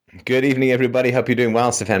Good evening, everybody. Hope you're doing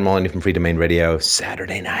well. Stefan Molyneux from Free Domain Radio.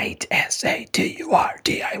 Saturday night. Saturday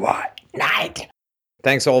night.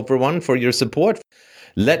 Thanks all for your support.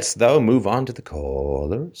 Let's, though, move on to the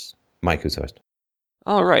callers. Mike, who's host?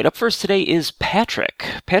 All right, up first today is Patrick.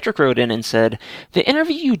 Patrick wrote in and said, the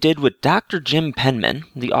interview you did with Dr. Jim Penman,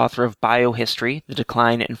 the author of Biohistory, The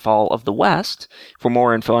Decline and Fall of the West, for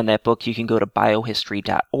more info on that book, you can go to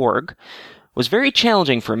biohistory.org, was very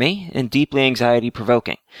challenging for me and deeply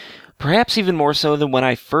anxiety-provoking, perhaps even more so than when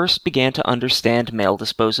I first began to understand male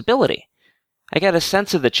disposability. I got a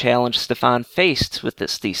sense of the challenge Stefan faced with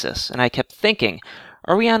this thesis, and I kept thinking,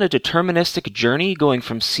 are we on a deterministic journey going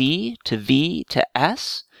from C to V to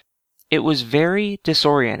S? It was very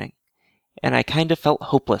disorienting, and I kind of felt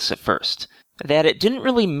hopeless at first. That it didn't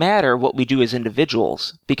really matter what we do as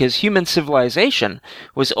individuals, because human civilization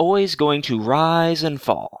was always going to rise and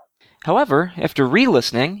fall. However, after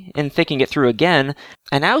re-listening and thinking it through again,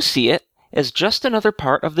 I now see it as just another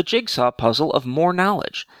part of the jigsaw puzzle of more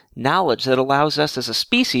knowledge that allows us as a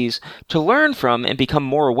species to learn from and become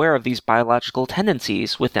more aware of these biological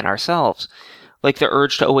tendencies within ourselves, like the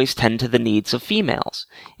urge to always tend to the needs of females.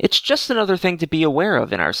 It's just another thing to be aware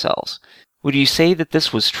of in ourselves. Would you say that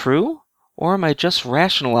this was true, or am I just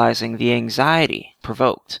rationalizing the anxiety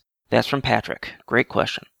provoked? That's from Patrick. Great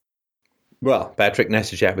question. Well, Patrick, nice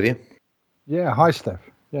to chat with you. Yeah, hi, Steph.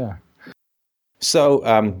 Yeah.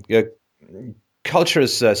 So,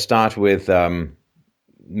 cultures start with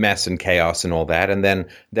mess and chaos and all that, and then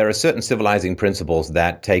there are certain civilizing principles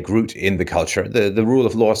that take root in the culture. The rule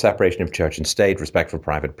of law, separation of church and state, respect for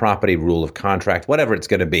private property, rule of contract, whatever it's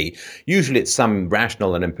going to be. Usually it's some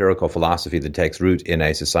rational and empirical philosophy that takes root in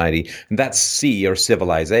a society, and that's C, or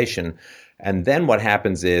civilization. And then what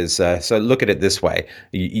happens is, so look at it this way.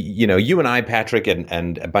 You and I, Patrick,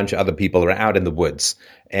 and a bunch of other people are out in the woods.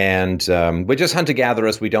 And we're just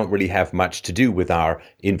hunter-gatherers. We don't really have much to do with our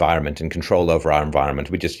environment and control over our environment.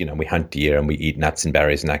 We just, we hunt deer and we eat nuts and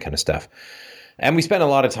berries and that kind of stuff. And we spend a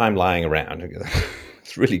lot of time lying around.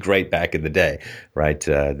 It's really great back in the day, right?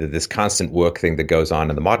 This constant work thing that goes on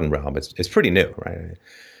in the modern realm, it's pretty new, right?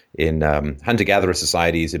 In hunter-gatherer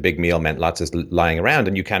societies, a big meal meant lots of lying around,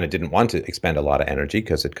 and you kind of didn't want to expend a lot of energy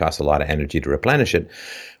because it costs a lot of energy to replenish it.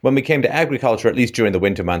 When we came to agriculture, at least during the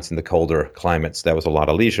winter months and the colder climates, there was a lot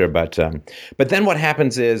of leisure. But then what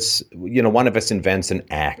happens is, one of us invents an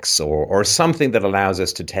axe or something that allows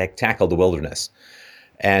us to tackle the wilderness.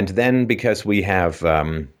 And then because we have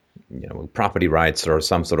property rights or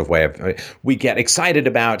some sort of way of, we get excited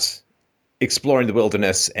about exploring the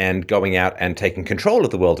wilderness and going out and taking control of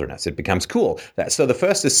the wilderness. It becomes cool. So the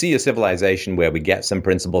first is see a civilization where we get some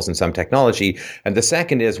principles and some technology. And the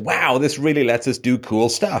second is, wow, this really lets us do cool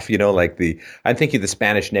stuff. I'm thinking of the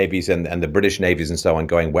Spanish navies and the British navies and so on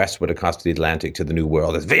going westward across the Atlantic to the New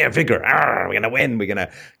World. It's vigor. We're going to win. We're going to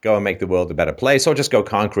go and make the world a better place, or just go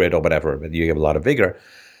conquer it or whatever. But you have a lot of vigor.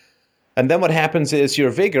 And then what happens is your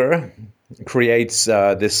vigor creates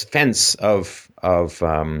this fence of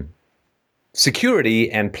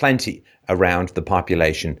security and plenty around the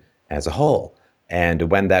population as a whole.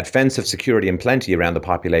 And when that fence of security and plenty around the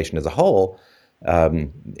population as a whole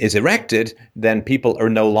is erected, then people are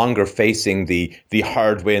no longer facing the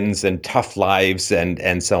hard winds and tough lives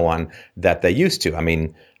and so on that they used to. I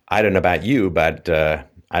mean, I don't know about you, but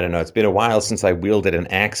I don't know. It's been a while since I wielded an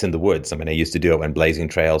axe in the woods. I mean, I used to do it when blazing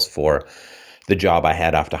trails for the job I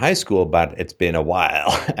had after high school, but it's been a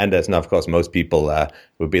while. And as now, of course, most people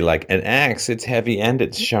would be like, an axe, it's heavy and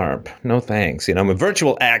it's sharp. No thanks. A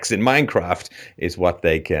virtual axe in Minecraft is what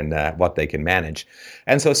they can manage.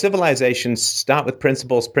 And so civilizations start with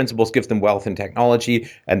principles. Principles give them wealth and technology,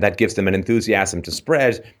 and that gives them an enthusiasm to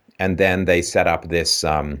spread. And then they set up this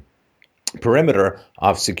perimeter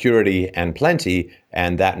of security and plenty,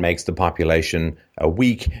 and that makes the population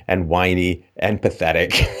weak and whiny and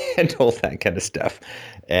pathetic and all that kind of stuff,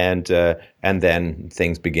 and then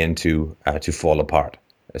things begin to fall apart.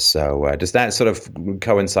 So does that sort of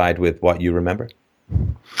coincide with what you remember?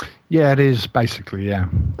 Yeah, it is basically. Yeah,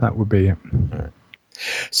 that would be it. All right.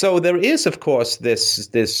 So there is, of course,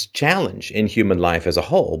 this challenge in human life as a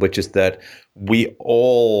whole, which is that we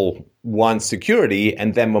all want security,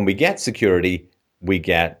 and then when we get security, we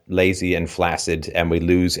get lazy and flaccid, and we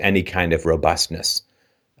lose any kind of robustness.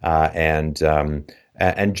 And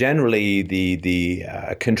generally,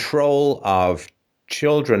 the control of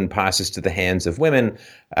children passes to the hands of women,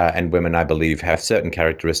 and women, I believe, have certain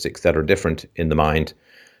characteristics that are different in the mind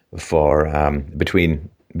for between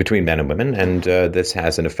men and women, and this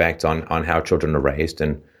has an effect on how children are raised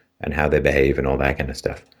and how they behave and all that kind of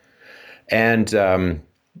stuff. And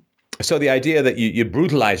so the idea that you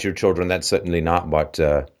brutalize your children, that's certainly not what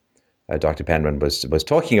Dr. Penman was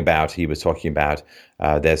talking about. He was talking about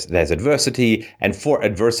there's adversity, and for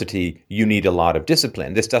adversity you need a lot of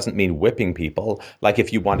discipline. This doesn't mean whipping people. Like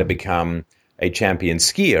if you want to become a champion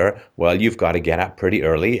skier, well, you've got to get up pretty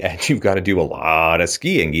early and you've got to do a lot of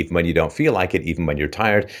skiing, even when you don't feel like it, even when you're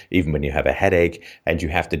tired, even when you have a headache, and you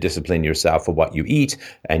have to discipline yourself for what you eat,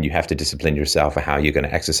 and you have to discipline yourself for how you're going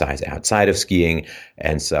to exercise outside of skiing.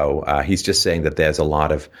 And so he's just saying that there's a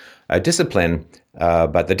lot of discipline,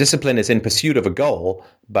 but the discipline is in pursuit of a goal.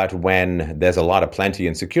 But when there's a lot of plenty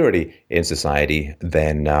and security in society,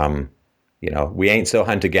 then we ain't so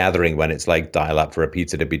hunter-gathering when it's like dial up for a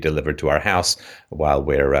pizza to be delivered to our house while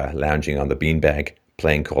we're lounging on the beanbag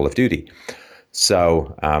playing Call of Duty.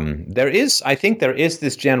 So I think there is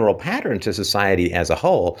this general pattern to society as a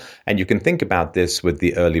whole, and you can think about this with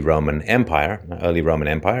the early Roman Empire. The early Roman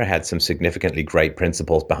Empire had some significantly great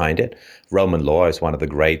principles behind it. Roman law is one of the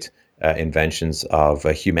great inventions of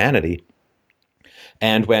humanity.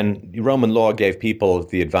 And when Roman law gave people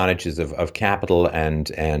the advantages of capital and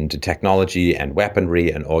technology and weaponry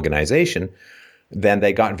and organization, then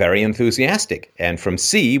they got very enthusiastic. And from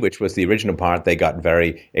C, which was the original part, they got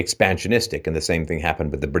very expansionistic. And the same thing happened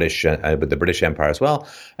with the British Empire as well.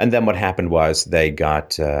 And then what happened was they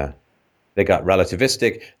got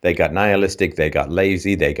relativistic, they got nihilistic, they got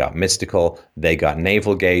lazy, they got mystical, they got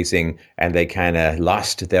navel gazing, and they kind of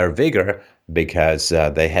lost their vigor because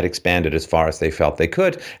they had expanded as far as they felt they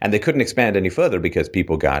could, and they couldn't expand any further because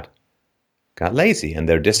people got lazy, and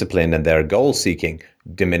their discipline and their goal-seeking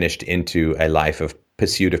diminished into a life of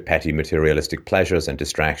pursuit of petty materialistic pleasures and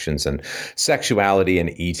distractions and sexuality and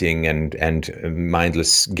eating and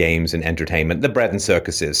mindless games and entertainment, the bread and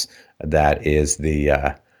circuses that is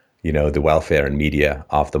the welfare and media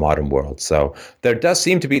of the modern world. So there does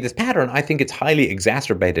seem to be this pattern. I think it's highly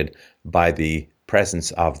exacerbated by the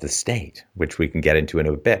presence of the state, which we can get into in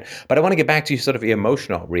a bit. But I want to get back to sort of the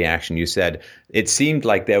emotional reaction. You said it seemed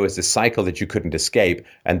like there was this cycle that you couldn't escape,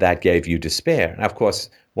 and that gave you despair. And of course,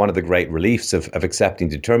 one of the great reliefs of accepting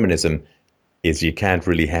determinism is you can't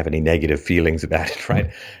really have any negative feelings about it,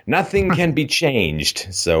 right? Nothing can be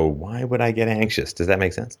changed. So why would I get anxious? Does that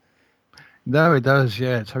make sense? No, it does.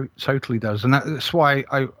 Yeah, it totally does. And that's why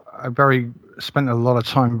I spent a lot of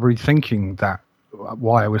time rethinking that,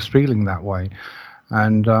 why I was feeling that way.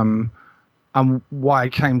 And why I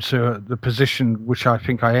came to the position which I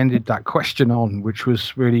think I ended that question on, which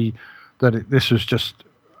was really that this was just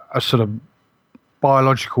a sort of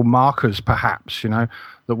biological markers, perhaps,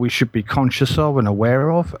 that we should be conscious of and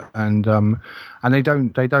aware of, and they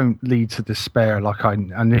don't lead to despair like I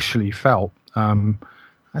initially felt.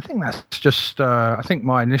 I think that's just. I think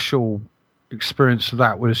my initial experience of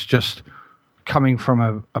that was just coming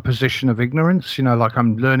from a position of ignorance. Like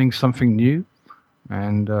I'm learning something new,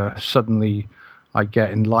 and suddenly I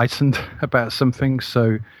get enlightened about something.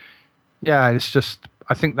 So, yeah, it's just.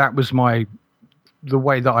 I think that was the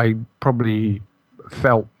way that I probably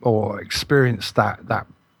felt or experienced that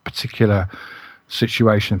particular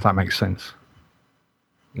situation, if that makes sense.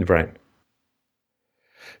 Right.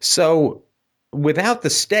 So, without the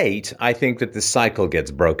state, I think that the cycle gets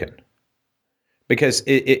broken. Because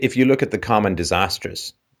if you look at the common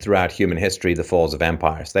disasters throughout human history, the falls of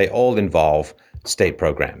empires, they all involve state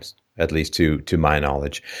programs, at least to my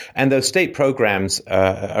knowledge. And those state programs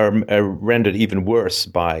are rendered even worse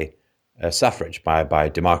by suffrage, by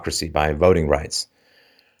democracy, by voting rights.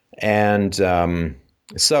 And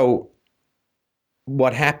so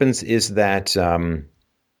what happens is that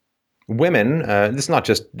women, this is not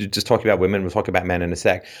just talking about women, we'll talk about men in a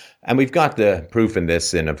sec. And we've got the proof in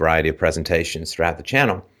this in a variety of presentations throughout the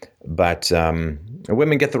channel. But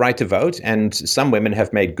women get the right to vote, and some women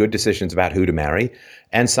have made good decisions about who to marry,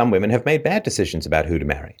 and some women have made bad decisions about who to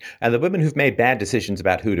marry. And the women who've made bad decisions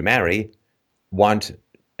about who to marry want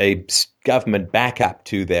a government backup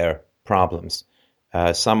to their problems.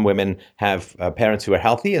 Some women have parents who are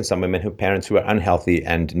healthy, and some women have parents who are unhealthy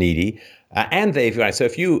and needy. And so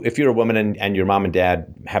if you're a woman and your mom and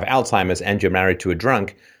dad have Alzheimer's and you're married to a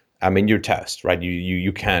drunk, I mean, you're toast, right?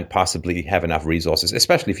 You can't possibly have enough resources,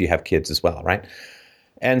 especially if you have kids as well, right?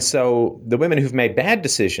 And so the women who've made bad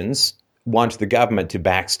decisions want the government to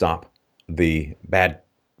backstop the bad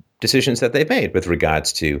decisions that they've made with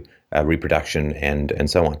regards to reproduction and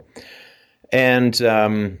so on. And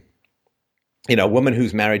a woman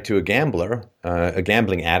who's married to a gambler, a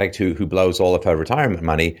gambling addict who blows all of her retirement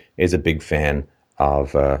money, is a big fan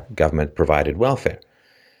of government-provided welfare.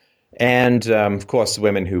 And, of course,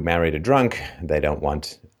 women who married a drunk, they don't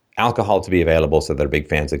want alcohol to be available, so they're big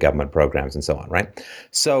fans of government programs and so on, right?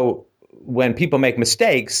 So when people make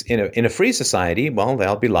mistakes in a free society, well,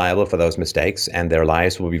 they'll be liable for those mistakes, and their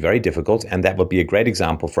lives will be very difficult, and that will be a great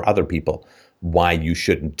example for other people why you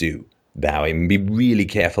shouldn't do that. And be really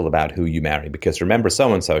careful about who you marry, because remember,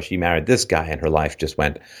 so and so, she married this guy, and her life just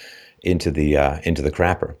went into the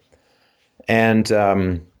crapper.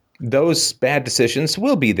 And those bad decisions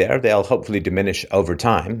will be there. They'll hopefully diminish over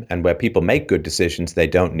time, and where people make good decisions, they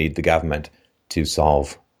don't need the government to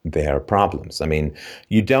solve their problems. I mean,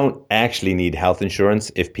 you don't actually need health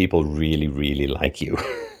insurance if people really, really like you,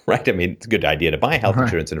 right? I mean, it's a good idea to buy health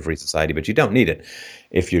insurance in a free society, but you don't need it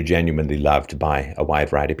if you're genuinely loved by a wide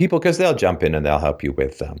variety of people, because they'll jump in and they'll help you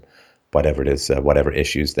with whatever it is, whatever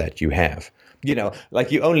issues that you have.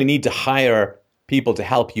 Like you only need to hire people to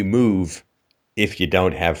help you move if you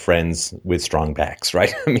don't have friends with strong backs,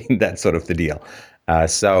 right? I mean, that's sort of the deal.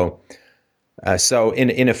 So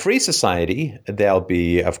in a free society, there'll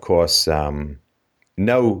be, of course,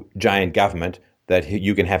 no giant government that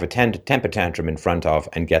you can have a temper tantrum in front of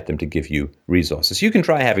and get them to give you resources. You can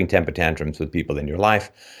try having temper tantrums with people in your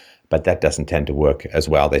life, but that doesn't tend to work as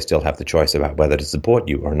well. They still have the choice about whether to support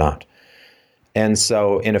you or not. And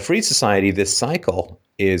so in a free society, this cycle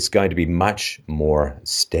is going to be much more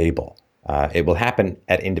stable. It will happen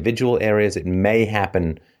at individual areas. It may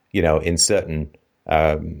happen, in certain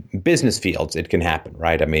business fields. It can happen,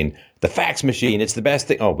 right? I mean, the fax machine, it's the best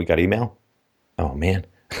thing. Oh, we got email? Oh, man.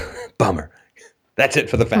 Bummer. That's it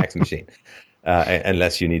for the fax machine,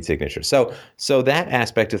 unless you need signatures. So that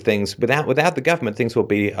aspect of things, without the government, things will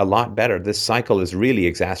be a lot better. This cycle is really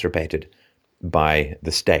exacerbated by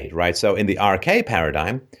the state, right? So in the RK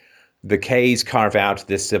paradigm, the Ks carve out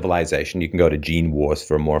this civilization. You can go to Gene Wars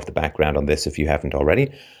for more of the background on this if you haven't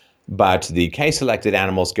already. But the K-selected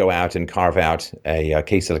animals go out and carve out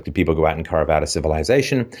K-selected people go out and carve out a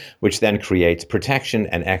civilization, which then creates protection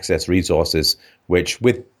and excess resources, which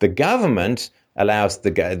with the government allows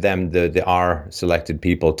the R-selected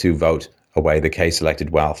people to vote away the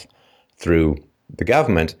K-selected wealth through the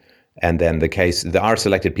government. And then the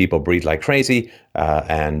R-selected people breed like crazy,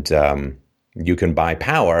 and you can buy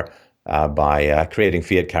power by creating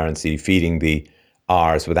fiat currency, feeding the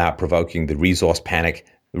Rs without provoking the resource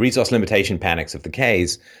limitation panics of the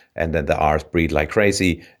Ks, and then the Rs breed like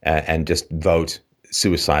crazy and just vote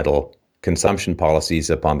suicidal consumption policies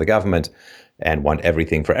upon the government and want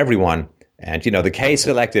everything for everyone. And, the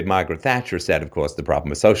K-selected Margaret Thatcher said, of course, the problem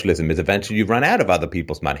with socialism is eventually you run out of other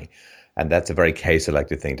people's money. And that's a very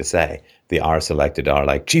K-selected thing to say. The R-selected are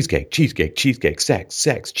like cheesecake, cheesecake, cheesecake, sex,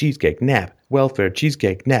 sex, cheesecake, nap, welfare,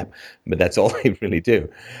 cheesecake, nap. But that's all they really do.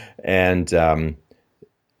 And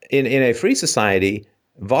in a free society,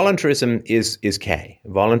 voluntarism is K.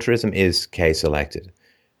 Voluntarism is K-selected.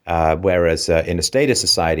 Whereas in a status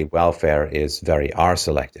society, welfare is very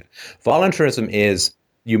R-selected. Voluntarism is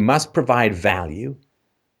you must provide value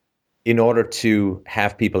in order to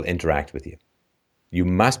have people interact with you. You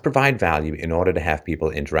must provide value in order to have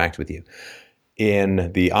people interact with you. In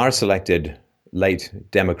the R-selected, late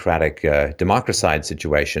democratic, democratized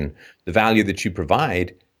situation, the value that you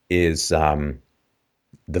provide is the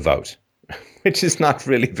vote, which is not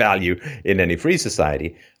really value in any free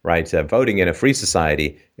society, right? Voting in a free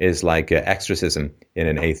society is like exorcism in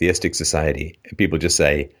an atheistic society. People just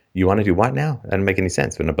say, you want to do what now? That doesn't make any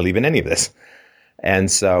sense. We don't believe in any of this. And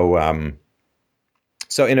so...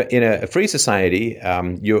 So in a free society,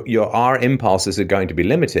 your R impulses are going to be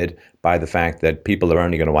limited by the fact that people are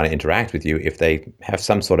only going to want to interact with you if they have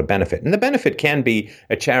some sort of benefit. And the benefit can be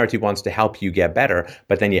a charity wants to help you get better,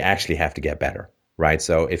 but then you actually have to get better, right?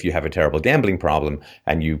 So if you have a terrible gambling problem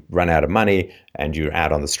and you run out of money and you're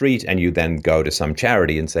out on the street and you then go to some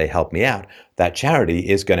charity and say, help me out, that charity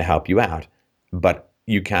is going to help you out. But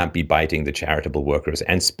you can't be biting the charitable workers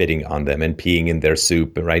and spitting on them and peeing in their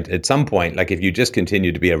soup, right? At some point, like if you just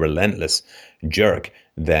continue to be a relentless jerk,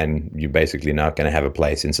 then you're basically not going to have a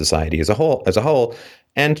place in society as a whole.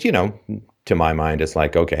 And, to my mind, it's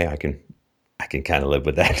like, okay, I can kind of live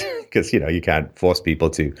with that because, you can't force people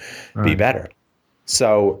to be better.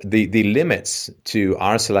 So the limits to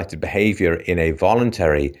our selected behavior in a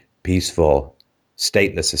voluntary, peaceful,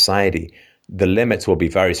 stateless society, the limits will be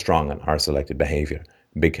very strong on our selected behavior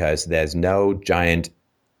because there's no giant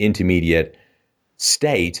intermediate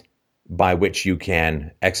state by which you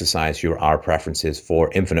can exercise your R preferences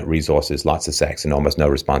for infinite resources, lots of sex, and almost no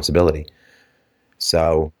responsibility.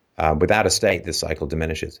 So without a state, this cycle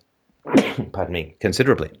diminishes, pardon me,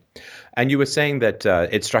 considerably. And you were saying that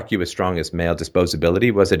it struck you as strong as male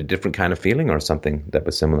disposability. Was it a different kind of feeling or something that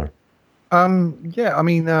was similar? Yeah, I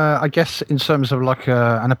mean, I guess in terms of like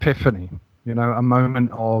an epiphany, a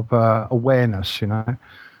moment of awareness,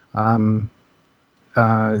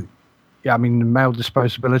 yeah, I mean, the male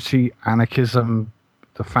disposability, anarchism,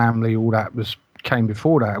 the family, all that came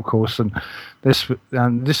before that, of course, and this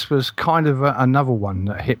was kind of another one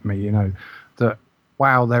that hit me. That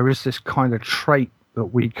wow, there is this kind of trait that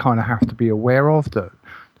we kind of have to be aware of, that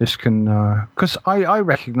this can, because I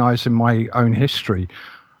recognize in my own history.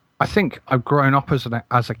 I think I've grown up as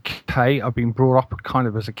a K. I've been brought up kind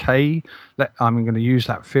of as a K. I'm going to use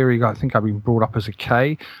that theory. I think I've been brought up as a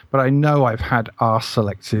K, but I know I've had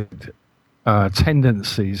R-selected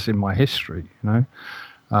tendencies in my history, in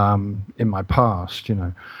my past,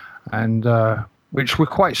 and which were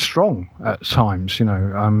quite strong at times.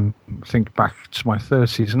 Think back to my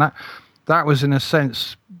 30s, and that was in a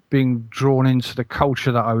sense being drawn into the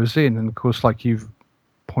culture that I was in, and of course, like you've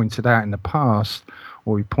pointed out in the past,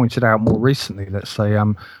 or we pointed out more recently, let's say,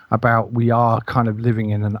 about we are kind of living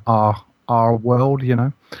in an R world,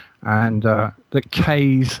 and that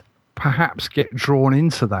K's perhaps get drawn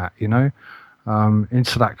into that,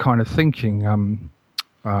 into that kind of thinking.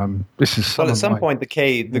 This is at some point the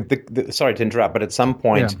K. Sorry to interrupt, but at some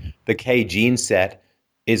point the K gene set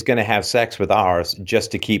is going to have sex with R's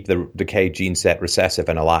just to keep the K gene set recessive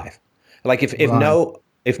and alive. Like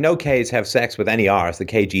if no Ks have sex with any Rs, the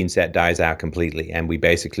K gene set dies out completely, and we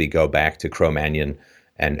basically go back to Cro-Magnon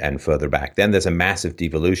and further back. Then there's a massive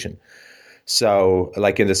devolution. So,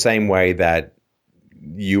 like in the same way that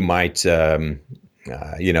you might, you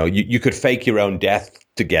could fake your own death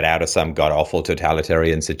to get out of some god-awful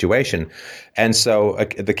totalitarian situation. And so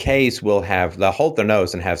the Ks they'll hold their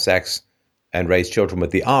nose and have sex and raise children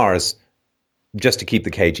with the Rs just to keep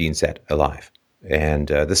the K gene set alive. And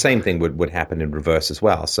the same thing would happen in reverse as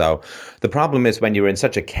well. So the problem is when you're in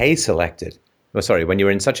such a when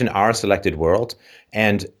you're in such an R-selected world,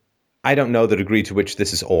 and I don't know the degree to which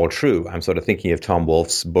this is all true. I'm sort of thinking of Tom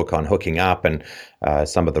Wolfe's book on hooking up and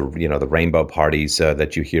some of the rainbow parties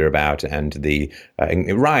that you hear about, and the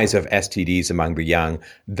rise of STDs among the young.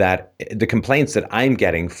 That the complaints that I'm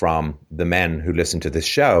getting from the men who listen to this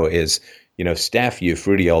show is, Steph, you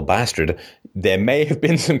fruity old bastard, there may have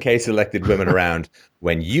been some K-selected women around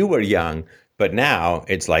when you were young, but now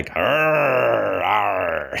it's like, arr,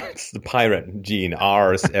 arr. It's the pirate gene,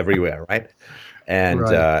 R's everywhere, right? And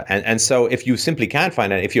right. And so if you simply can't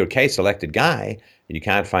find if you're a K-selected guy, you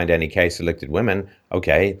can't find any K-selected women,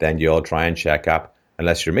 okay, then you'll try and check up,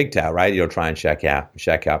 unless you're MGTOW, right? You'll try and check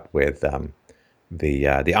up with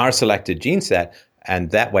the R-selected gene set, and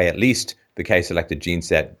that way at least the K-selected gene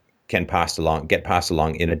set can get passed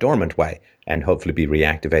along in a dormant way and hopefully be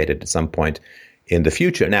reactivated at some point in the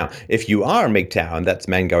future. Now, if you are MGTOW, and that's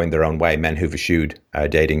men going their own way, men who've eschewed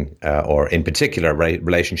dating or in particular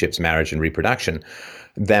relationships, marriage, and reproduction,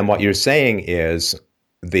 then what you're saying is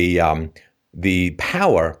the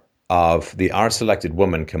power of the R-selected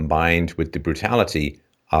woman combined with the brutality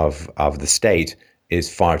of the state is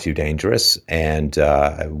far too dangerous, and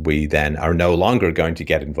we then are no longer going to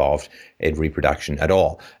get involved in reproduction at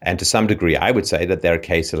all. And to some degree, I would say that they're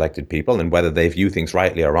K-selected people, and whether they view things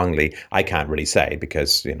rightly or wrongly, I can't really say,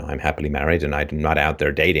 because I'm happily married and I'm not out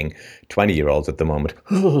there dating 20-year-olds at the moment.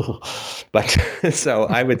 But so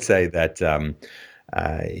I would say that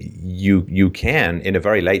you can, in a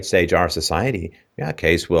very late stage R society,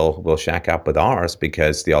 Ks will shack up with Rs,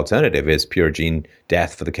 because the alternative is pure gene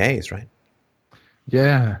death for the Ks, right?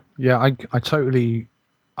 Yeah, I totally,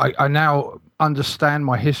 I now understand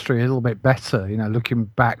my history a little bit better, looking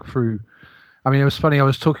back through. I mean, it was funny, I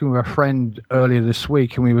was talking with a friend earlier this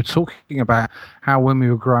week, and we were talking about how when we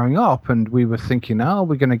were growing up and we were thinking,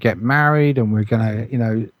 we're going to get married and we're going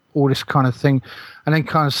to, all this kind of thing. And then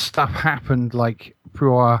kind of stuff happened like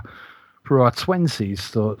through our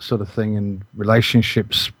 20s sort of thing, and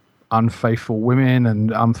relationships, unfaithful women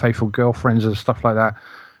and unfaithful girlfriends and stuff like that.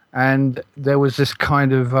 And there was this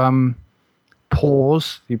kind of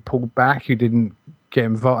pause. You pulled back. You didn't get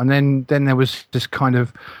involved. And then there was this kind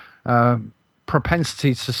of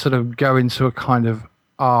propensity to sort of go into a kind of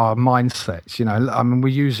R mindset. I mean, we're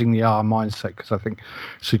using the R mindset because I think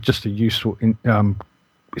it's just a useful.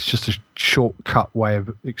 It's just a shortcut way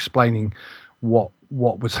of explaining what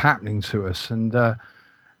was happening to us, and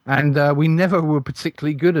we never were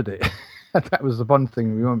particularly good at it. That was the one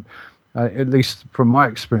thing we weren't. At least from my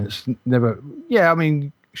experience, never. Yeah, I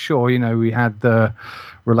mean, sure, we had the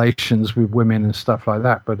relations with women and stuff like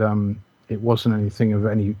that, but it wasn't anything of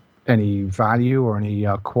any value or any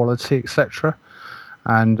quality, etc.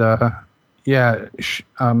 And but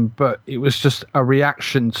it was just a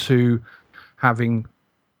reaction to having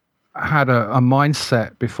had a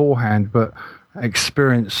mindset beforehand, but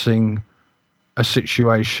experiencing a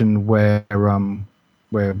situation where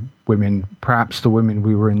where women, perhaps the women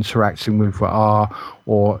we were interacting with are,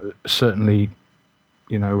 or certainly,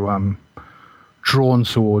 drawn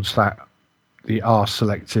towards the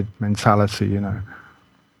selected mentality,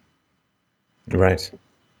 Right.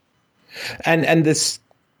 And this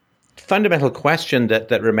fundamental question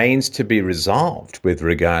that remains to be resolved with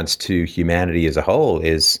regards to humanity as a whole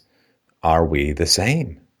is, are we the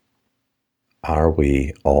same? Are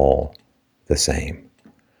we all the same?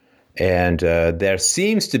 And there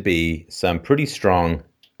seems to be some pretty strong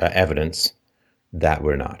evidence that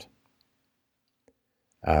we're not.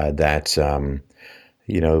 Whether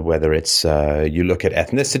it's you look at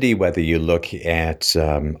ethnicity, whether you look at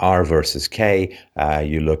R versus K,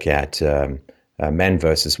 you look at men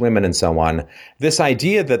versus women and so on. This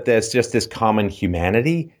idea that there's just this common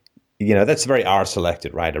humanity, that's very R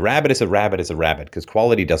selected, right? A rabbit is a rabbit is a rabbit because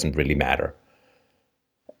quality doesn't really matter.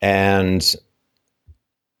 And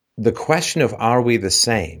the question of are we the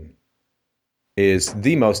same is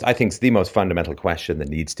the most fundamental question that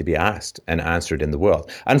needs to be asked and answered in the world.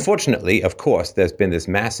 Unfortunately, of course, there's been this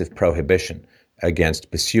massive prohibition against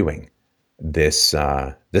pursuing this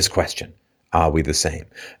question. Are we the same?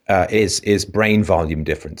 Is brain volume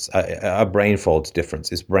different? Are brain folds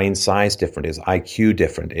different? Is brain size different? Is IQ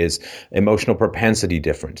different? Is emotional propensity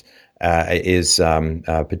different? Is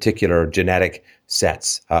particular genetic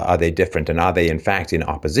sets, are they different? And are they, in fact, in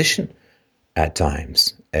opposition at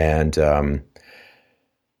times? And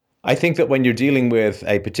I think that when you're dealing with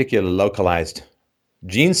a particular localized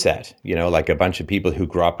gene set, like a bunch of people who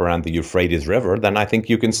grew up around the Euphrates River, then I think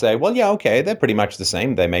you can say, well, yeah, okay, they're pretty much the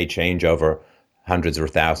same. They may change over hundreds or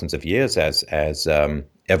thousands of years as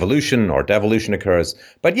evolution or devolution occurs,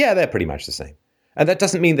 but yeah, they're pretty much the same. And that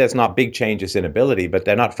doesn't mean there's not big changes in ability, but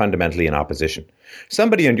they're not fundamentally in opposition.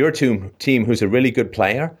 Somebody on your team who's a really good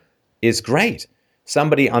player is great.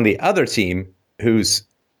 Somebody on the other team who's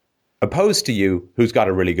opposed to you, who's got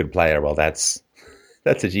a really good player, well, that's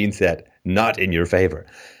a gene set not in your favor.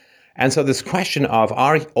 And so this question of,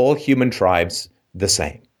 are all human tribes the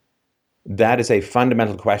same? That is a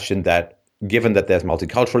fundamental question that, given that there's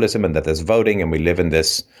multiculturalism and that there's voting and we live in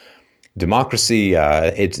this democracy,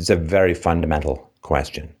 it's a very fundamental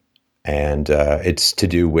question. And it's to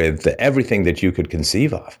do with everything that you could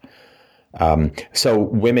conceive of. So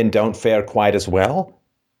women don't fare quite as well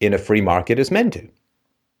in a free market as men do.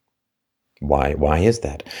 Why is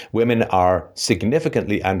that? Women are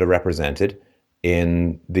significantly underrepresented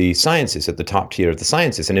in the sciences, at the top tier of the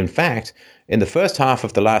sciences. And in fact, in the first half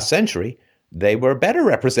of the last century, they were better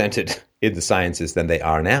represented in the sciences than they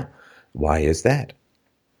are now. Why is that?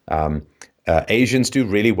 Asians do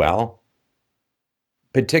really well,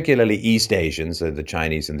 particularly East Asians, the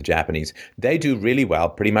Chinese and the Japanese. They do really well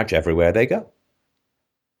pretty much everywhere they go.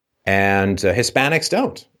 And Hispanics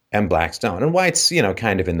don't, and blacks don't. And whites,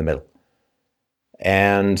 kind of in the middle.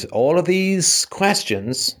 And all of these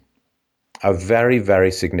questions are very,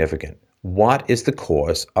 very significant. What is the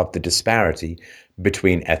cause of the disparity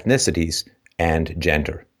between ethnicities and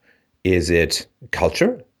gender? Is it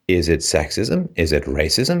culture? Is it sexism? Is it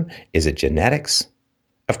racism? Is it genetics?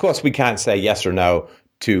 Of course, we can't say yes or no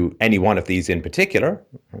to any one of these in particular.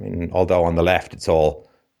 I mean, although on the left, it's all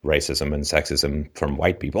racism and sexism from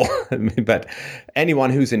white people. But anyone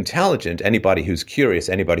who's intelligent, anybody who's curious,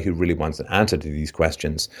 anybody who really wants an answer to these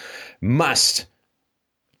questions must,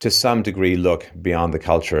 to some degree, look beyond the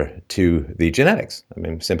culture to the genetics. I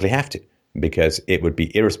mean, simply have to, because it would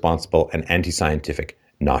be irresponsible and anti-scientific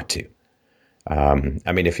not to.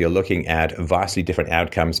 If you're looking at vastly different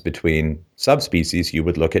outcomes between subspecies, you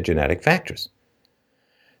would look at genetic factors.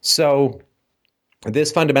 So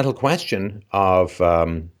this fundamental question of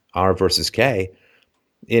R versus K,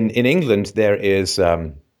 in England, there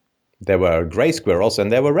were gray squirrels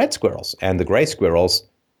and there were red squirrels, and the gray squirrels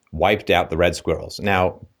wiped out the red squirrels.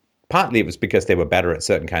 Now, partly it was because they were better at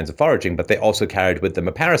certain kinds of foraging, but they also carried with them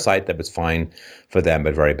a parasite that was fine for them,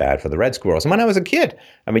 but very bad for the red squirrels. And when I was a kid,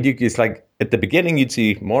 it's like at the beginning, you'd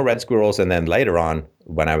see more red squirrels. And then later on,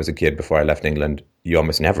 when I was a kid, before I left England, you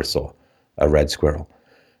almost never saw a red squirrel.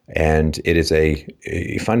 And it is a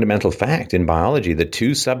fundamental fact in biology that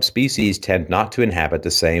two subspecies tend not to inhabit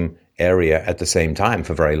the same area at the same time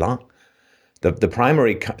for very long.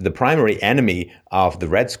 The primary enemy of the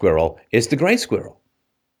red squirrel is the gray squirrel,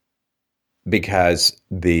 because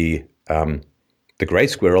the gray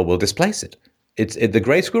squirrel will displace it. The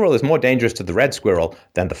gray squirrel is more dangerous to the red squirrel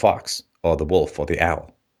than the fox or the wolf or the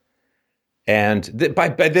owl. And by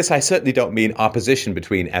this, I certainly don't mean opposition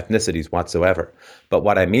between ethnicities whatsoever. But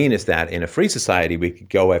what I mean is that in a free society, we could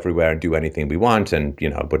go everywhere and do anything we want, and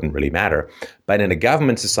it wouldn't really matter. But in a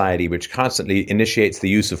government society, which constantly initiates the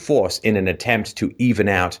use of force in an attempt to even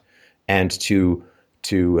out and to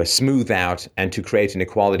smooth out and to create an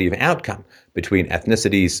equality of outcome between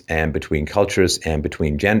ethnicities and between cultures and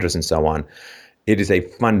between genders and so on, it is a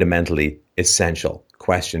fundamentally essential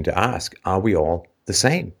question to ask: are we all the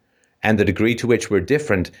same? And the degree to which we're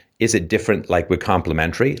different, is it different like we're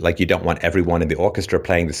complementary? Like you don't want everyone in the orchestra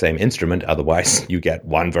playing the same instrument, otherwise you get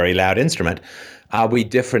one very loud instrument. Are we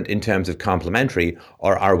different in terms of complementary,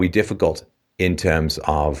 or are we difficult in terms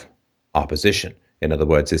of opposition? In other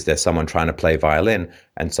words, is there someone trying to play violin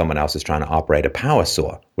and someone else is trying to operate a power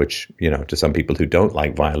saw, which, to some people who don't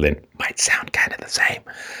like violin might sound kind of the same.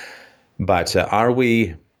 But are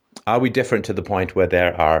we different to the point where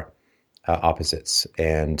there are opposites?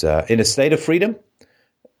 And in a state of freedom,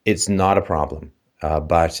 it's not a problem.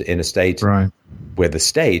 But in a state where the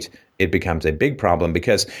state, it becomes a big problem,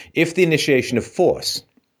 because if the initiation of force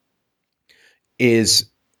is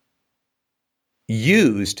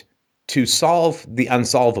used to solve the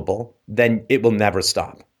unsolvable, then it will never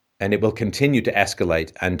stop. And it will continue to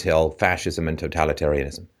escalate until fascism and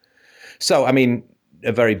totalitarianism. So,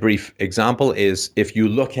 a very brief example is if you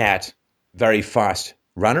look at very fast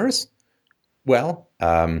runners, well,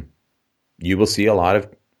 you will see a lot of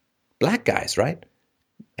black guys, right?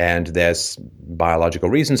 And there's biological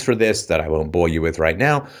reasons for this that I won't bore you with right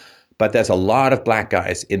now, but there's a lot of black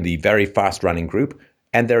guys in the very fast running group,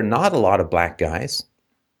 and there are not a lot of black guys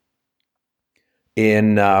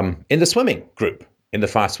in the swimming group, in the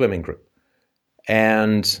fast swimming group.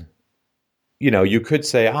 And you could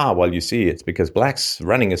say, well, you see, it's because blacks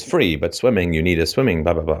running is free, but swimming, you need a swimming,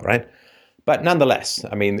 blah, blah, blah, right? But nonetheless,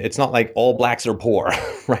 it's not like all blacks are poor,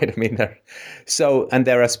 right? And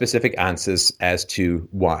there are specific answers as to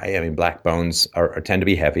why. Black bones tend to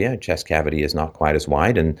be heavier. Chest cavity is not quite as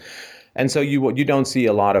wide. And so you don't see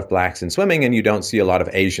a lot of blacks in swimming, and you don't see a lot of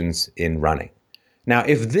Asians in running. Now,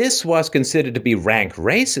 if this was considered to be rank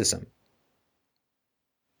racism,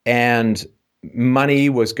 and money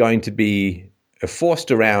was going to be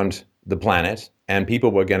forced around the planet, and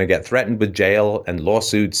people were going to get threatened with jail and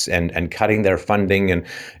lawsuits and cutting their funding, and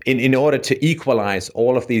in order to equalize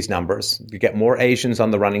all of these numbers, to get more Asians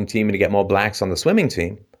on the running team and to get more blacks on the swimming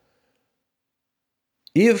team,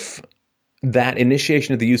 if that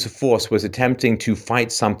initiation of the use of force was attempting to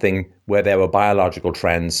fight something where there were biological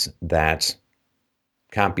trends that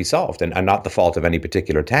can't be solved and are not the fault of any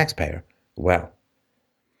particular taxpayer, well,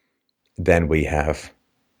 then we have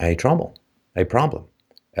a problem.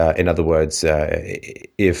 In other words,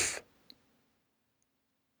 if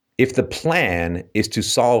the plan is to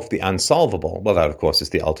solve the unsolvable, well, that of course is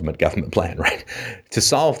the ultimate government plan, right? To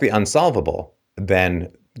solve the unsolvable,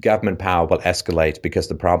 then government power will escalate because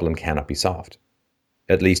the problem cannot be solved.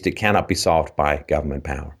 At least it cannot be solved by government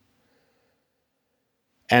power.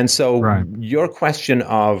 And so your question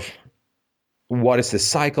of what is the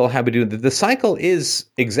cycle, how we do it, the cycle is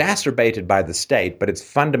exacerbated by the state, but it's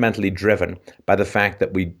fundamentally driven by the fact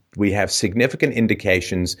that we have significant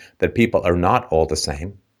indications that people are not all the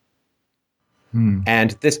same.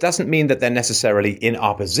 And this doesn't mean that they're necessarily in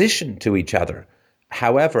opposition to each other.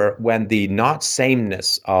 However, when the not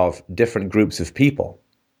sameness of different groups of people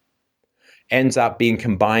ends up being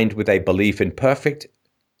combined with a belief in perfect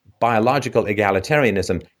biological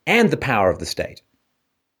egalitarianism and the power of the state,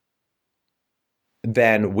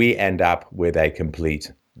 then we end up with a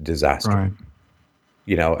complete disaster.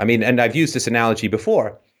 And I've used this analogy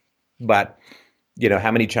before, but,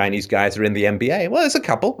 how many Chinese guys are in the NBA? Well, there's a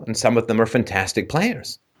couple, and some of them are fantastic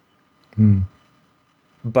players.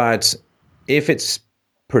 But if it's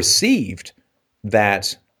perceived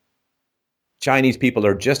that Chinese people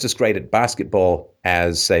are just as great at basketball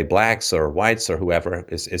as, say, blacks or whites or whoever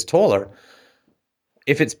is taller,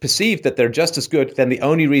 if it's perceived that they're just as good, then the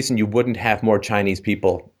only reason you wouldn't have more Chinese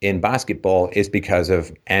people in basketball is because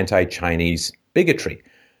of anti-Chinese bigotry.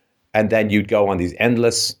 And then you'd go on these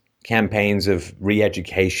endless campaigns of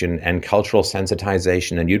re-education and cultural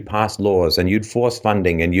sensitization, and you'd pass laws and you'd force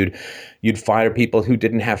funding and you'd fire people who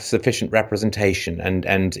didn't have sufficient representation.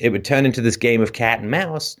 And it would turn into this game of cat and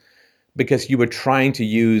mouse because you were trying to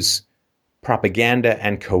use propaganda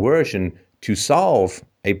and coercion to solve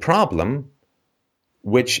a problem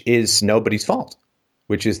which is nobody's fault,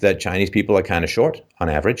 which is that Chinese people are kind of short on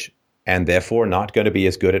average and therefore not going to be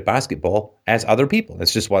as good at basketball as other people.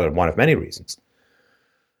 It's just one of many reasons.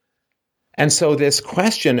 And so this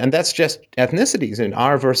question, and that's just ethnicities in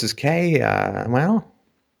R versus K, well,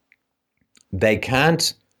 they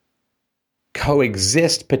can't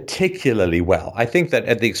coexist particularly well. I think that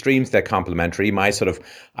at the extremes, they're complementary. My sort of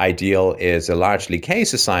ideal is a largely K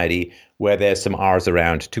society where there's some R's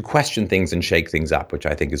around to question things and shake things up, which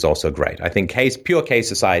I think is also great. I think pure K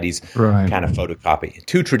societies kind of photocopy,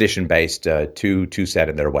 too tradition-based, too set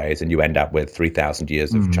in their ways, and you end up with 3,000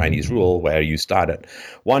 years of Chinese rule where you start at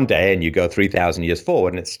one day and you go 3,000 years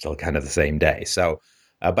forward and it's still kind of the same day. So,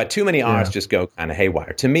 but too many R's just go kind of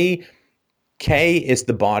haywire. To me, K is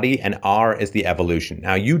the body and R is the evolution.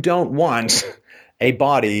 Now, you don't want a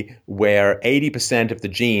body where 80% of the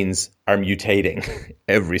genes are mutating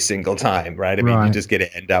every single time, right? I mean, you're just going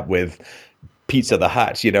to end up with Pizza the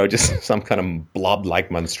Hut, just some kind of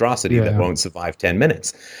blob-like monstrosity that won't survive 10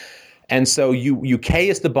 minutes. And so you K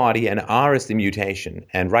is the body and R is the mutation.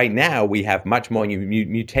 And right now we have much more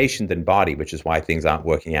mutation than body, which is why things aren't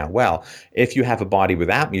working out well. If you have a body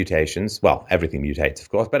without mutations, well, everything mutates, of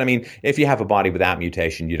course. But I mean, if you have a body without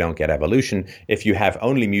mutation, you don't get evolution. If you have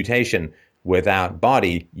only mutation without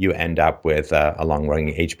body, you end up with a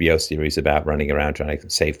long-running HBO series about running around trying to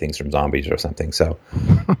save things from zombies or something. So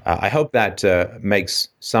I hope that makes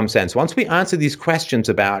some sense. Once we answer these questions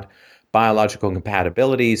about biological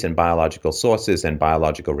compatibilities and biological sources and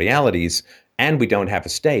biological realities, and we don't have a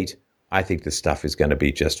state, I think this stuff is going to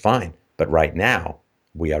be just fine. But right now,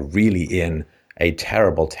 we are really in a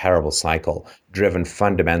terrible, terrible cycle driven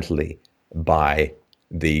fundamentally by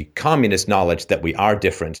the communist knowledge that we are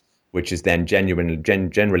different, which is then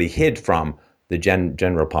generally hid from the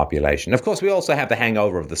general population. Of course, we also have the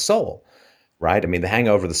hangover of the soul, right? I mean, the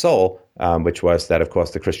hangover of the soul, which was that, of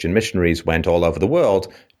course, the Christian missionaries went all over the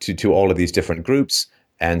world to all of these different groups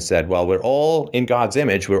and said, well, we're all in God's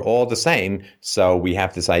image, we're all the same. So we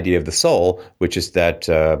have this idea of the soul, which is that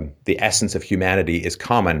the essence of humanity is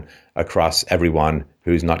common across everyone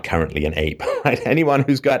who's not currently an ape, right? Anyone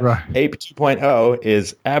who's got ape 2.0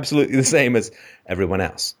 is absolutely the same as everyone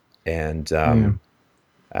else. And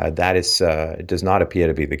that does not appear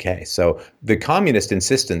to be the case. So the communist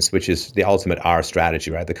insistence, which is the ultimate R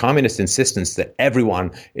strategy, right? The communist insistence that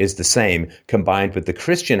everyone is the same, combined with the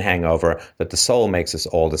Christian hangover that the soul makes us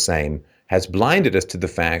all the same, has blinded us to the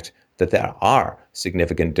fact that there are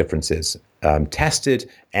significant differences tested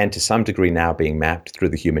and to some degree now being mapped through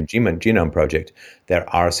the Human Genome Project. There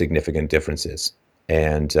are significant differences.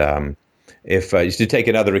 And if to take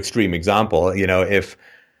another extreme example,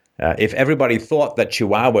 if everybody thought that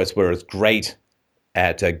Chihuahuas were as great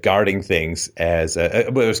at guarding things as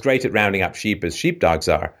as great at rounding up sheep as sheepdogs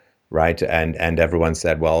are, right? And everyone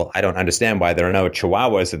said, well, I don't understand why there are no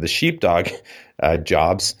Chihuahuas at the sheepdog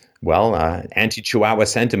jobs. Well, anti-Chihuahua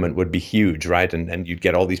sentiment would be huge, right? And you'd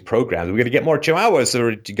get all these programs. We're going to get more Chihuahuas who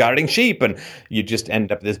are guarding sheep, and you just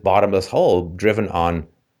end up this bottomless hole driven on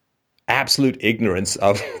absolute ignorance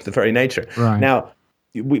of the very nature. Right. Now,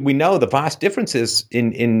 we know the vast differences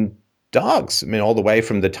in dogs. I mean, all the way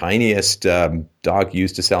from the tiniest dog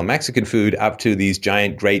used to sell Mexican food up to these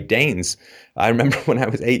giant Great Danes. I remember when I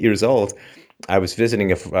was 8 years old, I was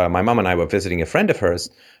visiting, my mom and I were visiting a friend of hers,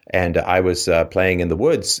 and I was playing in the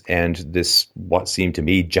woods, and this, what seemed to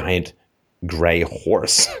me, giant gray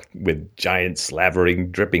horse with giant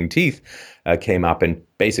slavering, dripping teeth came up and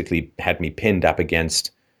basically had me pinned up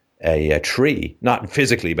against a tree, not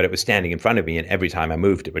physically, but it was standing in front of me, and every time I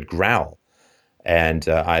moved, it would growl. And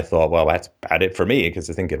I thought, well, that's about it for me,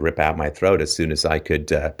 because I think it'd rip out my throat as soon as I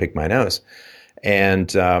could pick my nose.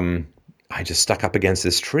 And I just stuck up against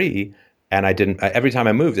this tree, and every time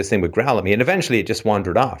I moved, this thing would growl at me, and eventually it just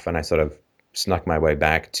wandered off, and I sort of snuck my way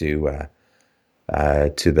back to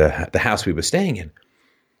the house we were staying in.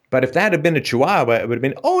 But if that had been a Chihuahua, it would have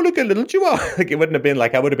been, oh, look, a little Chihuahua. Like, it wouldn't have been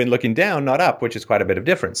like I would have been looking down, not up, which is quite a bit of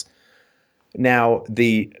difference. Now,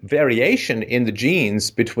 the variation in the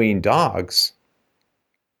genes between dogs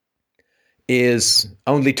is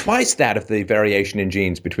only twice that of the variation in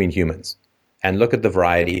genes between humans. And look at the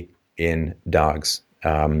variety in dogs.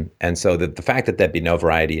 And so the fact that there'd be no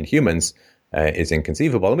variety in humans is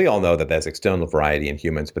inconceivable. And we all know that there's external variety in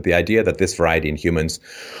humans, but the idea that this variety in humans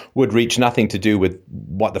would reach nothing to do with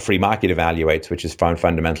what the free market evaluates, which is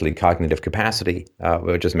fundamentally cognitive capacity,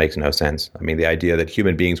 it just makes no sense. I mean, the idea that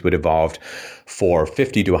human beings would evolve for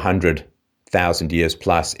 50 to 100,000 years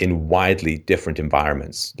plus in widely different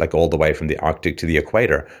environments, like all the way from the Arctic to the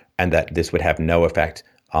equator, and that this would have no effect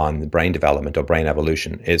on brain development or brain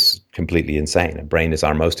evolution is completely insane. A brain is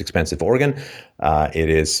our most expensive organ. It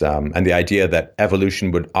is, and the idea that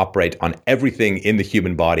evolution would operate on everything in the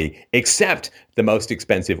human body except the most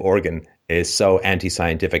expensive organ is so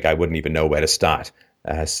anti-scientific, I wouldn't even know where to start.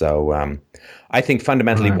 So I think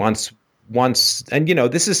fundamentally once, and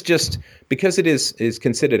this is just because it is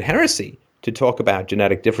considered heresy to talk about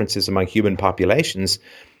genetic differences among human populations,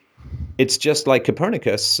 it's just like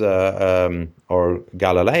Copernicus or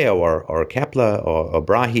Galileo or Kepler or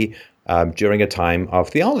Brahe during a time of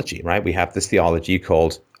theology, right? We have this theology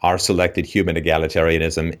called our selected human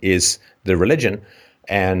egalitarianism is the religion.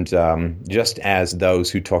 And just as those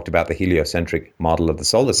who talked about the heliocentric model of the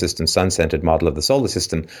solar system, sun-centered model of the solar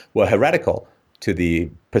system, were heretical to the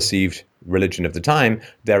perceived religion of the time,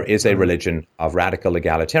 there is a religion of radical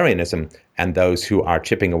egalitarianism, and those who are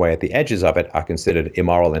chipping away at the edges of it are considered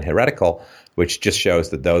immoral and heretical, which just shows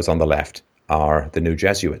that those on the left are the new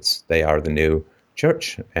Jesuits. They are the new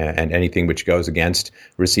church, and anything which goes against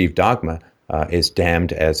received dogma is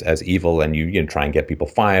damned as evil, and you try and get people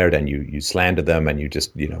fired, and you slander them, and you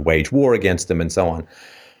just wage war against them, and so on.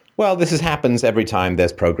 Well, this happens every time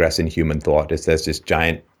there's progress in human thought. There's this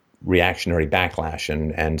giant reactionary backlash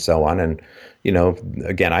and so on. And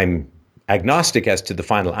again, I'm agnostic as to the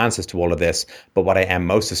final answers to all of this, but what I am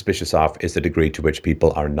most suspicious of is the degree to which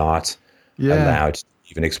people are not allowed to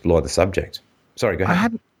even explore the subject. Sorry, go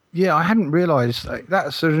ahead. I hadn't realized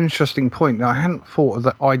that's an interesting point. I hadn't thought of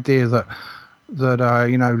the idea that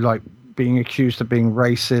like being accused of being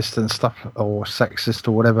racist and stuff or sexist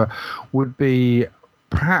or whatever would be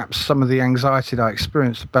perhaps some of the anxiety that I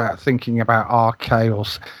experienced about thinking about RK or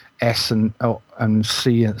S and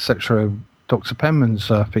C, etc. Dr.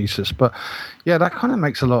 Penman's thesis. But that kind of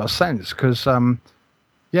makes a lot of sense because it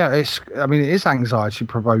is anxiety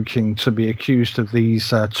provoking to be accused of these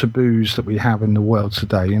taboos that we have in the world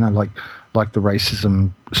today, like the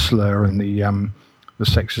racism slur and the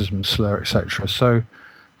sexism slur, etc. So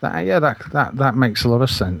that makes a lot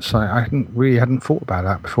of sense. I hadn't thought about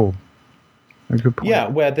that before. A good point. Yeah,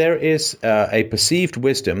 where there is a perceived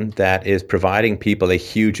wisdom that is providing people a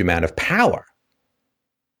huge amount of power,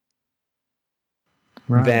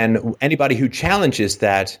 right, then anybody who challenges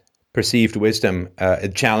that perceived wisdom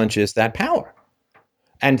challenges that power.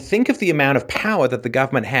 And think of the amount of power that the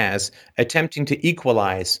government has attempting to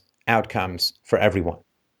equalize outcomes for everyone.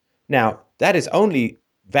 Now, that is only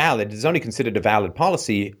valid, it's only considered a valid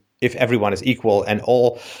policy if everyone is equal and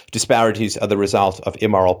all disparities are the result of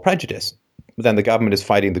immoral prejudice. Then the government is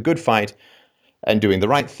fighting the good fight and doing the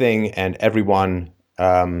right thing, and everyone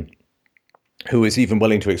who is even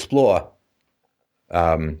willing to explore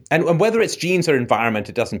and whether it's genes or environment,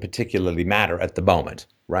 it doesn't particularly matter at the moment,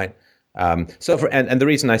 right? And the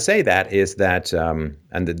reason I say that is that,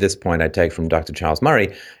 and at this point I take from Dr. Charles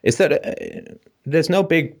Murray, is that there's no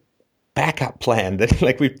big backup plan that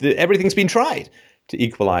everything's been tried to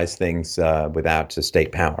equalize things without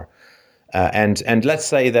state power. And let's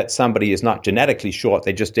say that somebody is not genetically short,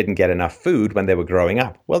 they just didn't get enough food when they were growing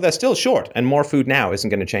up. Well, they're still short, and more food now isn't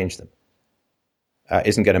going to change them.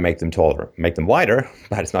 Isn't going to make them taller, make them wider,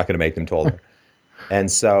 but it's not going to make them taller. And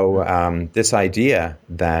so this idea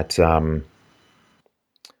that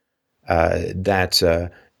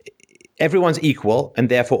everyone's equal and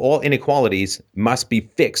therefore all inequalities must be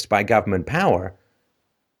fixed by government power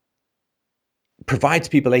provides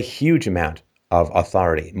people a huge amount of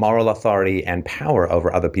authority, moral authority and power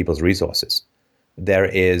over other people's resources. There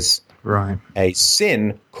is a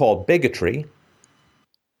sin called bigotry,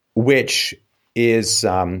 which is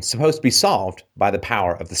supposed to be solved by the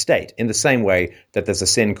power of the state, in the same way that there's a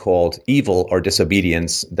sin called evil or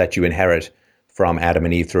disobedience that you inherit from Adam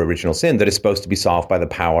and Eve through original sin that is supposed to be solved by the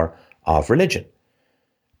power of religion.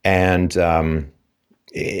 And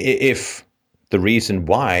if the reason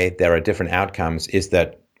why there are different outcomes is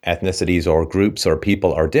that ethnicities or groups or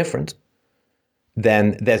people are different,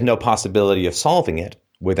 then there's no possibility of solving it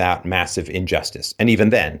without massive injustice. And even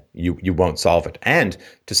then, you won't solve it. And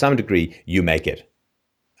to some degree, you make it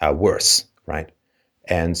worse, right?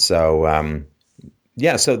 And so,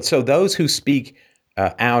 so those who speak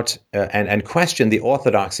out and question the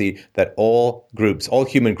orthodoxy that all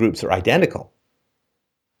human groups are identical.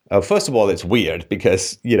 First of all, it's weird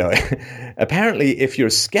because, apparently if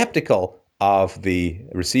you're skeptical of the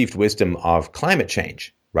received wisdom of climate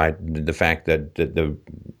change, right, the fact that the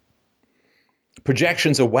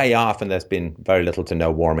projections are way off and there's been very little to no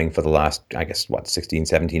warming for the last, 16,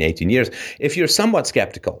 17, 18 years. If you're somewhat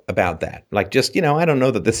skeptical about that, I don't know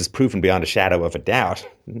that this is proven beyond a shadow of a doubt.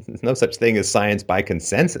 There's no such thing as science by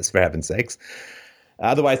consensus, for heaven's sakes.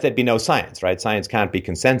 Otherwise, there'd be no science, right? Science can't be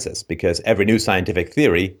consensus because every new scientific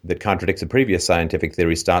theory that contradicts a previous scientific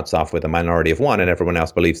theory starts off with a minority of one and everyone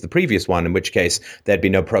else believes the previous one, in which case there'd be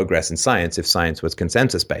no progress in science if science was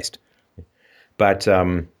consensus-based. But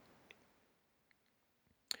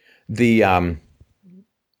the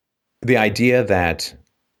idea that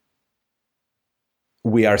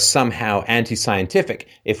we are somehow anti-scientific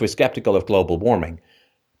if we're skeptical of global warming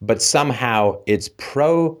but somehow it's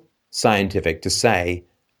pro-scientific to say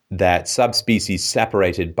that subspecies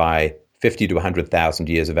separated by 50 to 100,000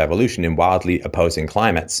 years of evolution in wildly opposing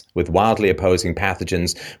climates, with wildly opposing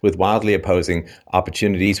pathogens, with wildly opposing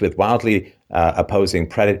opportunities, with wildly opposing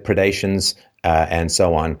predations, and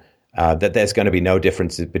so on, that there's going to be no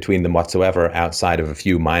difference between them whatsoever outside of a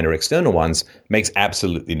few minor external ones makes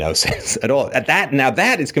absolutely no sense at all.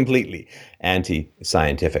 That is completely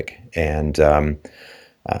anti-scientific. And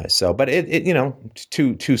but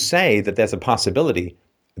to say that there's a possibility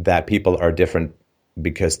that people are different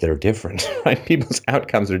because they're different, right? People's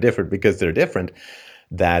outcomes are different because they're different.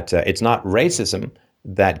 That it's not racism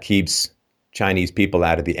that keeps Chinese people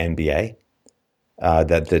out of the NBA.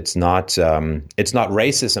 That it's not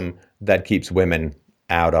racism that keeps women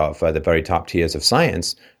out of the very top tiers of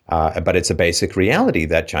science, but it's a basic reality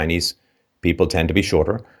that Chinese people tend to be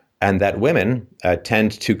shorter, and that women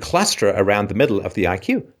tend to cluster around the middle of the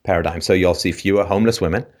IQ paradigm. So you'll see fewer homeless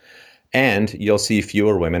women, and you'll see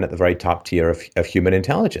fewer women at the very top tier of human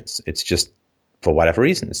intelligence. It's just, for whatever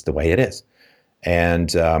reason, it's the way it is.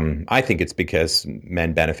 And I think it's because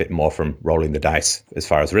men benefit more from rolling the dice as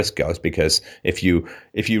far as risk goes. Because if you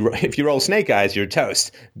roll snake eyes, you're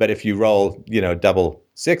toast. But if you roll double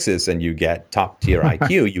sixes and you get top tier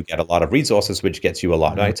IQ, you get a lot of resources, which gets you a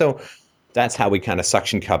lot. Right? So that's how we kind of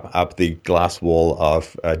suction cup up the glass wall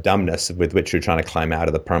of dumbness with which you're trying to climb out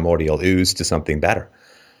of the primordial ooze to something better.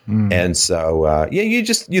 And so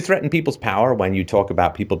you threaten people's power when you talk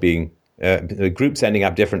about people being groups ending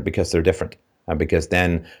up different because they're different. Because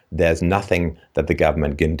then there's nothing that the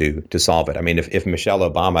government can do to solve it. I mean, if Michelle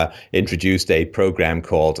Obama introduced a program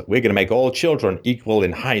called "We're going to make all children equal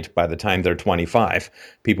in height by the time they're 25,"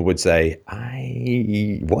 people would say,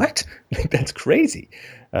 what? That's crazy.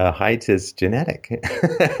 Height is genetic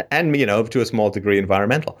and, to a small degree,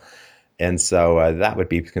 environmental. And so that would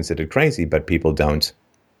be considered crazy, but people don't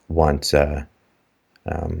want, they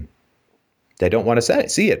don't want to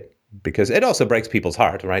see it. Because it also breaks people's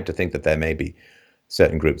heart, right, to think that there may be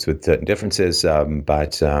certain groups with certain differences,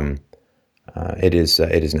 but it is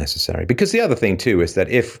necessary. Because the other thing, too, is that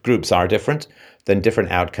if groups are different, then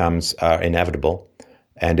different outcomes are inevitable.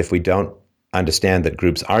 And if we don't understand that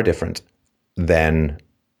groups are different, then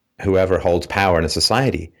whoever holds power in a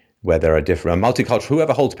society, whoever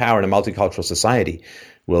holds power in a multicultural society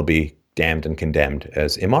will be damned and condemned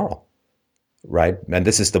as immoral. Right, and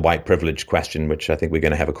this is the white privilege question, which I think we're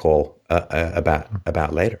going to have a call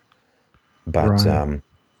about later. But right.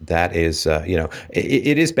 That is,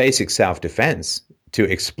 it is basic self-defense to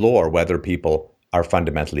explore whether people are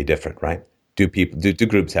fundamentally different. Right? Do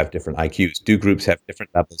groups have different IQs? Do groups have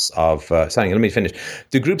different levels of let me finish.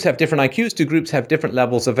 Do groups have different IQs? Do groups have different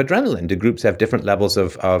levels of adrenaline? Do groups have different levels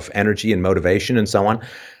of energy and motivation and so on?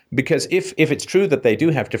 Because if it's true that they do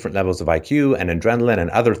have different levels of IQ and adrenaline and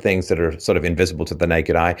other things that are sort of invisible to the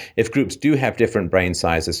naked eye, if groups do have different brain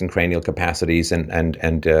sizes and cranial capacities and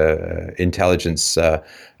intelligence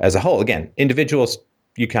as a whole, again, individuals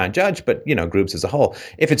you can't judge, but groups as a whole.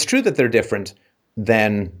 If it's true that they're different,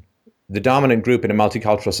 then the dominant group in a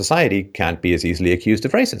multicultural society can't be as easily accused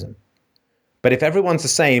of racism. But if everyone's the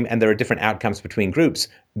same and there are different outcomes between groups,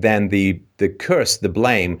 then the curse, the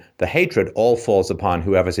blame, the hatred all falls upon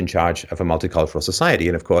whoever's in charge of a multicultural society.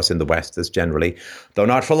 And of course, in the West, there's generally, though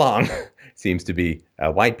not for long, seems to be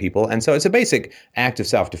white people. And so it's a basic act of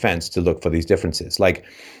self-defense to look for these differences. Like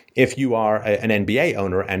if you are an NBA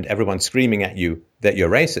owner and everyone's screaming at you that you're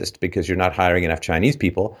racist because you're not hiring enough Chinese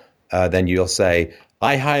people, then you'll say,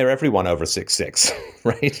 I hire everyone over 6'6",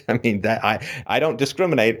 right? I mean, I don't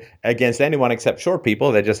discriminate against anyone except short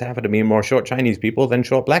people. There just happen to be more short Chinese people than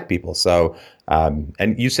short black people. So,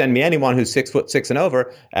 and you send me anyone who's 6'6" and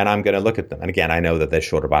over, and I'm going to look at them. And again, I know that they're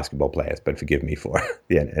shorter basketball players, but forgive me for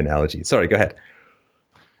the analogy. Sorry, go ahead.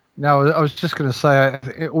 No, I was just going to say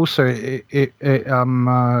it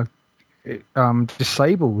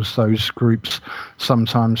disables those groups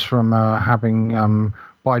sometimes from having.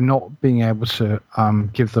 By not being able to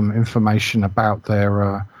give them information about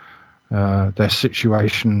their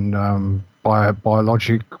situation,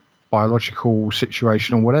 biological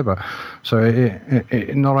situation or whatever. So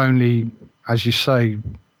it not only, as you say,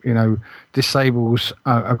 disables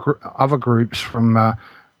other groups from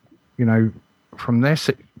from their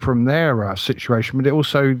situation, but it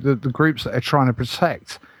also the groups that they're trying to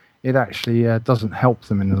protect. It actually doesn't help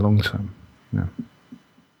them in the long term.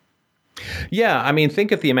 Yeah, I mean,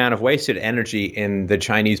 think of the amount of wasted energy in the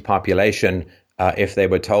Chinese population if they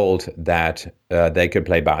were told that they could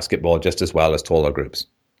play basketball just as well as taller groups.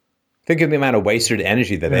 Think of the amount of wasted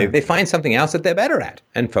energy that they find something else that they're better at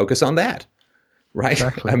and focus on that, right?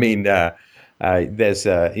 Exactly. I mean, there's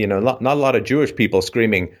not a lot of Jewish people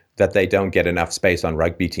screaming that they don't get enough space on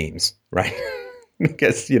rugby teams, right?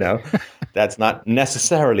 Because, that's not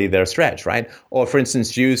necessarily their stretch, right? Or, for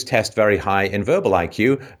instance, Jews test very high in verbal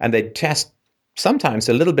IQ, and they test sometimes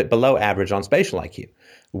a little bit below average on spatial IQ,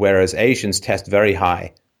 whereas Asians test very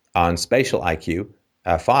high on spatial IQ,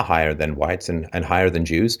 far higher than whites and higher than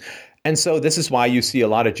Jews. And so this is why you see a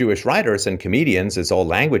lot of Jewish writers and comedians, it's all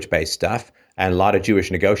language-based stuff, and a lot of Jewish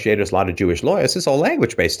negotiators, a lot of Jewish lawyers, it's all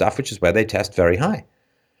language-based stuff, which is where they test very high.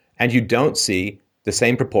 And you don't see the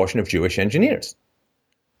same proportion of Jewish engineers.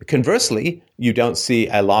 Conversely, you don't see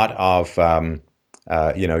a lot of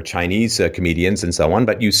Chinese comedians and so on,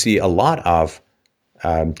 but you see a lot of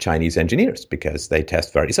Chinese engineers because they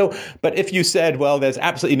test very so. But if you said, well, there's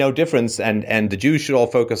absolutely no difference, and the Jews should all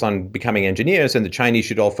focus on becoming engineers, and the Chinese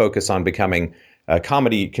should all focus on becoming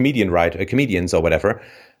comedians or whatever,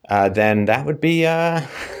 then that would be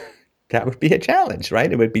a challenge,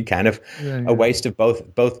 right? It would be kind of a waste of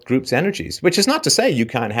both groups' energies, which is not to say you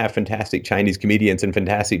can't have fantastic Chinese comedians and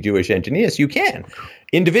fantastic Jewish engineers. You can.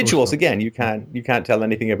 Individuals, again, you can't tell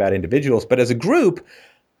anything about individuals, but as a group,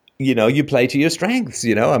 you play to your strengths,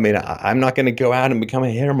 I mean, I'm not going to go out and become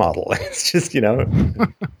a hair model. It's just,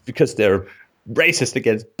 because they're racist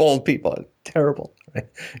against bald people. It's terrible. Right?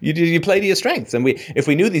 You play to your strengths. And if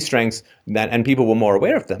we knew these strengths and people were more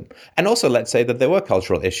aware of them, and also let's say that there were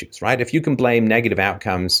cultural issues, right? If you can blame negative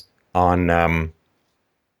outcomes on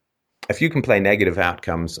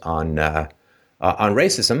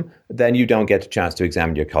racism, then you don't get a chance to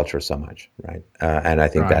examine your culture so much, right? And I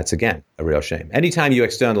think that's, again, a real shame. Anytime you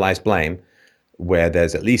externalize blame, where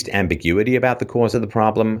there's at least ambiguity about the cause of the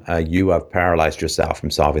problem, you have paralyzed yourself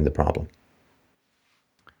from solving the problem.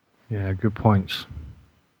 Yeah, good points.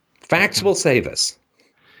 Facts will save us.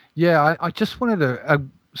 Yeah, I just wanted to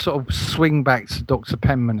sort of swing back to Dr.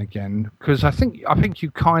 Penman again, because I think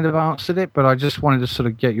you kind of answered it, but I just wanted to sort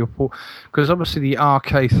of get your thought, because obviously the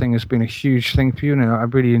RK thing has been a huge thing for you, and I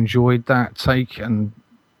really enjoyed that take and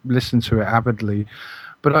listened to it avidly.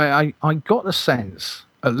 But I got the sense,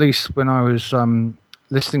 at least when I was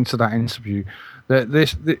listening to that interview, that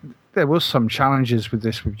there was some challenges with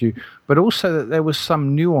you, but also that there was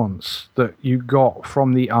some nuance that you got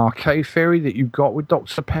from the RK theory that you got with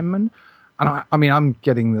Dr. Penman. And I mean, I'm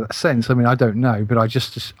getting the sense. I mean, I don't know, but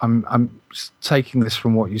I'm taking this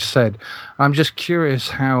from what you said. I'm just curious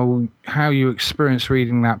how you experienced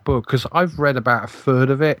reading that book, because I've read about a third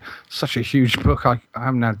of it. Such a huge book. I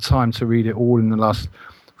haven't had time to read it all in the last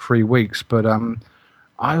 3 weeks, but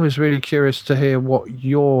I was really curious to hear what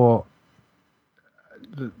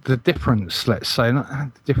the difference, let's say, not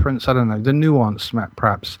the difference, I don't know, the nuance,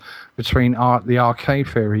 perhaps, between the RK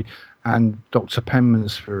theory and Dr.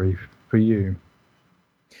 Penman's theory for you.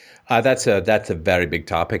 That's a very big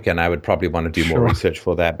topic, and I would probably want to do more research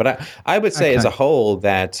for that. But I would say as a whole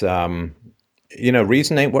that,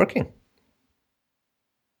 reason ain't working.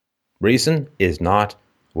 Reason is not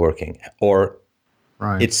working, or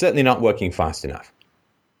it's certainly not working fast enough.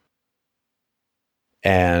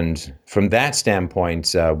 And from that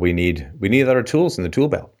standpoint, we need other tools in the tool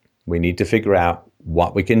belt. We need to figure out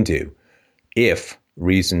what we can do if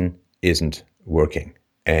reason isn't working.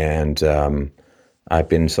 And I've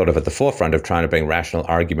been sort of at the forefront of trying to bring rational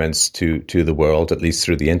arguments to the world, at least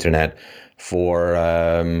through the internet, for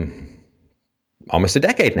almost a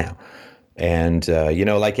decade now. And,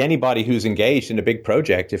 like anybody who's engaged in a big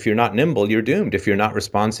project, if you're not nimble, you're doomed. If you're not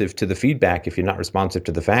responsive to the feedback, if you're not responsive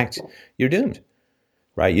to the facts, you're doomed.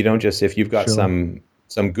 Right? You don't just, if you've got some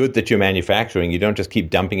good that you're manufacturing, you don't just keep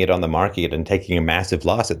dumping it on the market and taking a massive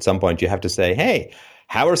loss. At some point, you have to say, hey,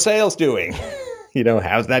 how are sales doing?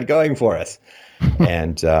 How's that going for us?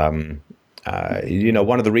 And, one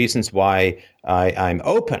of the reasons why I'm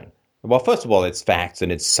open, well, first of all, it's facts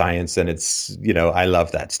and it's science and it's, I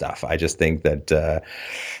love that stuff. I just think that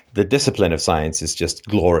the discipline of science is just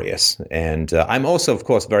glorious. And I'm also, of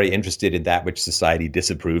course, very interested in that which society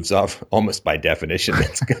disapproves of, almost by definition.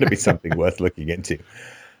 It's going to be something worth looking into.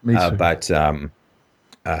 But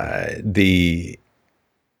the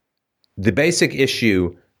basic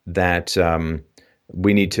issue that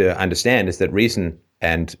we need to understand is that reason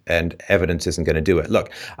and evidence isn't going to do it. Look,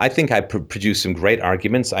 I think I produce some great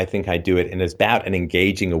arguments. I think I do it in as about an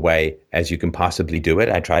engaging a way as you can possibly do it.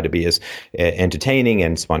 I try to be as entertaining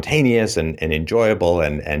and spontaneous and enjoyable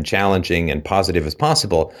and challenging and positive as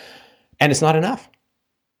possible. And it's not enough.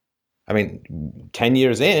 I mean, 10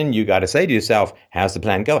 years in, you got to say to yourself, how's the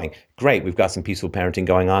plan going? Great, we've got some peaceful parenting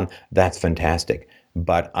going on. That's fantastic.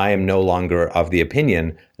 But I am no longer of the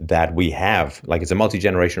opinion that we have, like it's a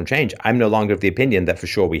multi-generational change. I'm no longer of the opinion that for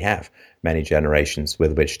sure we have many generations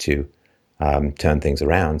with which to turn things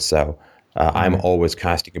around. So I'm always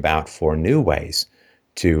casting about for new ways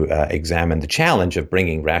to examine the challenge of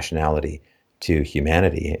bringing rationality to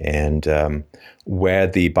humanity. And where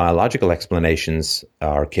the biological explanations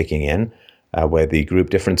are kicking in, where the group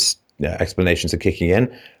difference explanations are kicking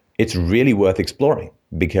in, it's really worth exploring.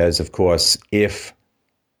 Because, of course, if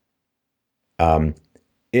I'm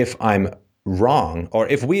wrong, or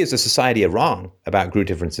if we as a society are wrong about group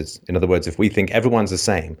differences, in other words, if we think everyone's the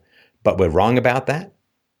same, but we're wrong about that,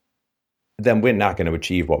 then we're not going to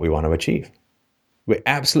achieve what we want to achieve. We're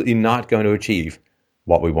absolutely not going to achieve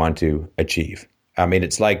what we want to achieve. I mean,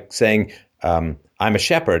 it's like saying I'm a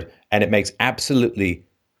shepherd, and it makes absolutely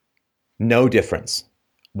no difference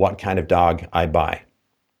what kind of dog I buy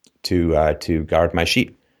to guard my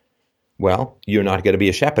sheep. Well, you're not going to be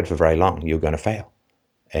a shepherd for very long. You're going to fail.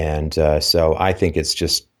 And so I think it's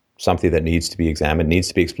just something that needs to be examined, needs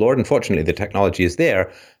to be explored. Unfortunately, the technology is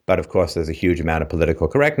there, but of course, there's a huge amount of political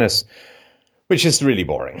correctness, which is really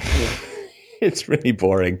boring. Yeah. It's really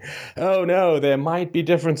boring. Oh no, there might be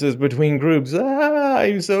differences between groups.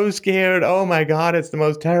 I'm so scared. Oh my God, it's the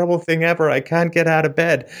most terrible thing ever. I can't get out of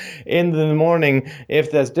bed in the morning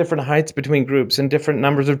if there's different heights between groups and different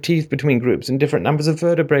numbers of teeth between groups and different numbers of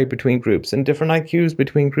vertebrae between groups and different IQs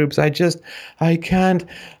between groups. I can't.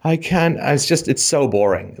 It's so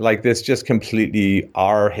boring. Like this just completely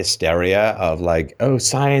our hysteria of like, oh,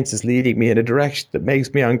 science is leading me in a direction that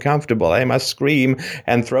makes me uncomfortable. I must scream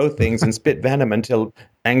and throw things and spit venom until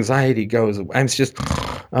anxiety goes. I'm just,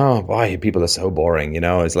 oh boy, people are so boring.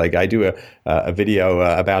 It's like I do a video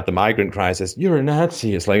about the migrant crisis. You're a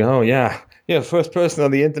Nazi. It's like, oh yeah, first person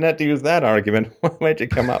on the internet to use that argument. Where'd you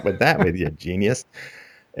come up with that with, you genius?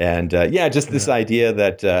 And this idea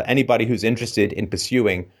that anybody who's interested in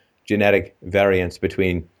pursuing genetic variance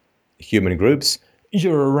between human groups,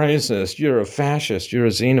 you're a racist, you're a fascist, you're a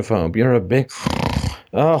xenophobe, you're a big...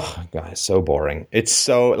 Oh, God, it's so boring. It's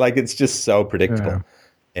just so predictable.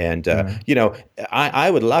 Yeah. And,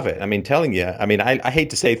 I would love it. I mean, I hate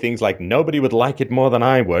to say things like nobody would like it more than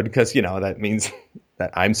I would, because, that means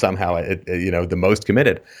that I'm somehow, the most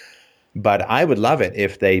committed. But I would love it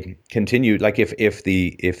if they continued, like if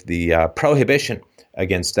the prohibition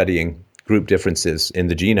against studying group differences in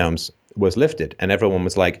the genomes was lifted and everyone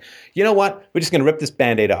was like, you know what, we're just going to rip this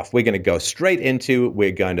Band-Aid off. We're going to go straight into,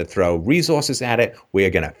 we're going to throw resources at it. We are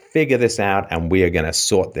going to figure this out and we are going to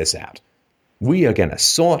sort this out. We are going to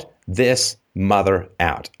sort this mother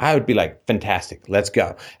out. I would be like, fantastic, let's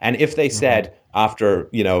go. And if they said after,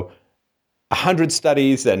 100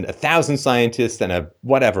 studies and 1,000 scientists and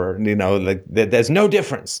whatever, there's no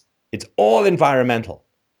difference. It's all environmental.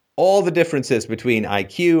 All the differences between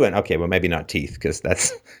IQ and, okay, well, maybe not teeth, because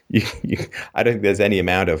that's, I don't think there's any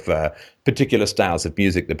amount of particular styles of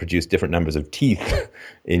music that produce different numbers of teeth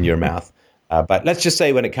in your mouth. But let's just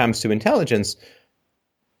say when it comes to intelligence,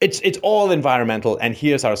 it's all environmental, and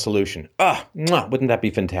here's our solution. Wouldn't that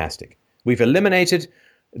be fantastic? We've eliminated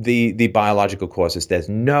the biological causes. There's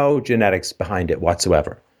no genetics behind it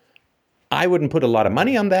whatsoever. I wouldn't put a lot of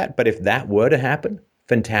money on that, but if that were to happen,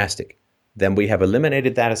 fantastic. Then we have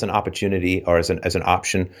eliminated that as an opportunity or as an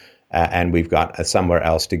option, and we've got somewhere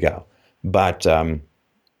else to go. But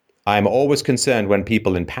I'm always concerned when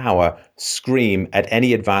people in power scream at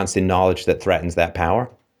any advance in knowledge that threatens that power.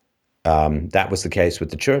 That was the case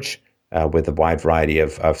with the church, with a wide variety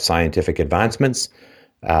of scientific advancements.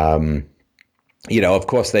 Of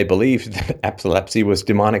course, they believed that epilepsy was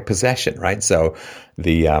demonic possession, right? So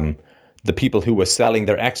the people who were selling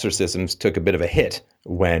their exorcisms took a bit of a hit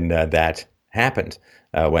when that happened,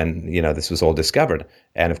 when this was all discovered.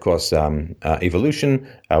 And of course, evolution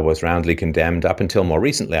was roundly condemned up until more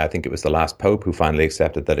recently. I think it was the last pope who finally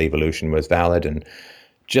accepted that evolution was valid and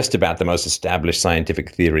just about the most established scientific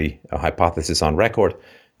theory or hypothesis on record.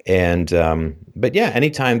 And but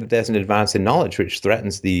anytime that there's an advance in knowledge which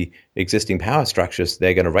threatens the existing power structures,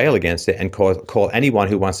 they're going to rail against it and call anyone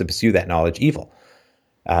who wants to pursue that knowledge evil.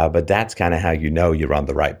 But that's kind of how you're on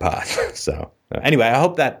the right path. So anyway, I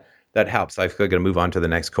hope that helps. I'm going to move on to the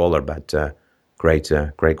next caller, but great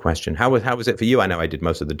question. How was it for you? I know I did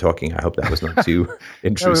most of the talking. I hope that was not too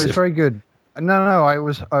intrusive. No, it was very good. No, I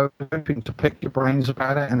was hoping to pick your brains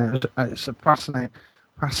about it, and it's a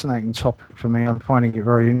fascinating topic for me. I'm finding it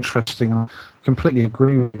very interesting. I completely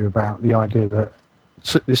agree with you about the idea that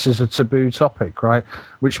this is a taboo topic, right?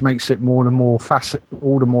 Which makes it all the more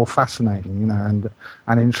fascinating, and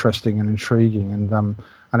interesting and intriguing, and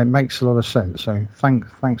it makes a lot of sense. So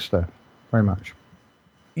thanks, Steph, very much.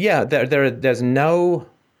 Yeah, there's no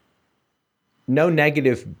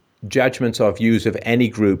negative judgments or views of any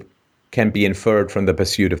group can be inferred from the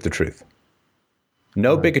pursuit of the truth.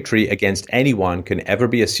 No bigotry against anyone can ever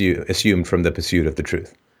be assumed from the pursuit of the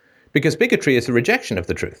truth, because bigotry is a rejection of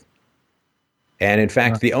the truth. And in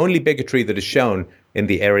fact, the only bigotry that is shown in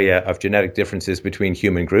the area of genetic differences between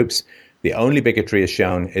human groups, the only bigotry is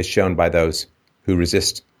shown by those who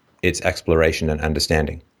resist its exploration and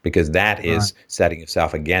understanding, because that is setting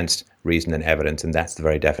yourself against reason and evidence, and that's the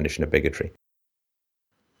very definition of bigotry.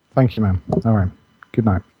 Thank you, ma'am. All right. Good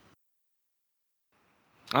night.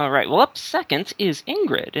 All right. Well, up second is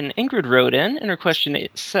Ingrid. And Ingrid wrote in her question,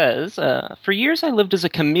 it says, for years I lived as a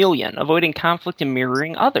chameleon, avoiding conflict and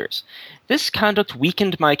mirroring others. This conduct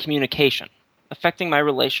weakened my communication, affecting my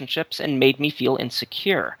relationships and made me feel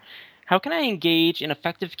insecure. How can I engage in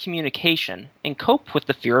effective communication and cope with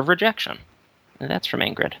the fear of rejection? And that's from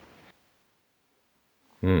Ingrid.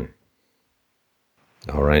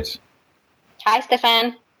 All right. Hi,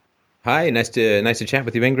 Stefan. Hi, nice to chat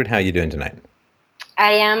with you, Ingrid. How are you doing tonight?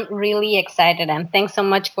 I am really excited, and thanks so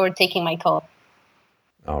much for taking my call.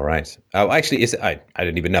 All right. Oh, actually, I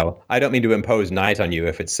didn't even know. I don't mean to impose night on you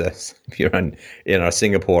if if you're in our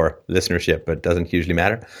Singapore listenership, but it doesn't hugely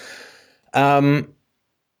matter.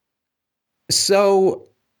 So,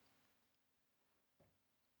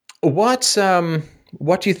 what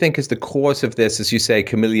do you think is the cause of this, as you say,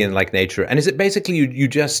 chameleon-like nature? And is it basically you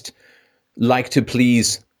just like to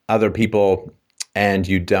please other people, and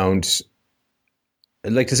you don't?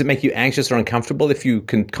 Like, does it make you anxious or uncomfortable if you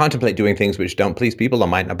can contemplate doing things which don't please people or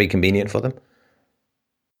might not be convenient for them?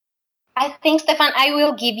 I think, Stefan, I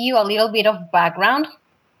will give you a little bit of background.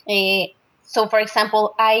 So, for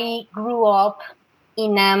example, I grew up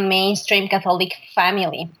in a mainstream Catholic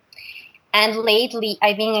family. And lately,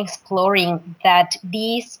 I've been exploring that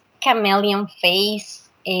this chameleon phase,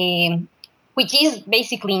 which is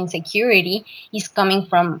basically insecurity, is coming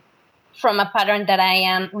from a pattern that I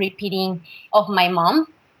am repeating of my mom.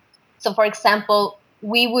 So, for example,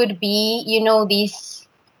 we would be, these,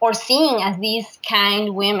 or seen as these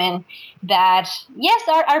kind women that, yes,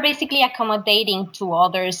 are basically accommodating to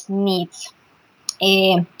others' needs.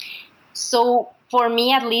 So, for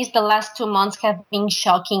me, at least, the last 2 months have been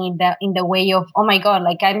shocking in the way of, oh my God,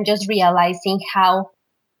 like I'm just realizing how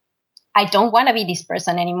I don't want to be this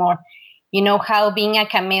person anymore. How being a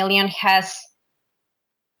chameleon has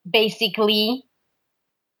basically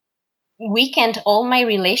weakened all my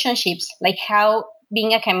relationships, like how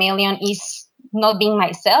being a chameleon is not being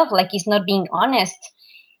myself, like it's not being honest.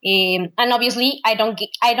 And obviously I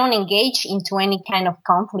don't engage into any kind of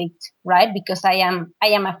conflict, right? Because I am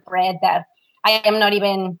afraid that I am not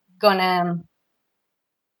even gonna,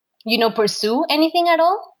 pursue anything at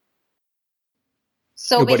all.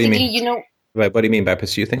 So what basically, do you mean? What do you mean by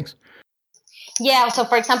pursue things? Yeah. So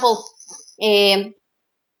for example,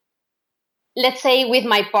 let's say with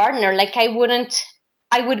my partner, like I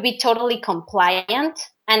would be totally compliant,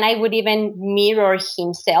 and I would even mirror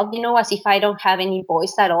himself, as if I don't have any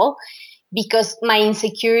voice at all, because my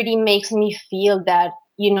insecurity makes me feel that,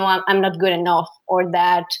 I'm not good enough, or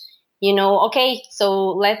that, okay, so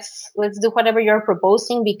let's do whatever you're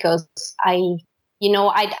proposing because I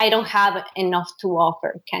don't have enough to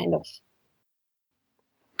offer, kind of.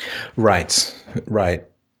 Right.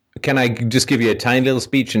 Can I just give you a tiny little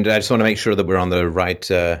speech, and I just want to make sure that we're on the right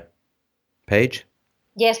page?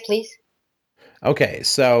 Yes, please. Okay,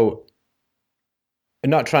 so I'm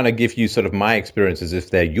not trying to give you sort of my experiences if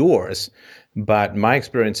they're yours, but my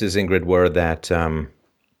experiences, Ingrid, were that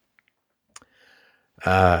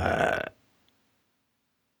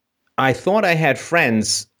I thought I had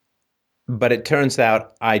friends, but it turns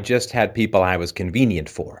out I just had people I was convenient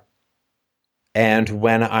for. And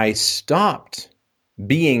when I stopped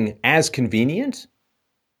being as convenient,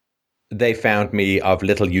 they found me of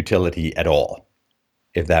little utility at all,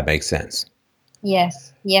 if that makes sense.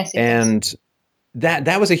 Yes, it and does.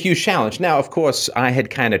 That was a huge challenge. Now, of course, I had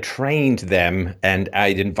kind of trained them, and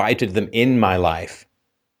I'd invited them in my life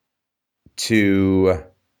to,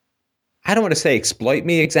 I don't want to say exploit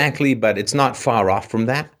me exactly, but it's not far off from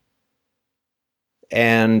that.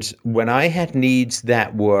 And when I had needs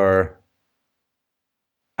that were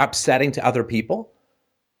upsetting to other people,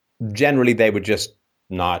 generally they would just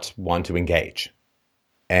not want to engage.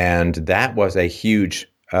 And that was a huge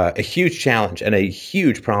challenge and a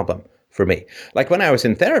huge problem for me. Like when I was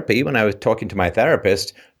in therapy, when I was talking to my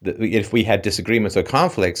therapist, if we had disagreements or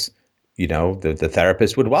conflicts, the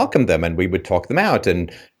therapist would welcome them and we would talk them out,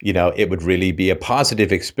 and, it would really be a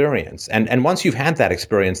positive experience. And once you've had that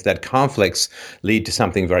experience, that conflicts lead to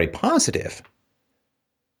something very positive,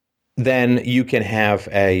 then you can have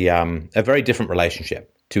a very different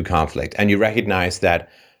relationship to conflict. And you recognize that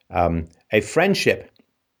a friendship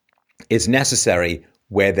is necessary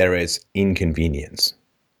where there is inconvenience,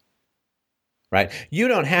 right? You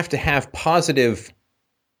don't have to have positive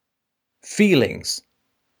feelings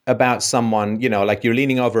about someone, like you're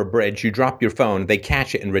leaning over a bridge, you drop your phone, they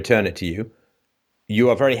catch it and return it to you. You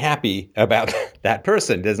are very happy about that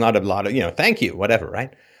person. There's not a lot of, thank you, whatever,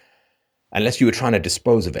 right? Unless you were trying to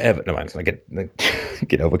dispose of evidence. No, I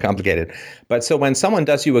get overcomplicated. But so when someone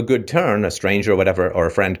does you a good turn, a stranger or whatever, or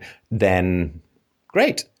a friend, then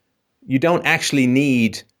great. You don't actually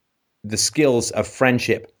need the skills of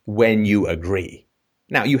friendship when you agree.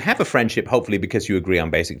 Now, you have a friendship, hopefully, because you agree on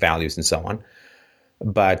basic values and so on.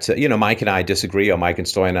 But, Mike and I disagree, or Mike and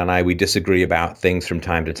Stoyan and I, we disagree about things from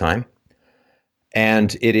time to time.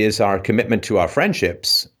 And it is our commitment to our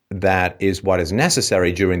friendships that is what is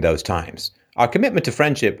necessary during those times. Our commitment to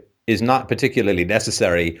friendship is not particularly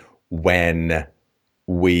necessary when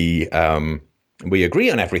we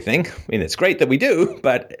agree on everything. I mean, it's great that we do,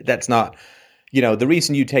 but that's not, the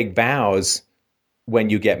reason you take vows when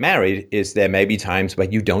you get married is there may be times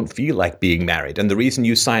when you don't feel like being married. And the reason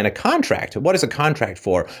you sign a contract, what is a contract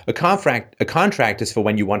for? A contract is for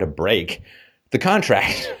when you want to break the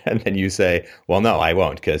contract. And then you say, well, no, I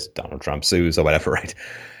won't because Donald Trump sues or whatever, right?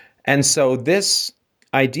 And so this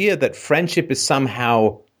idea that friendship is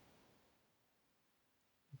somehow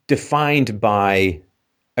defined by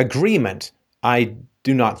agreement, I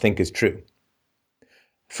do not think is true.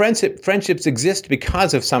 Friendships exist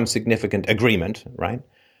because of some significant agreement, right?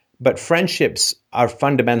 But friendships are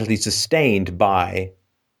fundamentally sustained by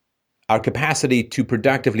our capacity to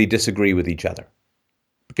productively disagree with each other.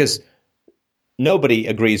 Because nobody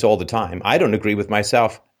agrees all the time. I don't agree with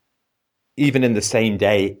myself even in the same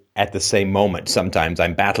day at the same moment. Sometimes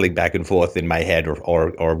I'm battling back and forth in my head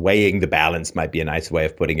or weighing the balance might be a nice way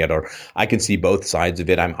of putting it, or I can see both sides of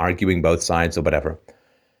it. I'm arguing both sides or whatever.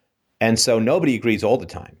 And so nobody agrees all the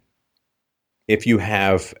time. If you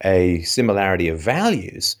have a similarity of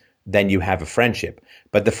values, then you have a friendship.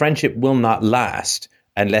 But the friendship will not last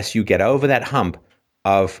unless you get over that hump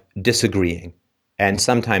of disagreeing and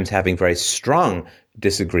sometimes having very strong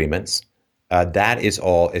disagreements. That is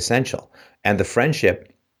all essential. And the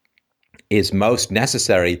friendship is most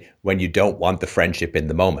necessary when you don't want the friendship in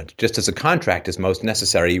the moment. Just as a contract is most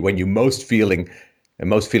necessary when you most feeling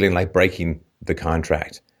like breaking the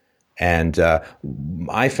contract. And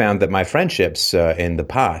I found that my friendships in the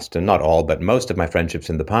past, and not all, but most of my friendships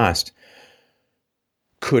in the past,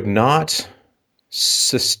 could not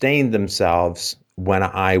sustain themselves when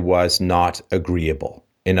I was not agreeable.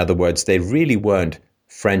 In other words, they really weren't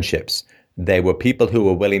friendships. They were people who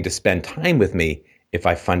were willing to spend time with me if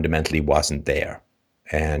I fundamentally wasn't there.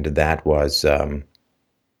 And that was,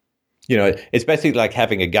 it's basically like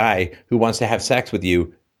having a guy who wants to have sex with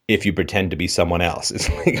you if you pretend to be someone else. It's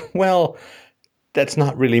like, well, that's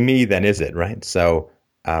not really me then, is it? Right? So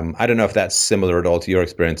I don't know if that's similar at all to your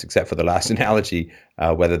experience, except for the last analogy,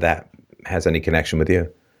 whether that has any connection with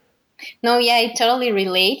you. No, yeah, it totally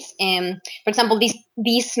relates. For example,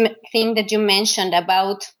 this thing that you mentioned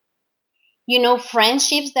about,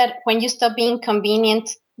 friendships that when you stop being convenient,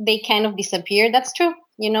 they kind of disappear. That's true.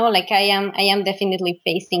 Like I am definitely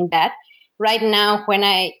facing that right now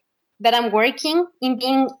that I'm working in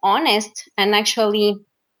being honest and actually,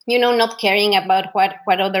 not caring about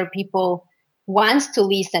what other people wants to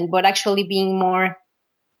listen, but actually being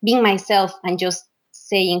myself and just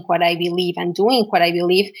saying what I believe and doing what I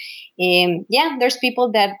believe. There's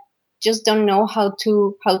people that just don't know how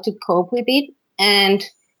to cope with it, and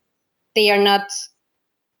they are not,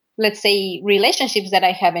 let's say, relationships that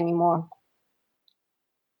I have anymore.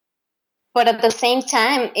 But at the same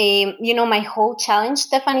time, my whole challenge,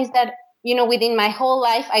 Stefan, is that, within my whole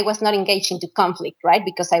life, I was not engaged into conflict, right?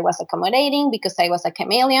 Because I was accommodating, because I was a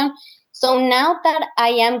chameleon. So now that I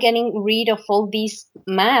am getting rid of all these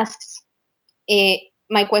masks,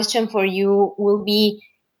 my question for you will be,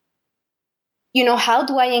 how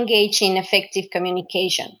do I engage in effective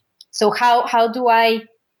communication? So how do I,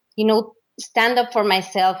 stand up for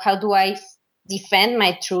myself? How do I defend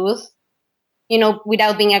my truth,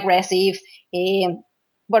 without being aggressive,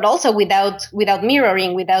 but also without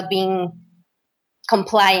mirroring, without being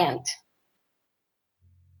compliant?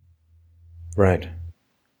 Right.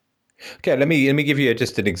 Okay, let me give you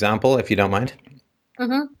just an example, if you don't mind.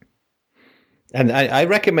 Mm-hmm. And I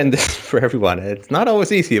recommend this for everyone. It's not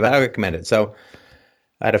always easy, but I recommend it. So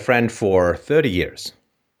I had a friend for 30 years.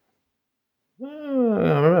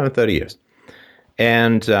 Around 30 years.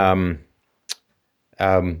 And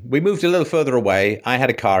we moved a little further away. I had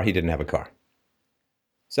a car. He didn't have a car.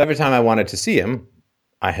 So every time I wanted to see him,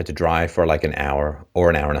 I had to drive for like an hour or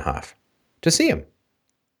an hour and a half to see him.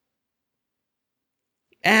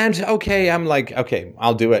 And okay, I'm like, okay,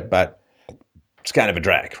 I'll do it, but it's kind of a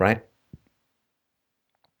drag, right?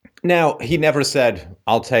 Now, he never said,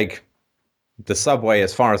 I'll take the subway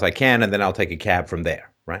as far as I can, and then I'll take a cab from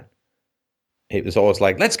there, right? It was always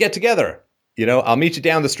like, let's get together. I'll meet you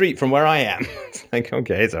down the street from where I am. It's like,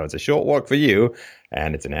 okay, so it's a short walk for you,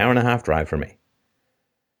 and it's an hour and a half drive for me.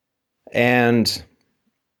 And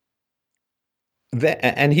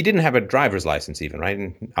he didn't have a driver's license even, right?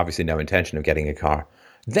 And obviously no intention of getting a car.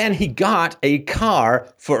 Then he got a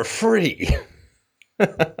car for free.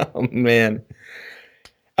 Oh, man.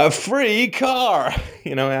 A free car.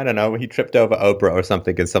 I don't know. He tripped over Oprah or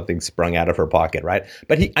something and something sprung out of her pocket, right?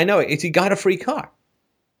 But he got a free car.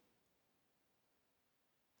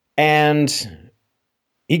 And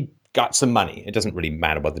he got some money. It doesn't really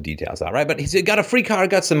matter what the details are, right? But he got a free car,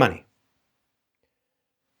 got some money.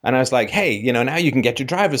 And I was like, hey, now you can get your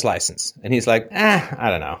driver's license. And he's like, I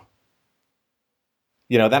don't know.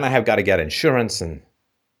 Then I have got to get insurance and,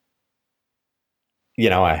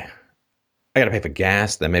 I got to pay for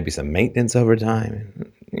gas. There may be some maintenance over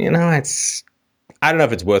time. I don't know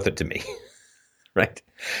if it's worth it to me. Right?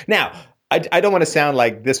 Now, I don't want to sound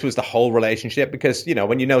like this was the whole relationship because,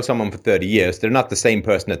 when you know someone for 30 years, they're not the same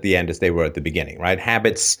person at the end as they were at the beginning, right?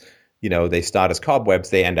 Habits, they start as cobwebs,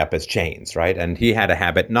 they end up as chains, right? And he had a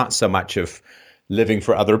habit not so much of living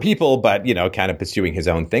for other people, but, kind of pursuing his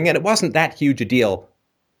own thing. And it wasn't that huge a deal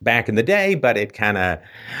back in the day, but it kind of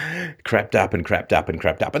crept up and crept up and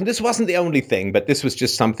crept up. And this wasn't the only thing, but this was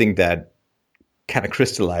just something that kind of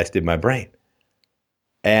crystallized in my brain.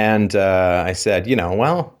 And I said,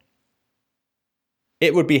 well,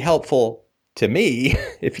 it would be helpful to me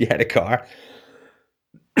if you had a car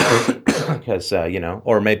because,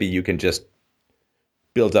 or maybe you can just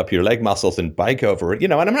build up your leg muscles and bike over it,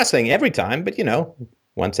 and I'm not saying every time, but,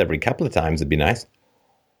 once every couple of times would be nice.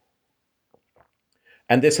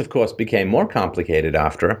 And this, of course, became more complicated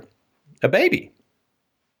after a baby.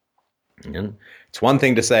 And it's one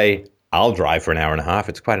thing to say, I'll drive for an hour and a half.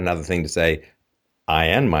 It's quite another thing to say, I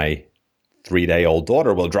and my 3-day-old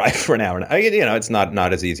daughter will drive for an hour. It's not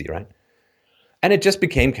as easy, right? And it just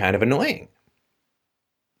became kind of annoying.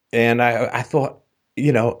 And I thought,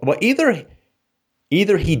 well, either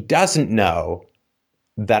he doesn't know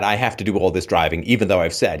that I have to do all this driving, even though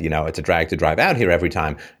I've said, it's a drag to drive out here every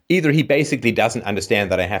time. Either he basically doesn't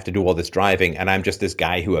understand that I have to do all this driving and I'm just this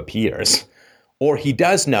guy who appears. Or he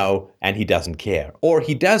does know and he doesn't care. Or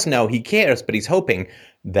he does know, he cares, but he's hoping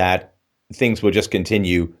that things will just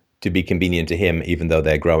continue to be convenient to him, even though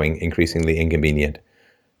they're growing increasingly inconvenient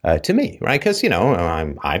to me, right? Because,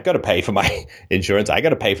 I've got to pay for my insurance. I got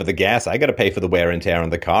to pay for the gas. I got to pay for the wear and tear on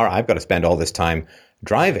the car. I've got to spend all this time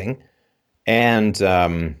driving. And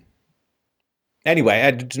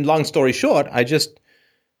anyway, long story short, I just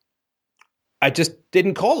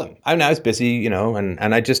didn't call him. I was busy,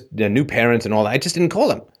 and I just, new parents and all that. I just didn't call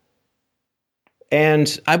him.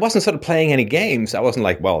 And I wasn't sort of playing any games. I wasn't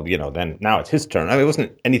like, well, then now it's his turn. It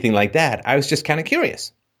wasn't anything like that. I was just kind of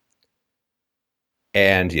curious.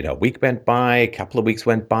 And, a week went by, a couple of weeks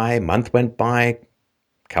went by, a month went by, a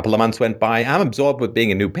couple of months went by. I'm absorbed with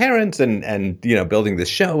being a new parent and building this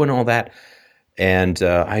show and all that. And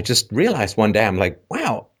I just realized one day, I'm like,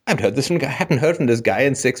 wow, I haven't heard from this guy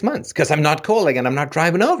in 6 months because I'm not calling and I'm not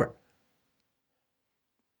driving over.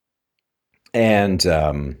 And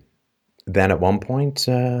then at one point,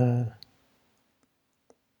 so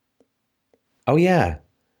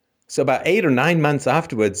about 8 or 9 months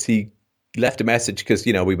afterwards, he left a message because,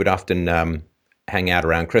 we would often hang out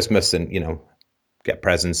around Christmas and, get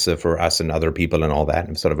presents for us and other people and all that,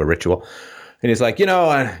 and sort of a ritual. And he's like,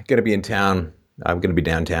 I'm going to be in town. I'm going to be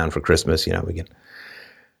downtown for Christmas, we can.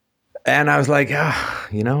 And I was like,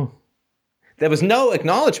 there was no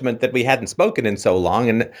acknowledgement that we hadn't spoken in so long.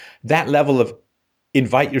 And that level of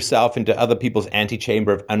invite yourself into other people's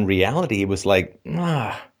antechamber of unreality was like,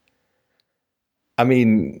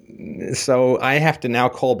 so I have to now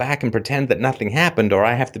call back and pretend that nothing happened, or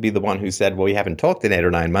I have to be the one who said, well, we haven't talked in 8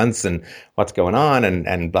 or 9 months and what's going on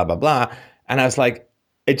and blah, blah, blah. And I was like,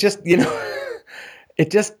 it just,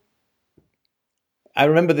 I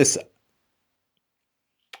remember this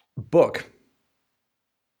book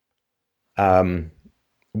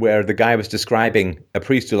where the guy was describing a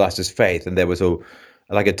priest who lost his faith, and there was a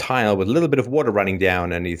tile with a little bit of water running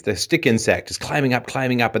down, and the stick insect is climbing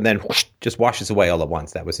up, and then whoosh, just washes away all at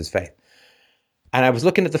once. That was his faith. And I was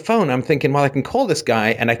looking at the phone. I'm thinking, well, I can call this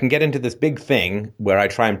guy, and I can get into this big thing where I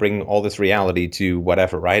try and bring all this reality to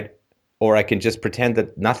whatever, right? Or I can just pretend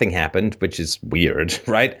that nothing happened, which is weird,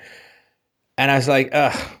 right? And I was like,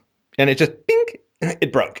 ugh. And it just, bing,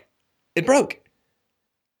 it broke.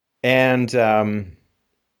 And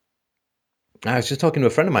I was just talking to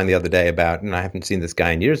a friend of mine the other day about, and I haven't seen this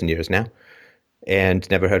guy in years and years now, and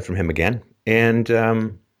never heard from him again. And,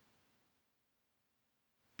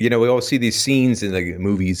 we always see these scenes in the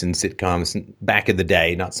movies and sitcoms back in the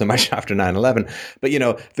day, not so much after 9/11, but,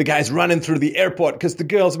 the guy's running through the airport because the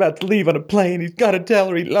girl's about to leave on a plane. He's got to tell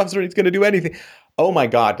her he loves her. He's going to do anything. Oh, my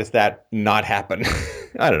God, does that not happen?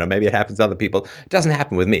 I don't know. Maybe it happens to other people. It doesn't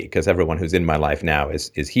happen with me because everyone who's in my life now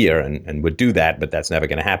is here and would do that, but that's never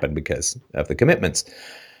going to happen because of the commitments.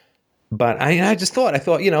 But I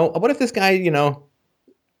thought, what if this guy,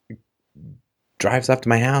 drives up to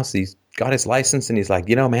my house, he's got his license, and he's like,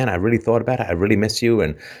 man, I really thought about it. I really miss you.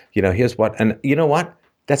 And, here's what. And you know what?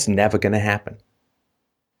 That's never going to happen.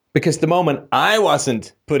 Because the moment I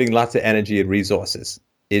wasn't putting lots of energy and resources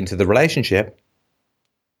into the relationship,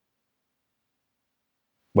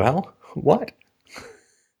 well, what?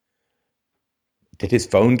 Did his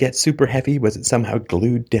phone get super heavy? Was it somehow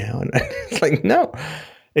glued down? It's like, no,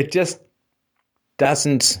 it just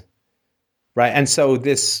doesn't. Right. And so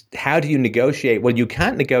how do you negotiate? Well, you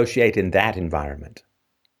can't negotiate in that environment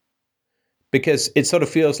because it sort of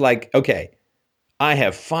feels like, okay, I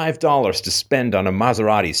have $5 to spend on a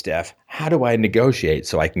Maserati, Steph. How do I negotiate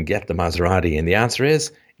so I can get the Maserati? And the answer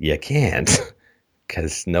is you can't.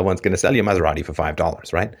 Because no one's going to sell you a Maserati for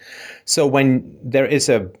 $5, right? So when there is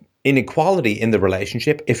a inequality in the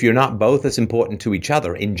relationship, if you're not both as important to each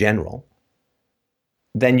other in general,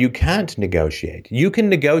 then you can't negotiate. You can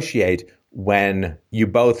negotiate when you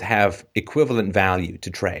both have equivalent value to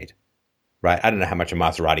trade, right? I don't know how much a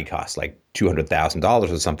Maserati costs, like $200,000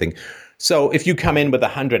 or something. So if you come in with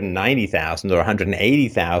 $190,000 or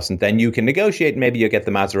 $180,000, then you can negotiate. Maybe you'll get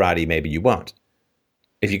the Maserati, maybe you won't.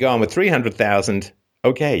 If you go on with $300,000,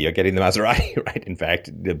 okay, you're getting the Maserati, right? In fact,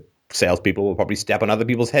 the salespeople will probably step on other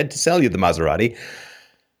people's head to sell you the Maserati.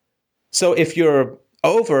 So if you're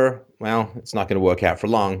over, well, it's not going to work out for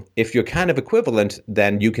long. If you're kind of equivalent,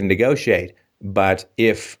 then you can negotiate. But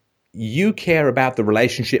if you care about the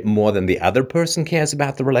relationship more than the other person cares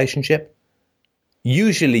about the relationship,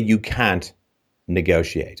 usually you can't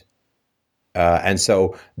negotiate. And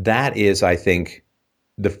so that is, I think,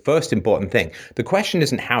 the first important thing. The question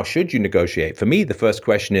isn't how should you negotiate? For me, the first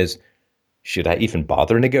question is, should I even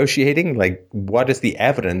bother negotiating? Like, what is the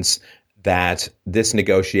evidence that this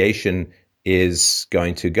negotiation is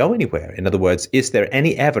going to go anywhere? In other words, is there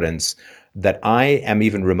any evidence that I am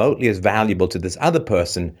even remotely as valuable to this other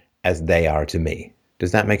person as they are to me?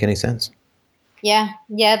 Does that make any sense? Yeah,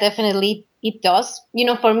 definitely it does.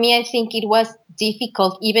 For me, I think it was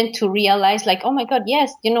difficult even to realize, like, oh my God,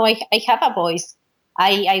 yes, I have a voice.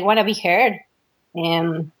 I want to be heard.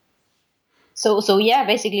 So yeah,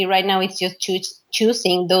 basically right now it's just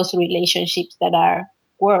choosing those relationships that are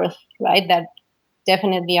worth, right? That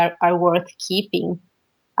definitely are worth keeping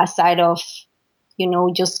aside of,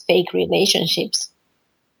 just fake relationships.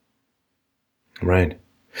 Right.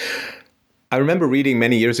 I remember reading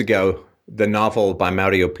many years ago the novel by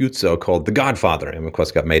Mario Puzo called The Godfather, and of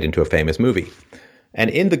course got made into a famous movie. And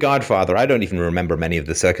in The Godfather, I don't even remember many of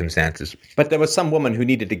the circumstances, but there was some woman who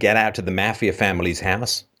needed to get out to the mafia family's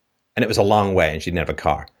house, and it was a long way, and she didn't have a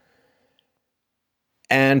car.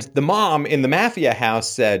 And the mom in the mafia house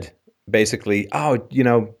said, basically,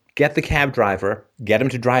 get the cab driver, get him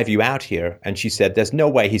to drive you out here. And she said, there's no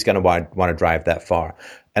way he's going to want to drive that far.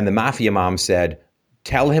 And the mafia mom said,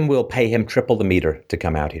 tell him we'll pay him triple the meter to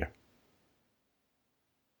come out here.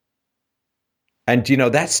 And,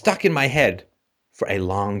 that stuck in my head for a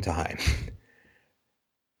long time.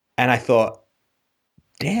 And I thought,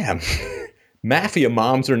 damn, mafia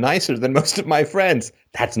moms are nicer than most of my friends.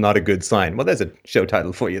 That's not a good sign. Well, there's a show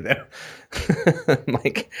title for you there.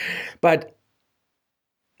 But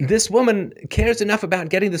this woman cares enough about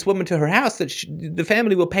getting this woman to her house that the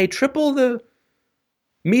family will pay triple the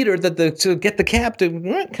meter to get the cab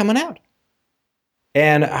to coming out.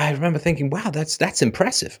 And I remember thinking, wow, that's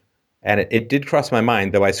impressive. And it did cross my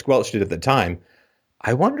mind, though I squelched it at the time.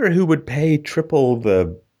 I wonder who would pay triple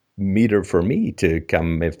the meter for me to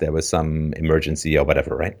come if there was some emergency or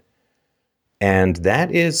whatever, right? And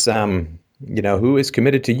that is, who is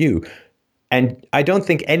committed to you? And I don't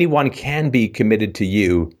think anyone can be committed to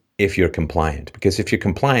you if you're compliant, because if you're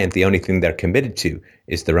compliant, the only thing they're committed to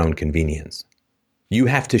is their own convenience. You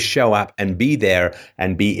have to show up and be there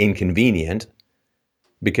and be inconvenient,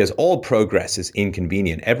 because all progress is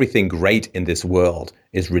inconvenient. Everything great in this world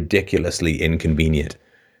is ridiculously inconvenient.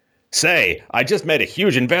 Say, I just made a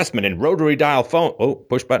huge investment in rotary dial phone. Oh,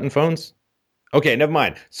 push button phones? Okay, never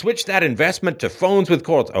mind. Switch that investment to phones with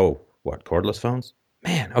cords. Oh, what, cordless phones?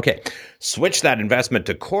 Man, okay. Switch that investment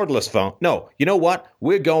to cordless phone. No, you know what?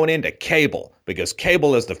 We're going into cable because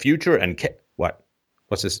cable is the future and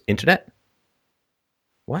What's this? Internet?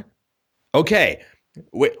 What? Okay,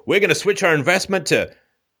 we're going to switch our investment to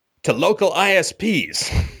local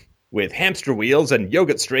ISPs with hamster wheels and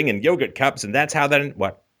yogurt string and yogurt cups, and that's how that...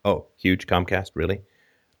 What? Oh, huge Comcast, really?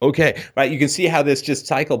 Okay, right, you can see how this just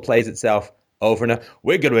cycle plays itself over and over.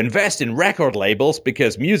 We're going to invest in record labels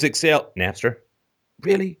because music sale... Napster?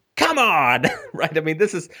 Really? Come on! Right, I mean,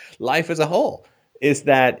 this is life as a whole, is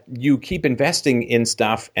that you keep investing in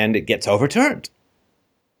stuff and it gets overturned.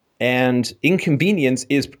 And inconvenience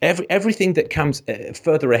is everything that comes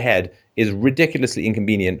further ahead is ridiculously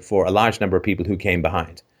inconvenient for a large number of people who came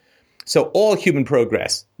behind. So all human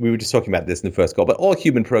progress, we were just talking about this in the first call, but all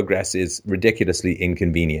human progress is ridiculously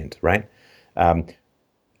inconvenient, right?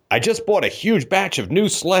 I just bought a huge batch of new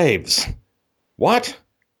slaves. What?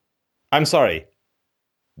 I'm sorry.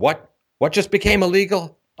 What just became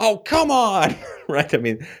illegal? Oh, come on, right? I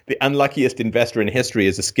mean, the unluckiest investor in history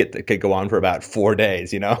is a skit that could go on for about 4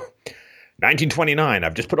 days, 1929,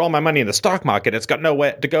 I've just put all my money in the stock market. It's got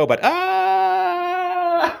nowhere to go but,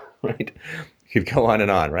 right? You could go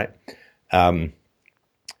on, right?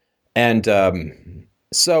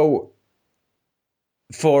 So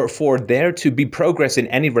for there to be progress in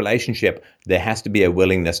any relationship, there has to be a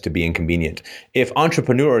willingness to be inconvenient. If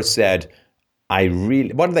entrepreneurs said,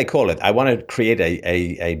 what do they call it? I want to create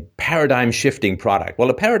a paradigm shifting product. Well,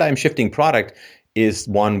 a paradigm shifting product is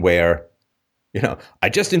one where, I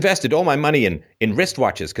just invested all my money in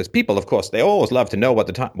wristwatches because people, of course, they always love to know what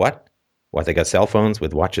the time. What, they got cell phones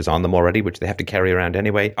with watches on them already, which they have to carry around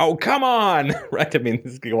anyway. Oh, come on, right? I mean,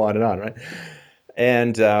 this can go on, right?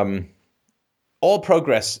 And all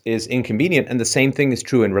progress is inconvenient, and the same thing is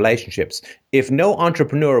true in relationships. If no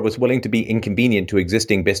entrepreneur was willing to be inconvenient to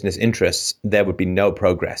existing business interests, there would be no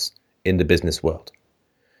progress in the business world.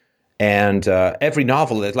 And every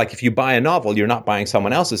novel is like, if you buy a novel, you're not buying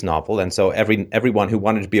someone else's novel. And so everyone who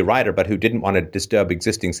wanted to be a writer but who didn't want to disturb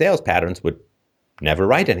existing sales patterns would never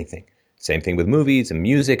write anything. Same thing with movies and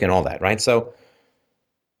music and all that, right? So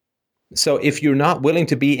if you're not willing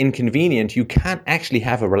to be inconvenient, you can't actually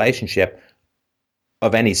have a relationship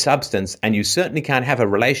of any substance, and you certainly can't have a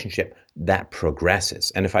relationship that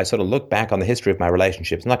progresses. And if I sort of look back on the history of my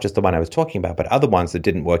relationships, not just the one I was talking about, but other ones that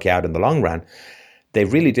didn't work out in the long run, they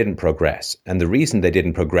really didn't progress. And the reason they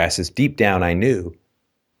didn't progress is deep down I knew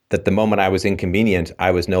that the moment I was inconvenient, I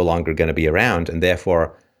was no longer going to be around, and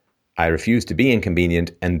therefore I refused to be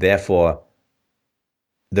inconvenient, and therefore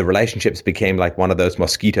the relationships became like one of those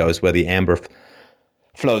mosquitoes where the amber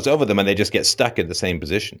flows over them and they just get stuck in the same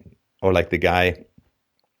position. Or like the guy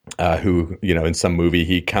who, in some movie,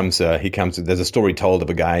 he comes, there's a story told of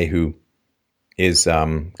a guy who is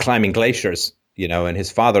climbing glaciers, and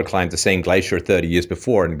his father climbed the same glacier 30 years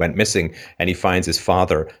before and went missing, and he finds his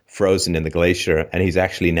father frozen in the glacier, and he's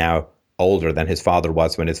actually now older than his father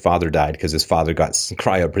was when his father died because his father got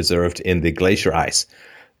cryopreserved in the glacier ice,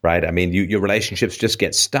 right? I mean, your relationships just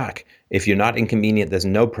get stuck. If you're not inconvenient, there's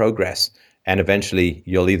no progress, and eventually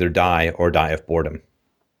you'll either die or die of boredom.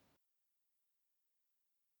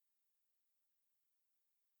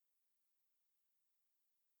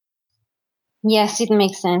 Yes, it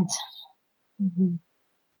makes sense. Mm-hmm.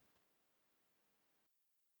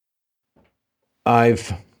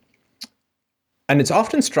 And it's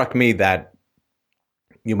often struck me that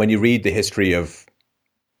when you read the history of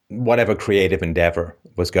whatever creative endeavor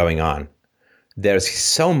was going on, there's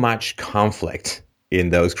so much conflict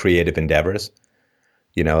in those creative endeavors.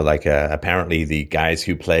 Apparently the guys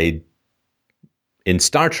who played in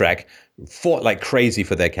Star Trek fought like crazy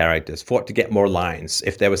for their characters, fought to get more lines.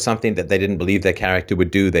 If there was something that they didn't believe their character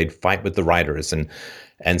would do, they'd fight with the writers and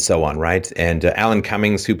so on, right? And Alan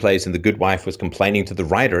Cummings, who plays in The Good Wife, was complaining to the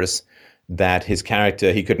writers that his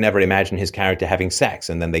character, he could never imagine his character having sex.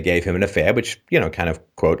 And then they gave him an affair, which, kind of,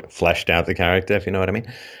 quote, fleshed out the character, if you know what I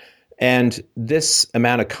mean. And this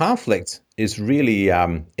amount of conflict is really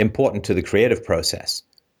important to the creative process.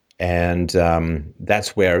 And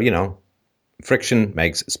that's where, friction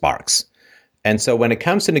makes sparks. And so when it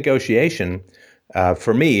comes to negotiation,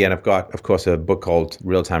 for me, and I've got, of course, a book called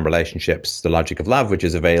Real-Time Relationships, The Logic of Love, which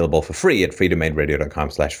is available for free at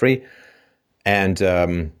freedomainradio.com/free.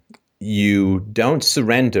 And you don't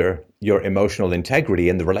surrender your emotional integrity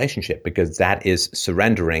in the relationship because that is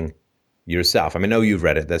surrendering yourself. I mean, I know you've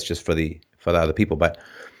read it. That's just for the other people. But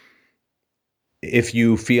if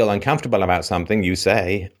you feel uncomfortable about something, you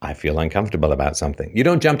say, I feel uncomfortable about something. You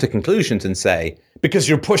don't jump to conclusions and say, because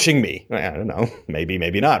you're pushing me. I don't know,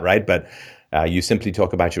 maybe not, right? But you simply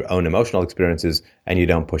talk about your own emotional experiences and you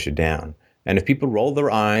don't push it down. And if people roll their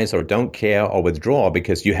eyes or don't care or withdraw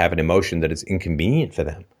because you have an emotion that is inconvenient for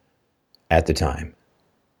them at the time,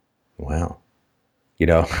 well, you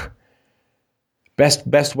know,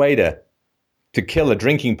 best way to kill a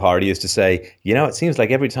drinking party is to say, you know, it seems like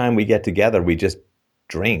every time we get together, we just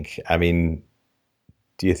drink. I mean,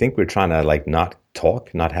 do you think we're trying to like not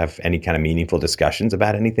talk, not have any kind of meaningful discussions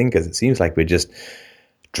about anything? Because it seems like we're just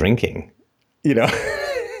drinking, you know.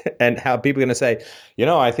 And how people are going to say, you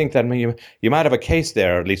know, I think that you might have a case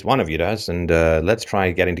there, or at least one of you does, and let's try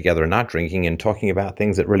getting together and not drinking and talking about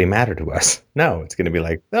things that really matter to us. No, it's going to be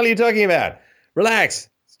like, what the hell are you talking about? Relax.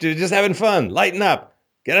 Just having fun. Lighten up.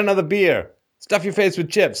 Get another beer. Stuff your face with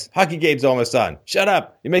chips. Hockey game's almost on. Shut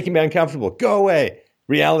up. You're making me uncomfortable. Go away.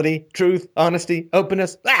 Reality, truth, honesty,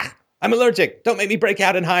 openness. Ah, I'm allergic. Don't make me break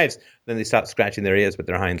out in hives. Then they start scratching their ears with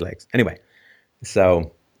their hind legs. Anyway,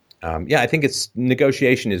 so... I think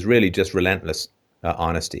negotiation is really just relentless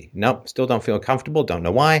honesty. Nope, still don't feel comfortable, don't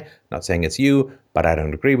know why. Not saying it's you, but I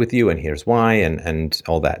don't agree with you, and here's why, and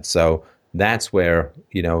all that. So that's where,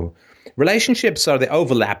 you know, relationships are the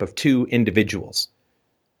overlap of two individuals.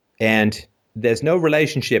 And there's no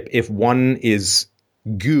relationship if one is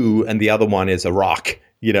goo and the other one is a rock,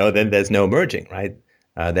 you know, then there's no merging, right?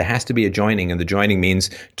 There has to be a joining, and the joining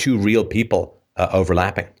means two real people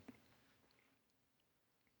overlapping.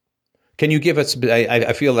 Can you give us,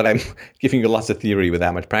 I feel that I'm giving you lots of theory with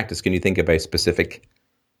that much practice. Can you think of a specific?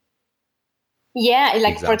 Yeah,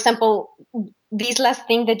 like, example? For example, this last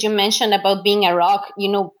thing that you mentioned about being a rock, you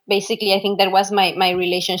know, basically, I think that was my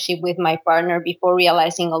relationship with my partner before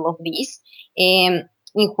realizing all of this, in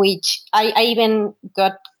which I even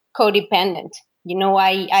got codependent. You know,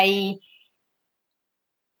 I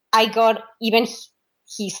got even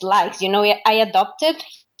his likes, you know, I adopted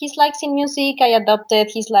his likes in music. I adopted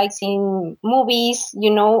his likes in movies. You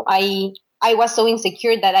know, I was so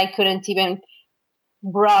insecure that I couldn't even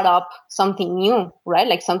brought up something new, right?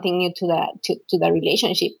 Like something new to the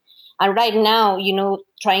relationship. And right now, you know,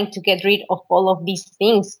 trying to get rid of all of these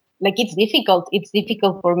things, like it's difficult. It's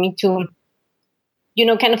difficult for me to, you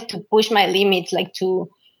know, kind of to push my limits, like to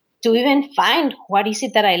even find what is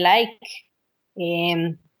it that I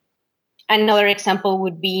like. Another example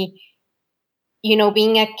would be, you know,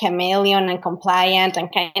 being a chameleon and compliant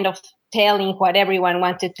and kind of telling what everyone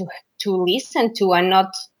wanted to listen to and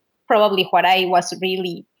not probably what I was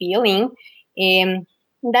really feeling.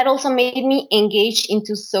 That also made me engage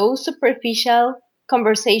into so superficial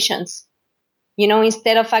conversations. You know,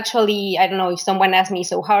 instead of actually, I don't know, if someone asked me,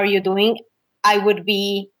 so how are you doing? I would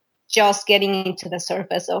be just getting into the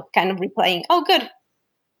surface of kind of replying, oh, good.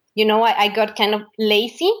 You know, I got kind of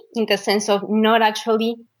lazy in the sense of not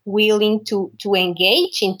actually willing to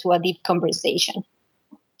engage into a deep conversation.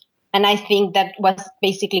 And I think that was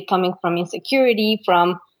basically coming from insecurity,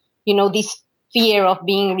 from, you know, this fear of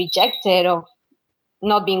being rejected, of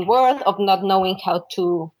not being worth, of not knowing how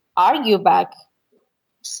to argue back.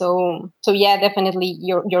 So yeah, definitely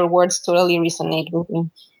your words totally resonate with me.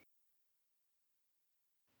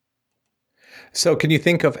 So can you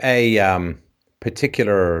think of a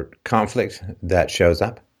particular conflict that shows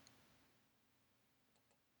up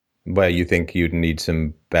where you think you'd need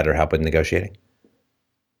some better help with negotiating?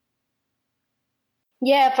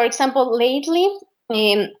 Yeah, for example, lately,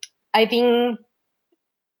 I've been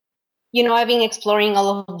exploring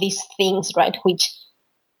all of these things, right, which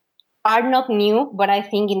are not new, but I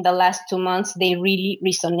think in the last 2 months, they really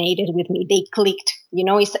resonated with me. They clicked, you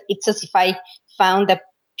know, it's as if I found the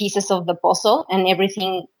pieces of the puzzle and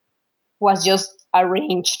everything was just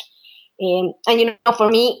arranged. And you know, for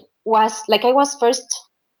me, was like I was first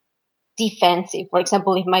defensive. For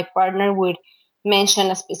example, if my partner would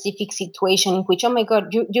mention a specific situation in which, oh my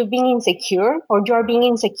God, you're being insecure or you're being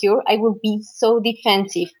insecure, I will be so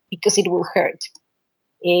defensive because it will hurt.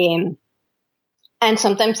 And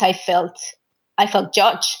sometimes I felt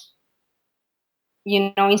judged,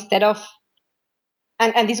 you know, instead of,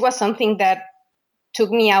 and this was something that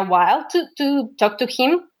took me a while to talk to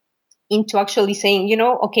him into actually saying, you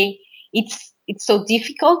know, okay, it's so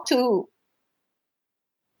difficult to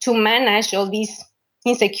manage all this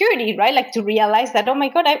insecurity, right? Like to realize that, oh my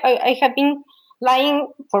God, I have been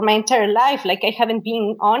lying for my entire life. Like I haven't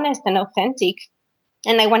been honest and authentic,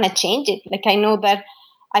 and I want to change it. Like I know that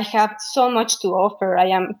I have so much to offer. I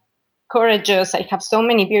am courageous. I have so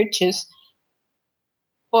many virtues,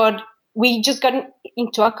 but we just got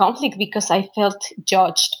into a conflict because I felt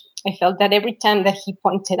judged. I felt that every time that he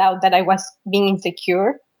pointed out that I was being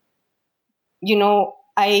insecure, you know,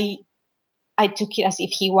 I took it as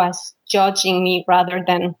if he was judging me rather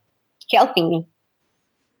than helping me.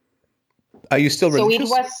 Are you still religious?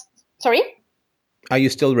 So it was, sorry? Are you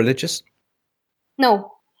still religious?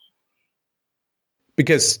 No.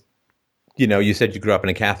 Because, you know, you said you grew up in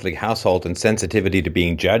a Catholic household, and sensitivity to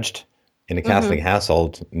being judged in a Catholic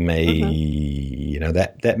household may,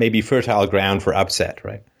 that may be fertile ground for upset,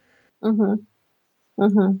 right?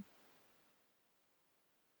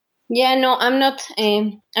 Yeah, no, I'm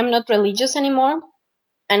not religious anymore,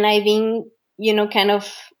 and I've been, kind of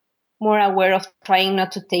more aware of trying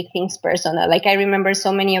not to take things personal. Like, I remember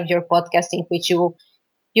so many of your podcasts in which you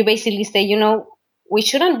basically say, we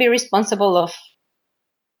shouldn't be responsible of.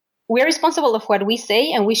 We're responsible of what we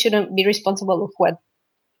say, and we shouldn't be responsible of what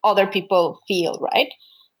other people feel, right?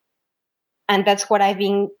 And that's what I've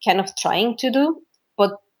been kind of trying to do.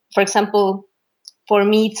 But for example, for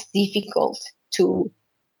me, it's difficult to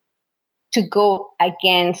go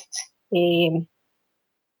against,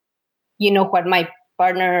 what my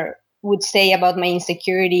partner would say about my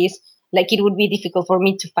insecurities. Like, it would be difficult for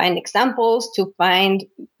me to find examples, to find,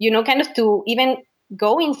 kind of to even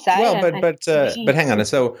go inside. Well, but hang on.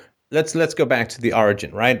 So let's go back to the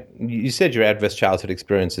origin, right? You said your adverse childhood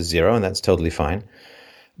experience is 0, and that's totally fine.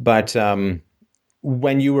 But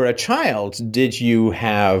when you were a child, did you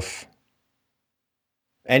have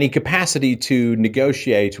any capacity to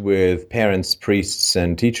negotiate with parents, priests,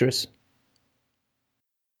 and teachers?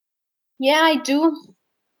 Yeah, I do.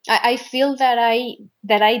 I feel that I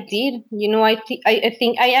did. I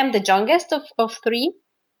think I am the youngest of 3,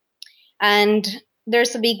 and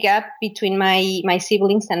there's a big gap between my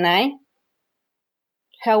siblings and I.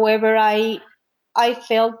 However, I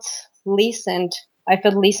felt listened. I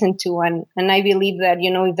felt listened to, and I believe that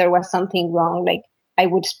if there was something wrong, like, I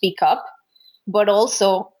would speak up. But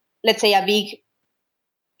also, let's say a big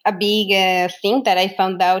thing that I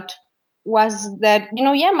found out was that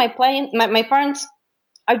my parents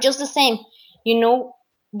are just the same.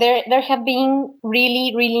 There have been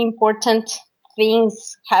really, really important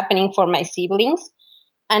things happening for my siblings,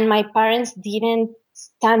 and my parents didn't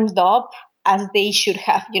stand up as they should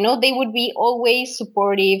have. They would be always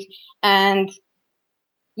supportive and,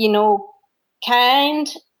 kind,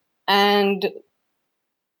 and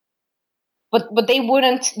but they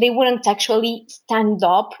wouldn't actually stand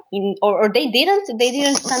up or they didn't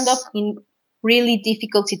stand up in really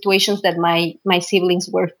difficult situations that my siblings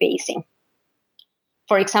were facing.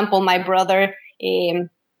 For example, my brother, he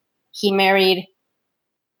married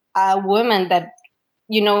a woman that,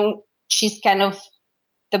 she's kind of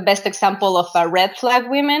the best example of a red flag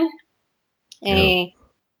woman. Yeah.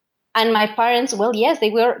 And my parents, well, yes, they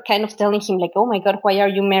were kind of telling him, like, oh my God, why are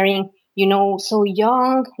you marrying, so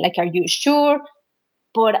young? Like, are you sure?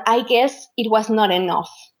 But I guess it was not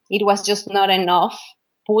enough. It was just not enough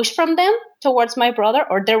push from them towards my brother,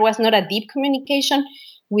 or there was not a deep communication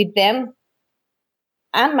with them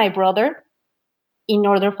and my brother in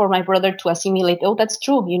order for my brother to assimilate, oh, that's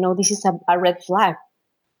true, this is a red flag.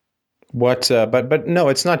 But no,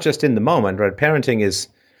 it's not just in the moment, right? Parenting is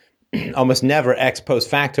almost never ex post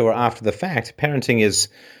facto or after the fact. Parenting is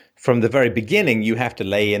from the very beginning. You have to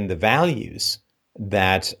lay in the values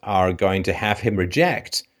that are going to have him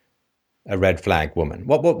reject a red flag woman.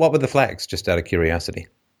 What were the flags, just out of curiosity?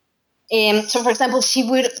 So, for example, she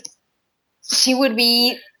would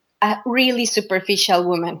be a really superficial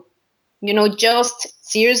woman, just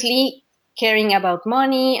seriously caring about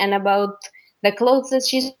money and about the clothes that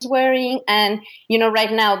she's wearing. And,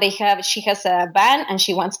 right now she has a van and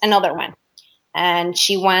she wants another one. And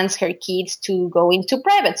she wants her kids to go into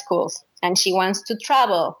private schools, and she wants to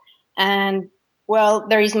travel. And, well,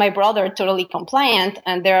 there is my brother, totally compliant,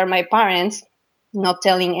 and there are my parents not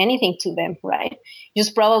telling anything to them, right?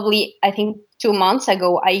 Just probably, I think 2 months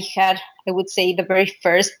ago, I had, I would say, the very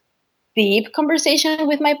first deep conversation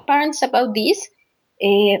with my parents about this.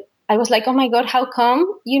 I was like, oh my God, how come,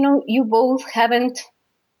 you both haven't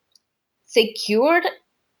secured,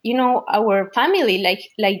 our family?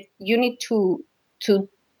 Like you need to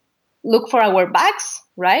look for our backs,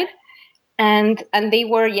 right? And they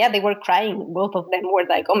were crying. Both of them were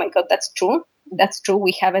like, oh my God, that's true.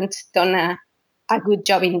 We haven't done a good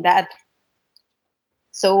job in that.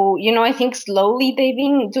 So, I think slowly they've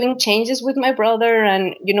been doing changes with my brother,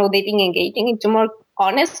 and, they've been engaging into more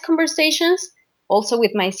honest conversations also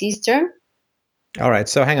with my sister. All right.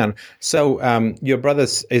 So hang on. So your brother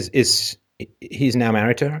he's now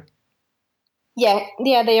married to her? Yeah,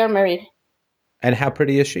 they are married. And how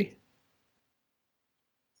pretty is she?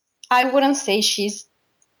 I wouldn't say she's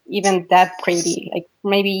even that pretty. Like,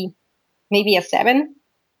 maybe a 7.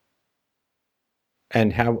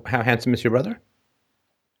 And how handsome is your brother?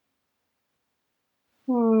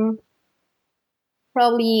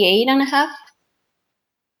 Probably 8.5.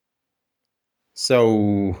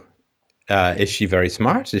 So is she very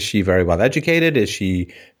smart? Is she very well educated? Is she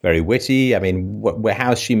very witty? I mean,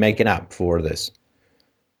 how's she making up for this?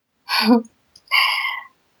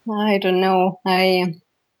 I don't know.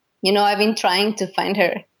 I've been trying to find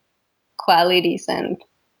her qualities, and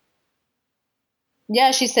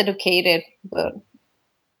yeah, she's educated, but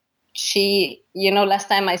last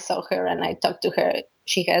time I saw her and I talked to her,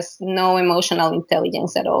 she has no emotional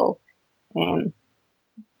intelligence at all. And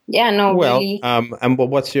yeah, no, Well, really. and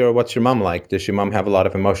what's your mom like? Does your mom have a lot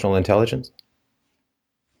of emotional intelligence?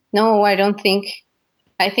 No, I don't think.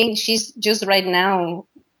 I think she's just right now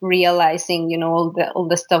realizing, all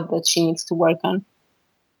the stuff that she needs to work on.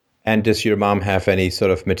 And does your mom have any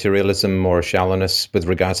sort of materialism or shallowness with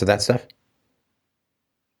regards to that stuff?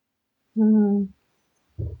 Mm.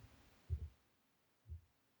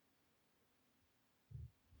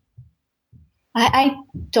 I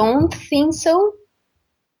don't think so.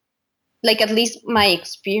 Like, at least my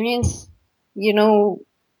experience,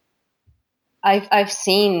 I've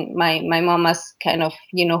seen my mom as kind of,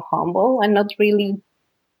 humble and not really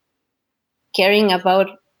caring about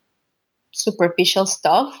superficial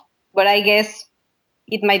stuff. But I guess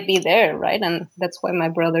it might be there, right? And that's why my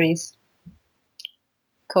brother is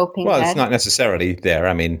coping Well, it's that. not necessarily there.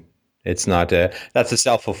 I mean, it's not. That's a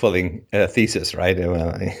self-fulfilling thesis, right?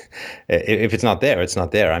 Well, if it's not there, it's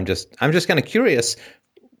not there. I'm just kind of curious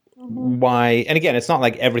why. And again, it's not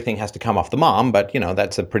like everything has to come off the mom, but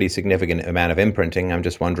that's a pretty significant amount of imprinting. I'm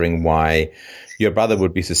just wondering why your brother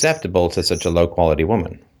would be susceptible to such a low-quality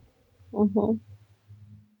woman.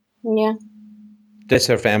 Mm-hmm. Yeah. Does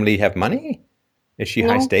her family have money? Is she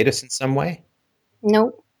high status in some way?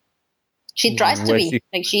 No. She tries to be.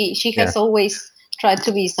 Like she has always tried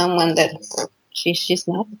to be someone that she's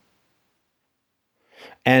not.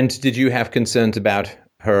 And did you have concerns about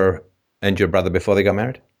her and your brother before they got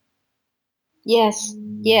married? Yes.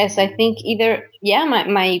 I think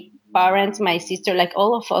my parents, my sister, like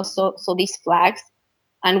all of us saw these flags,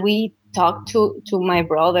 and we talked to my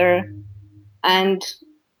brother, and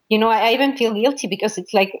I even feel guilty because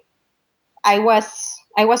it's like I was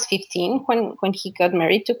 15 when he got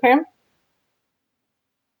married to her.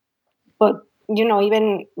 But,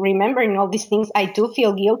 even remembering all these things, I do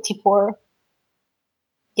feel guilty for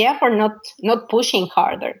not pushing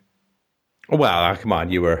harder. Well, come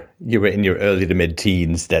on, you were in your early to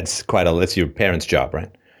mid-teens. That's your parents' job,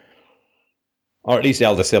 right? Or at least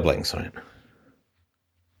elder siblings, right?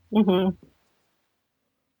 Mm-hmm.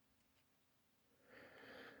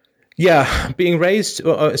 Yeah, being raised.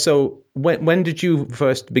 So when did you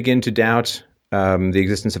first begin to doubt the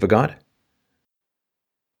existence of a God?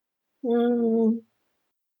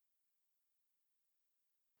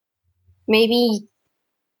 Maybe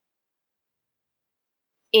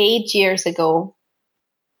 8 years ago,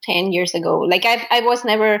 10 years ago. Like I was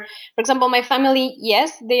never, for example, my family,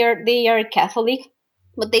 yes, they are Catholic,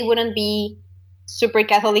 but they wouldn't be super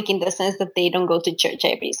Catholic in the sense that they don't go to church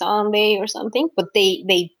every Sunday or something, but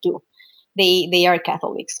they do. They are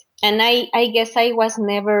Catholics. And I guess I was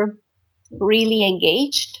never really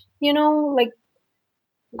engaged, like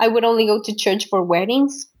I would only go to church for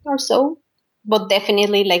weddings or so. But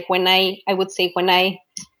definitely, like when I would say when I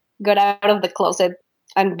got out of the closet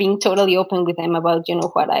and being totally open with them about,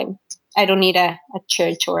 what I don't need a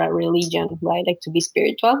church or a religion, right? Like to be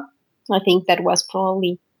spiritual. I think that was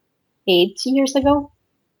probably 8 years ago.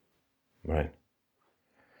 Right.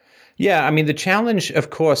 Yeah, I mean, the challenge, of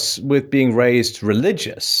course, with being raised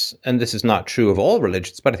religious, and this is not true of all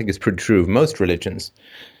religions, but I think it's pretty true of most religions,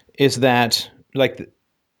 is that, like,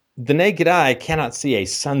 the naked eye cannot see a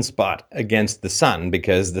sunspot against the sun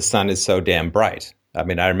because the sun is so damn bright. I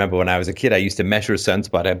mean, I remember when I was a kid, I used to measure a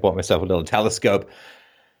sunspot. I bought myself a little telescope,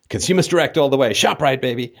 Consumers Direct all the way, ShopRite,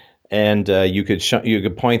 baby. And you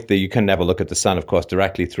could point you can never look at the sun, of course,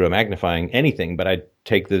 directly through a magnifying anything, but I'd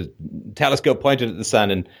take the telescope, pointed at the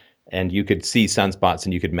sun, and you could see sunspots,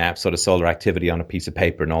 and you could map sort of solar activity on a piece of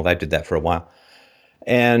paper and all that. I did that for a while.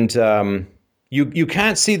 And you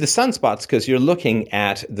can't see the sunspots because you're looking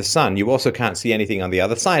at the sun. You also can't see anything on the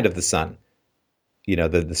other side of the sun.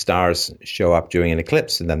 The stars show up during an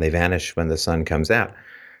eclipse, and then they vanish when the sun comes out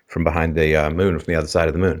from behind the moon, from the other side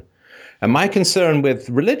of the moon. And my concern with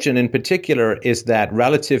religion in particular is that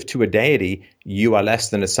relative to a deity, you are less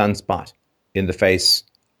than a sunspot in the face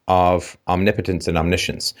of omnipotence and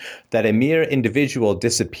omniscience, that a mere individual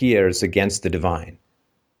disappears against the divine.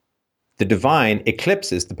 The divine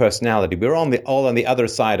eclipses the personality. We're all on the other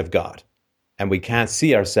side of God, and we can't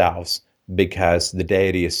see ourselves because the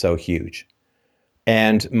deity is so huge.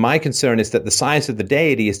 And my concern is that the size of the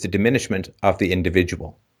deity is the diminishment of the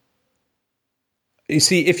individual. You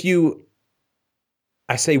see, if you,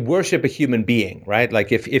 I say, worship a human being, right?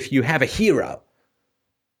 Like if you have a hero,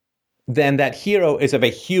 then that hero is of a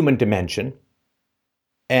human dimension,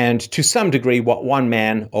 And to some degree, what one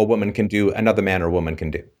man or woman can do, another man or woman can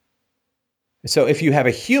do. So if you have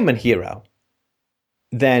a human hero,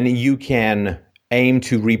 then you can aim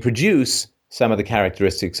to reproduce some of the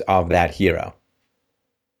characteristics of that hero.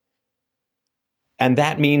 And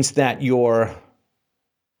that means that your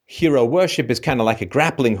hero worship is kind of like a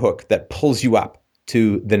grappling hook that pulls you up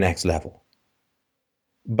to the next level.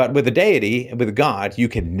 But with a deity, with a god, you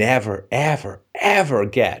can never, ever, ever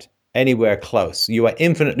get anywhere close. You are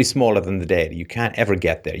infinitely smaller than the deity. You can't ever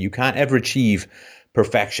get there. You can't ever achieve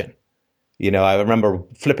perfection. I remember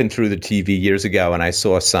flipping through the TV years ago and I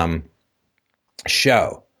saw some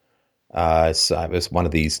show. So it was one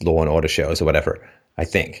of these Law and Order shows or whatever, I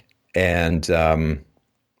think. And the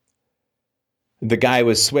guy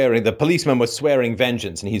was swearing, the policeman was swearing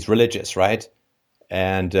vengeance, and he's religious, right?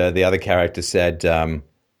 And the other character said,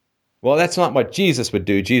 well, that's not what Jesus would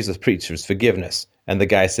do. Jesus preaches forgiveness. And the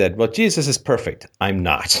guy said, well, Jesus is perfect. I'm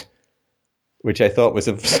not. Which I thought was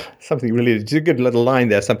something really, a good little line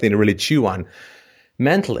there, something to really chew on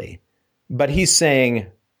mentally. But he's saying,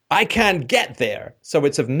 I can't get there, so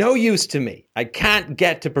it's of no use to me. I can't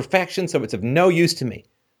get to perfection, so it's of no use to me.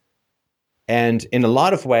 And in a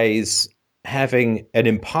lot of ways, having an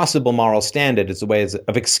impossible moral standard is a way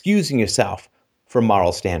of excusing yourself from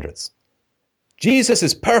moral standards. Jesus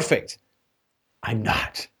is perfect. I'm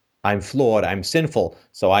not. I'm flawed. I'm sinful.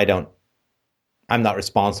 So I'm not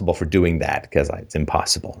responsible for doing that because it's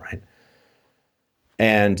impossible, right?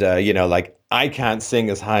 And, I can't sing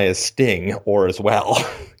as high as Sting or as well,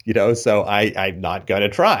 so I'm not going to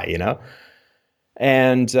try,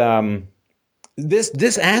 And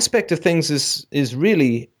this aspect of things is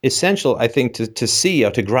really essential, I think, to see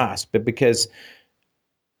or to grasp, because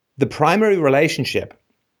the primary relationship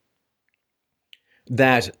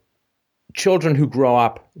that children who grow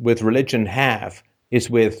up with religion have is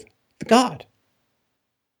with the God.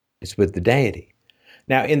 It's with the deity.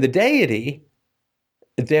 Now, in the deity,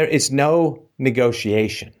 there is no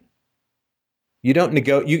negotiation. You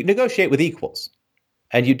negotiate with equals,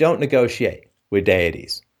 and you don't negotiate with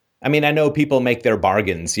deities. I mean, I know people make their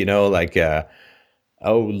bargains, like, oh,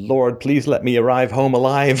 Lord, please let me arrive home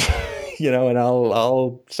alive, and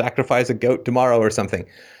I'll sacrifice a goat tomorrow or something.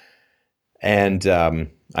 And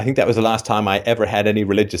I think that was the last time I ever had any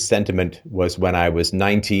religious sentiment was when I was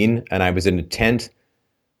 19 and I was in a tent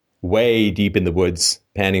way deep in the woods,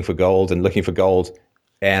 panning for gold and looking for gold.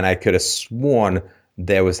 And I could have sworn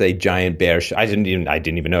there was a giant bear. I didn't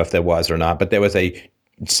even know if there was or not, but there was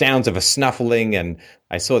sounds of a snuffling, and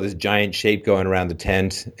I saw this giant shape going around the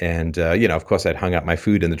tent. And, of course, I'd hung up my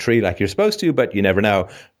food in the tree like you're supposed to, but you never know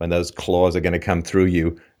when those claws are going to come through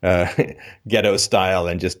you, ghetto style,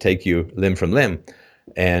 and just take you limb from limb.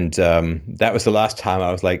 And that was the last time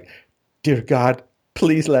I was like, dear God,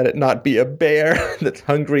 please let it not be a bear that's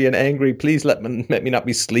hungry and angry. Please let me not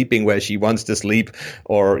be sleeping where she wants to sleep,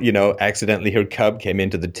 or, accidentally her cub came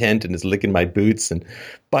into the tent and is licking my boots, and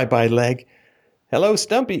bye-bye leg. Hello,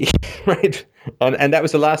 Stumpy, right? And that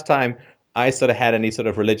was the last time I sort of had any sort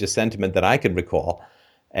of religious sentiment that I can recall.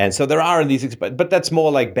 And so there are these, but that's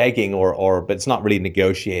more like begging but it's not really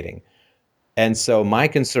negotiating. And so my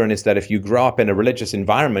concern is that if you grow up in a religious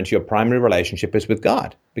environment, your primary relationship is with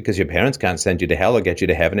God, because your parents can't send you to hell or get you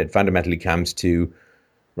to heaven. It fundamentally comes to,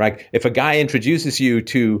 right? If a guy introduces you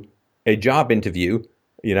to a job interview,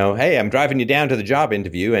 hey, I'm driving you down to the job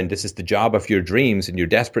interview, and this is the job of your dreams, and you're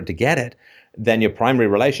desperate to get it, then your primary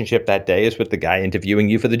relationship that day is with the guy interviewing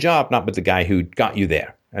you for the job, not with the guy who got you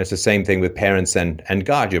there. And it's the same thing with parents and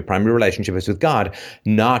God. Your primary relationship is with God,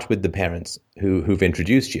 not with the parents who've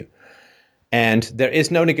introduced you. And there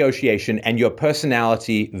is no negotiation, and your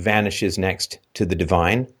personality vanishes next to the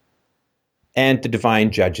divine, and the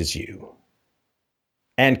divine judges you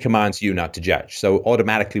and commands you not to judge. So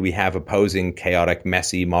automatically we have opposing, chaotic,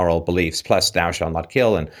 messy moral beliefs, plus thou shalt not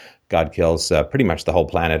kill, and God kills pretty much the whole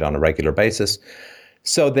planet on a regular basis.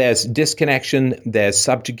 So there's disconnection, there's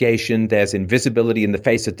subjugation, there's invisibility in the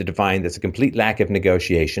face of the divine, there's a complete lack of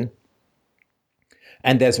negotiation,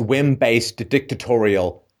 and there's whim-based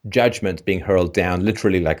dictatorial judgment being hurled down,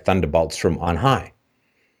 literally like thunderbolts from on high.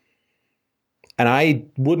 And I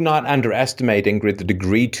would not underestimate, Ingrid, the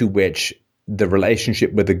degree to which the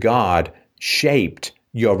relationship with the God shaped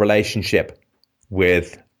your relationship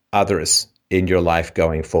with others in your life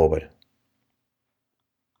going forward.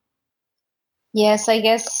 Yes, I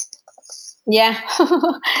guess. Yeah.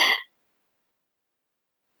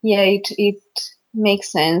 Yeah, it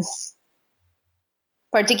makes sense.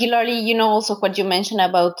 Particularly, also what you mentioned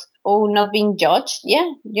about, not being judged.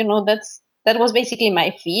 Yeah, that was basically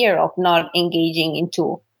my fear of not engaging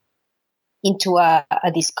into into a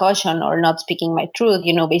discussion or not speaking my truth.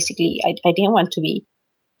 Basically, I didn't want to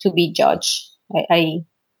be judged. I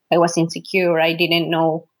was insecure. I didn't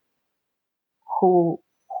know who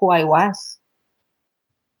I was.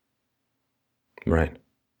 Right.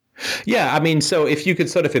 Yeah, I mean, so if you could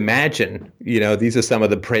sort of imagine, these are some of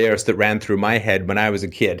the prayers that ran through my head when I was a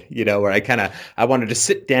kid, where I wanted to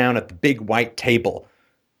sit down at the big white table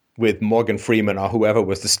with Morgan Freeman or whoever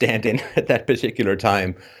was the stand-in at that particular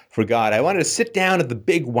time for God. I wanted to sit down at the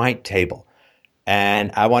big white table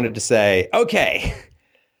and I wanted to say, okay,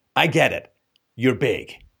 I get it. You're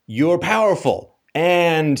big, you're powerful,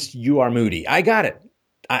 and you are moody. I got it.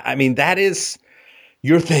 I mean, that is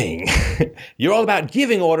your thing. You're all about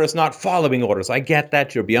giving orders, not following orders. I get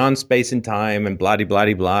that. You're beyond space and time and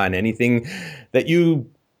blah-de-blah-de-blah, and anything that you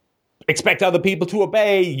expect other people to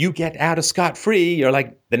obey, you get out of scot-free. You're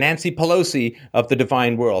like the Nancy Pelosi of the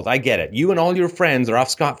divine world. I get it. You and all your friends are off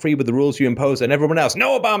scot-free with the rules you impose on everyone else.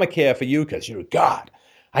 No Obamacare for you because you're God.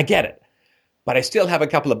 I get it. But I still have a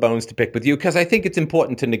couple of bones to pick with you because I think it's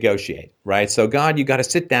important to negotiate, right? So God, you got to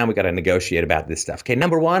sit down. We got to negotiate about this stuff. Okay,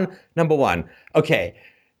 number one. Okay,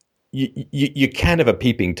 you're kind of a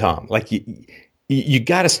peeping Tom. Like you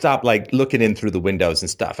got to stop like looking in through the windows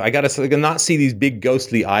and stuff. I got to not see these big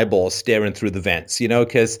ghostly eyeballs staring through the vents,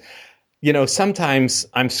 because sometimes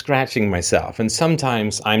I'm scratching myself and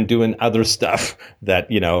sometimes I'm doing other stuff that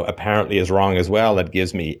apparently is wrong as well. That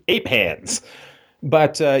gives me ape hands.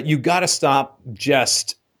 But you got to stop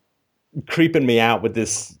just creeping me out with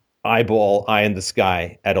this eyeball, eye in the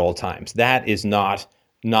sky at all times. That is not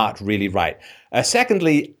really right.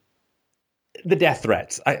 Secondly, the death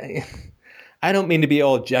threats. I don't mean to be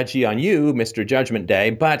all judgy on you, Mr. Judgment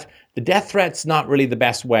Day, but the death threat's not really the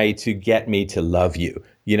best way to get me to love you.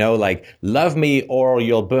 Like love me or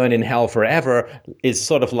you'll burn in hell forever is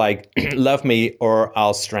sort of like love me or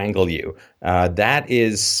I'll strangle you. That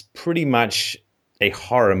is pretty much a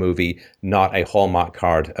horror movie, not a Hallmark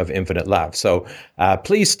card of infinite love. So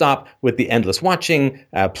please stop with the endless watching.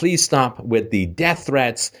 Please stop with the death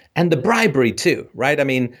threats and the bribery too, right? I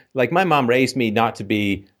mean, like my mom raised me not to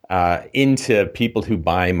be into people who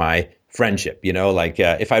buy my friendship.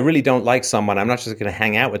 If I really don't like someone, I'm not just going to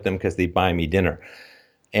hang out with them because they buy me dinner.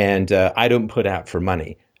 And I don't put out for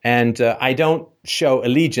money. And I don't show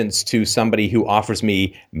allegiance to somebody who offers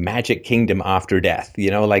me magic kingdom after death.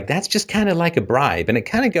 That's just kind of like a bribe. And it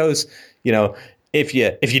kind of goes, if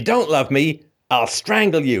you don't love me, I'll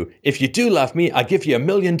strangle you. If you do love me, I'll give you $1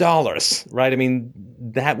 million, right? I mean,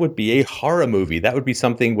 that would be a horror movie. That would be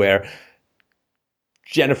something where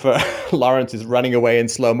Jennifer Lawrence is running away in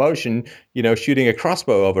slow motion, shooting a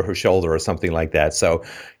crossbow over her shoulder or something like that. So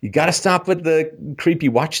you got to stop with the creepy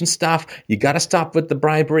watching stuff. You got to stop with the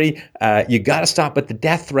bribery. You got to stop with the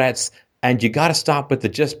death threats. And you got to stop with the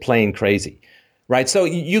just plain crazy, right? So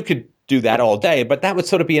you could do that all day, but that would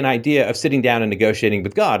sort of be an idea of sitting down and negotiating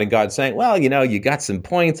with God and God saying, well, you got some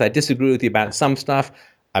points. I disagree with you about some stuff.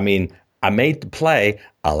 I mean, I made the play.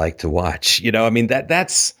 I like to watch, I mean,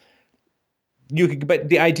 that's... But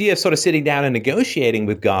the idea of sort of sitting down and negotiating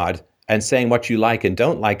with God and saying what you like and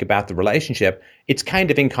don't like about the relationship, it's kind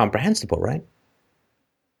of incomprehensible, right?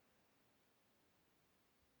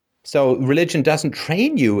 So religion doesn't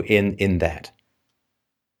train you in that.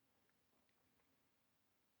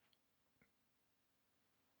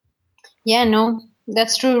 Yeah, no,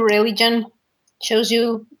 that's true. Religion shows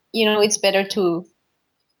you, it's better to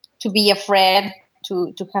be afraid,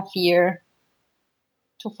 to have fear,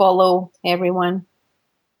 to follow everyone.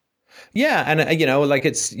 Yeah, and like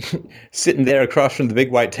it's sitting there across from the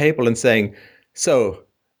big white table and saying, so,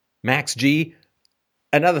 Max G,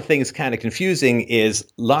 another thing that's kind of confusing is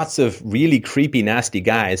lots of really creepy, nasty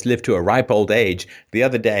guys live to a ripe old age. The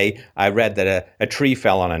other day, I read that a tree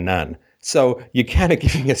fell on a nun. So you're kind of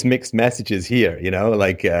giving us mixed messages here,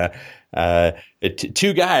 like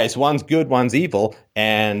two guys, one's good, one's evil,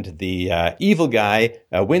 and the evil guy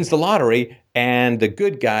wins the lottery, and the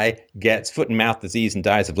good guy gets foot and mouth disease and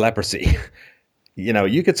dies of leprosy.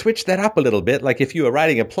 You could switch that up a little bit. Like if you were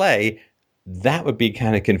writing a play, that would be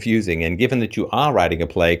kind of confusing. And given that you are writing a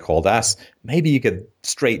play called Us, maybe you could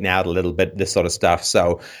straighten out a little bit this sort of stuff.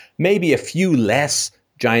 So maybe a few less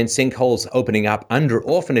giant sinkholes opening up under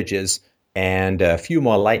orphanages and a few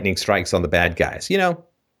more lightning strikes on the bad guys.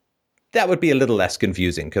 That would be a little less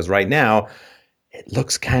confusing because right now it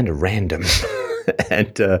looks kind of random.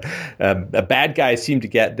 And bad guys seem to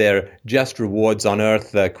get their just rewards on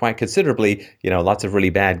Earth quite considerably. Lots of really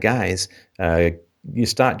bad guys. You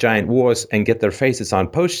start giant wars and get their faces on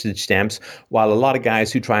postage stamps, while a lot of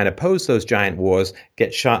guys who try and oppose those giant wars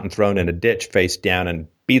get shot and thrown in a ditch face down and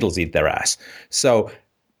beetles eat their ass. So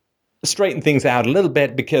straighten things out a little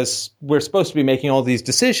bit, because we're supposed to be making all these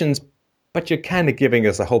decisions, but you're kind of giving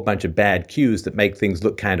us a whole bunch of bad cues that make things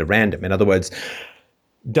look kind of random. In other words,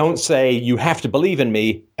 don't say you have to believe in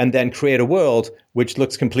me and then create a world which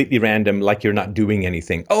looks completely random, like you're not doing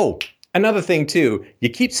anything. Oh, another thing too, you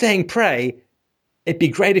keep saying pray. It'd be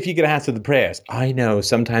great if you could answer the prayers. I know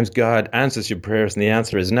sometimes God answers your prayers and the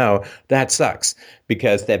answer is no. That sucks,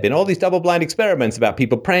 because there have been all these double-blind experiments about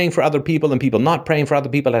people praying for other people and people not praying for other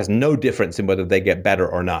people. It has no difference in whether they get better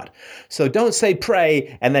or not. So don't say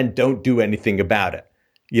pray and then don't do anything about it.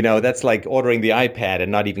 That's like ordering the iPad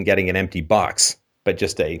and not even getting an empty box, but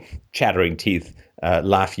just a chattering teeth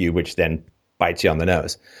laugh you, which then bites you on the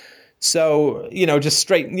nose. So, just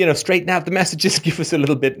straighten out the messages, give us a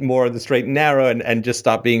little bit more of the straight and narrow, and just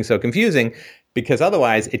stop being so confusing, because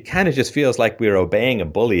otherwise it kind of just feels like we're obeying a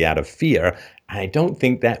bully out of fear. I don't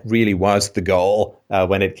think that really was the goal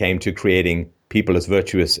when it came to creating people as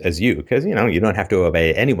virtuous as you, because, you don't have to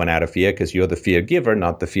obey anyone out of fear, because you're the fear giver,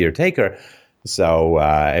 not the fear taker. So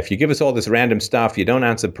if you give us all this random stuff, you don't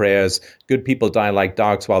answer prayers, good people die like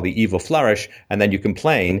dogs while the evil flourish, and then you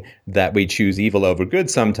complain that we choose evil over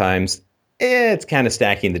good sometimes, it's kind of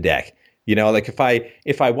stacking the deck. Like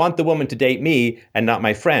if I want the woman to date me and not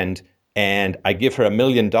my friend, and I give her $1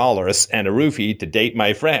 million and a roofie to date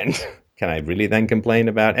my friend, can I really then complain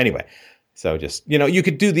about? Anyway, so just, you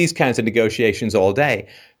could do these kinds of negotiations all day,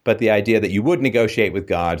 but the idea that you would negotiate with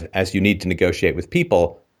God as you need to negotiate with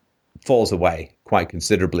people falls away quite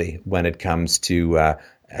considerably when it comes to,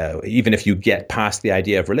 even if you get past the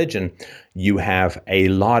idea of religion, you have a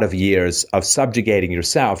lot of years of subjugating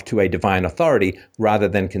yourself to a divine authority rather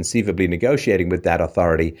than conceivably negotiating with that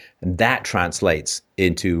authority. And that translates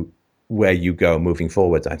into where you go moving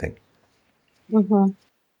forwards, I think. Mm-hmm.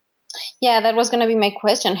 Yeah, that was going to be my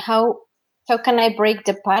question. How can I break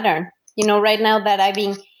the pattern? Right now that I've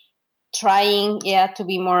been trying to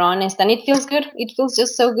be more honest, and it feels good. It feels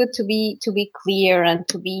just so good to be clear and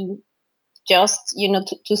to be just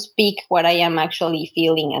to speak what I am actually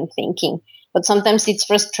feeling and thinking. But sometimes it's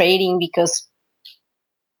frustrating because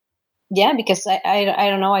I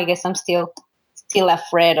don't know, I guess I'm still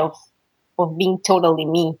afraid of being totally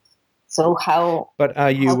me. So how? But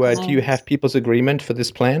are you do you have people's agreement for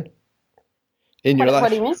this plan in your life? What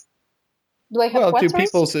do you mean? Do I have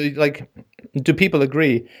do people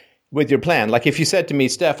agree with your plan? Like if you said to me,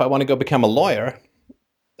 Steph, I want to go become a lawyer,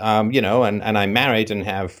 and I'm married and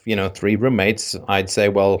have, 3 roommates, I'd say,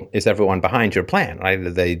 well, is everyone behind your plan, right?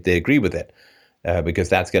 They agree with it, because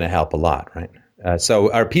that's going to help a lot, right?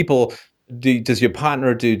 So are people, does your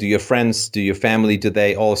partner, do your friends, do your family, do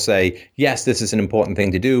they all say, yes, this is an important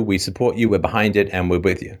thing to do, we support you, we're behind it, and we're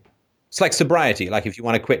with you? It's like sobriety. Like if you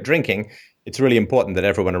want to quit drinking, it's really important that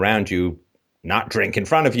everyone around you not drink in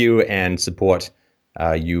front of you and support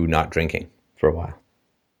you not drinking for a while.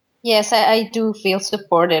 Yes, I do feel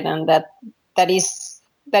supported, and that is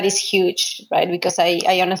huge, right? Because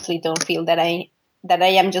I honestly don't feel that I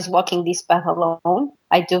am just walking this path alone.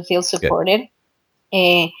 I do feel supported.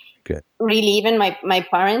 Good. Really, even my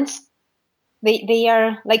parents, they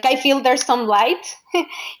are like, I feel there's some light,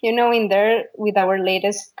 in there with our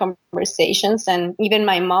latest conversations, and even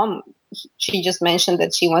my mom, she just mentioned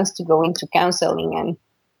that she wants to go into counseling. And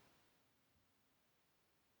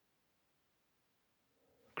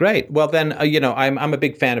great. Well, then, I'm a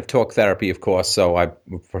big fan of talk therapy, of course, so I'm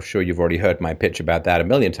for sure you've already heard my pitch about that a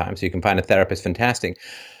million times. You can find a therapist fantastic.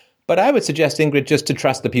 But I would suggest, Ingrid, just to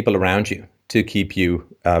trust the people around you to keep you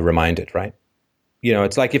reminded, right?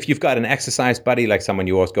 It's like if you've got an exercise buddy, like someone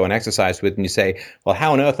you always go and exercise with, and you say, well,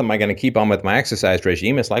 how on earth am I going to keep on with my exercise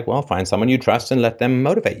regime? It's like, well, find someone you trust and let them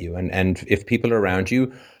motivate you. And if people around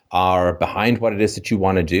you are behind what it is that you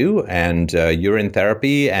want to do, and you're in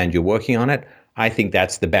therapy and you're working on it, I think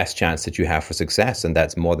that's the best chance that you have for success, and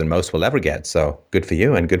that's more than most will ever get. So good for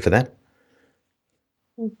you and good for them.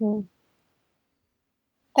 Mm-hmm.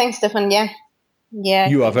 Thanks, Stefan. Yeah.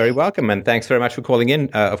 You are very welcome, and thanks very much for calling in.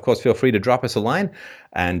 Of course, feel free to drop us a line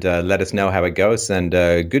and let us know how it goes. And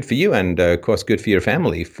good for you, and of course, good for your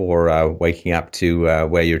family for waking up to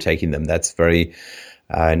where you're taking them. That's very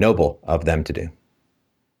noble of them to do.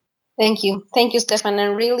 Thank you, Stefan.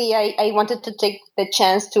 And really, I wanted to take the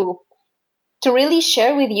chance to really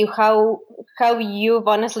share with you how you've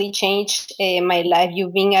honestly changed my life.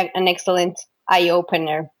 You've been an excellent eye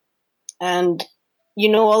opener, and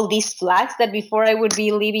all these flags that before I would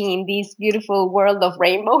be living in this beautiful world of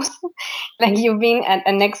rainbows. Like you've been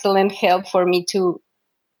an excellent help for me to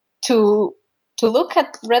look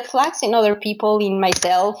at red flags in other people, in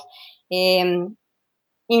myself, in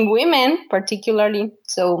women particularly.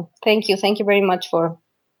 So thank you very much for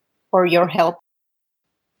your help.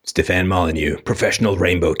 Stefan Molyneux, professional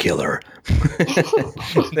rainbow killer.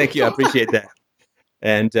 Thank you. I appreciate that.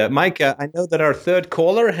 And Mike, I know that our third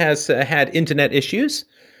caller has had internet issues,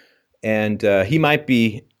 and he might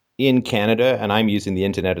be in Canada, and I'm using the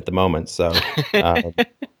internet at the moment. So,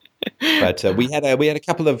 but we had a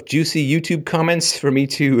couple of juicy YouTube comments for me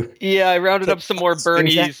to. Yeah, I rounded up some more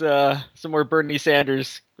Bernie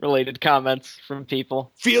Sanders related comments from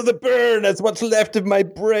people. Feel the burn as what's left of my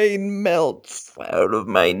brain melts out of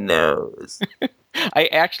my nose. I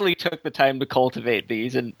actually took the time to cultivate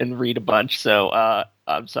these and read a bunch, so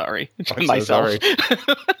I'm sorry to myself. So sorry.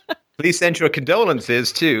 Please send your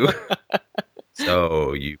condolences, too.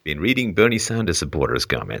 So, you've been reading Bernie Sanders supporters'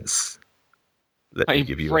 comments. Let me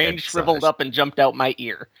give you my brain shriveled up and jumped out my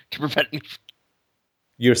ear to prevent me.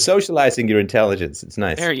 You're socializing your intelligence. It's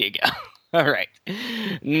nice. There you go. All right.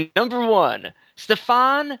 Number 1.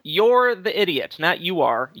 Stefan, you're the idiot. Not you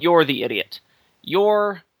are. You're the idiot.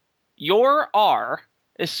 You're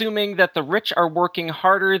assuming that the rich are working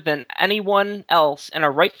harder than anyone else and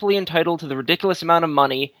are rightfully entitled to the ridiculous amount of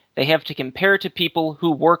money they have to compare to people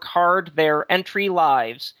who work hard their entry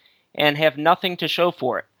lives and have nothing to show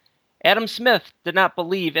for it. Adam Smith did not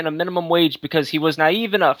believe in a minimum wage because he was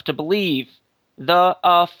naive enough to believe the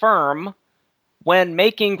firm, when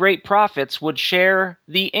making great profits, would share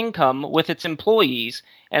the income with its employees,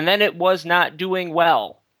 and then it was not doing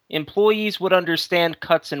well. Employees would understand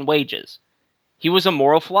cuts in wages. He was a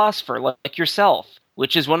moral philosopher like yourself,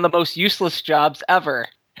 which is one of the most useless jobs ever.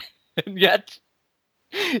 And yet,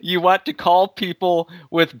 you want to call people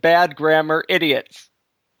with bad grammar idiots.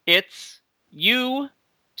 It's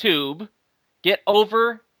YouTube. Get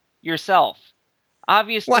over yourself.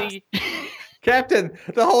 Obviously... What? Captain,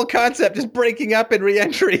 the whole concept is breaking up in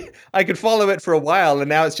re-entry. I could follow it for a while, and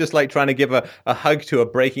now it's just like trying to give a hug to a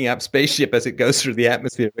breaking up spaceship as it goes through the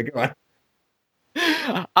atmosphere. But go on.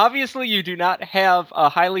 Obviously, you do not have a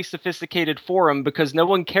highly sophisticated forum because no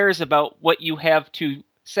one cares about what you have to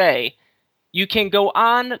say. You can go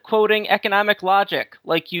on quoting economic logic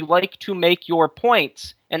like you like to make your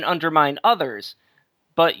points and undermine others,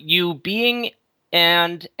 but you, being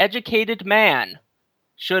an educated man,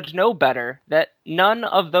 should know better that none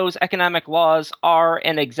of those economic laws are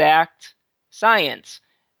an exact science.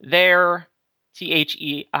 They're,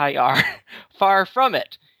 Their, far from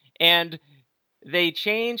it. And they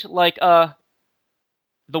change like the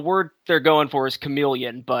word they're going for is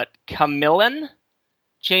chameleon, but chameleon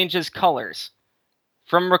changes colors.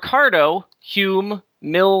 From Ricardo, Hume,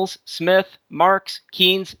 Mills, Smith, Marx,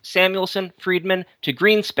 Keynes, Samuelson, Friedman, to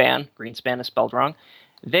Greenspan is spelled wrong,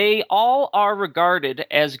 they all are regarded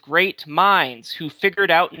as great minds who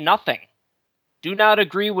figured out nothing, do not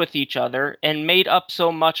agree with each other, and made up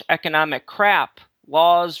so much economic crap,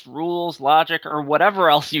 laws, rules, logic, or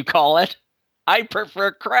whatever else you call it. I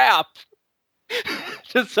prefer crap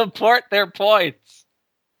to support their points.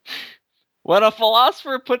 When a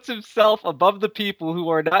philosopher puts himself above the people who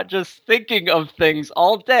are not just thinking of things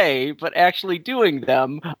all day, but actually doing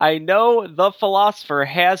them, I know the philosopher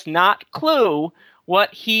has not clue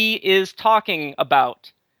what he is talking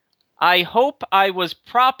about. I hope I was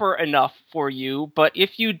proper enough for you, but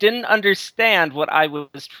if you didn't understand what I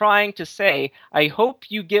was trying to say, I hope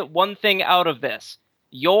you get one thing out of this.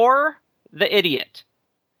 You're the idiot.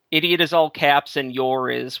 Idiot is all caps and your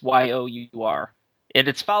is Y-O-U-R. And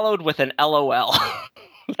it's followed with an LOL.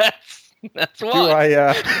 That's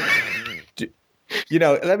why.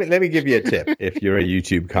 Let me give you a tip if you're a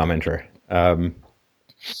YouTube commenter.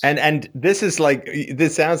 And this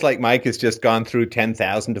sounds like Mike has just gone through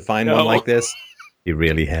 10,000 to find one like this. He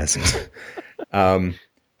really hasn't.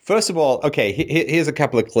 First of all, okay, here's a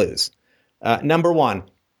couple of clues. Number 1,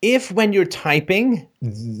 if when you're typing,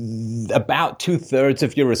 about 2/3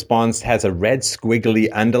 of your response has a red squiggly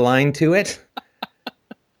underline to it,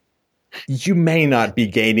 you may not be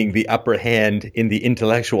gaining the upper hand in the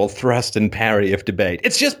intellectual thrust and parry of debate.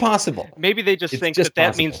 It's just possible. Maybe they just think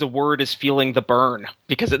that means the word is feeling the burn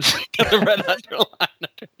because it's got the red underline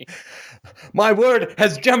underneath. My word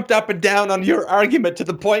has jumped up and down on your argument to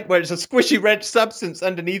the point where it's a squishy red substance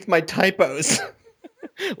underneath my typos.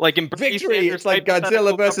 Like in Bernie Victory, Sanders' it's like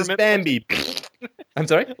Godzilla versus Bambi. I'm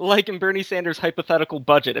sorry? Like in Bernie Sanders' hypothetical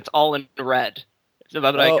budget, it's all in red. So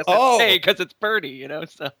I guess it's A, because it's Bernie,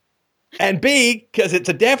 so... And B, because it's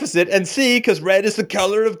a deficit, and C, because red is the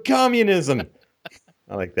color of communism.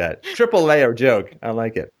 I like that. Triple layer joke. I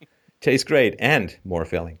like it. Tastes great and more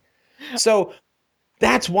filling. So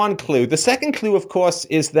that's one clue. The second clue, of course,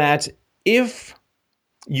 is that if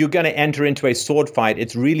you're going to enter into a sword fight,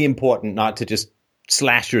 it's really important not to just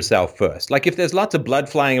slash yourself first. Like if there's lots of blood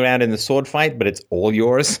flying around in the sword fight, but it's all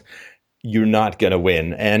yours, you're not going to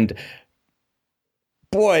win. And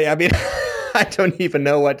boy, I mean, I don't even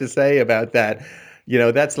know what to say about that.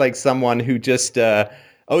 That's like someone who just,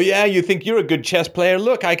 oh yeah, you think you're a good chess player?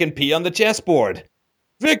 Look, I can pee on the chessboard.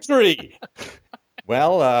 Victory!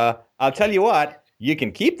 Well, I'll tell you what, you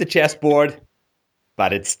can keep the chessboard,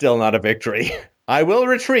 but it's still not a victory. I will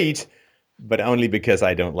retreat, but only because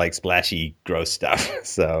I don't like splashy, gross stuff.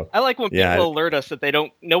 So I like when people alert us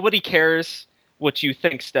that nobody cares what you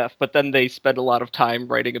think, Steph, but then they spend a lot of time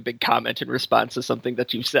writing a big comment in response to something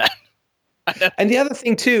that you've said. And the other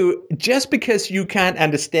thing, too, just because you can't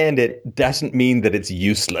understand it doesn't mean that it's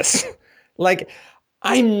useless. Like,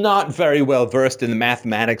 I'm not very well versed in the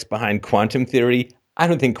mathematics behind quantum theory. I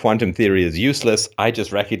don't think quantum theory is useless. I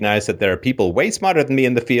just recognize that there are people way smarter than me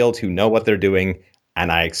in the field who know what they're doing,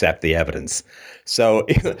 and I accept the evidence. So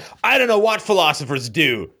I don't know what philosophers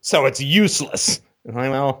do, so it's useless.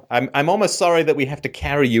 Well, I'm almost sorry that we have to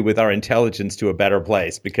carry you with our intelligence to a better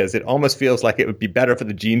place, because it almost feels like it would be better for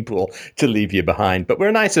the gene pool to leave you behind. But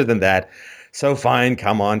we're nicer than that. So fine,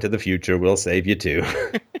 come on to the future. We'll save you too.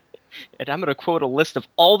 And I'm going to quote a list of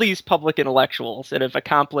all these public intellectuals that have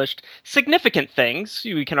accomplished significant things.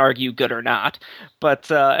 We can argue good or not.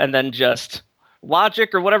 But, and then just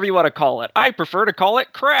logic or whatever you want to call it. I prefer to call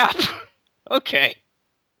it crap. Okay.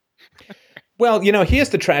 Well, here's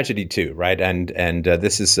the tragedy too, right? And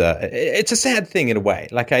this is it's a sad thing in a way.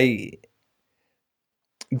 Like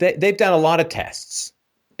they've done a lot of tests,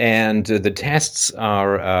 and the tests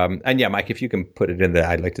are and yeah, Mike, if you can put it in there,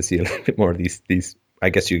 I'd like to see a little bit more of these. I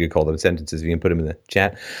guess you could call them sentences if you can put them in the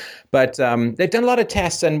chat. But they've done a lot of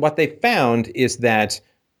tests, and what they found is that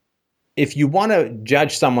if you want to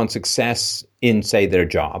judge someone's success in, say, their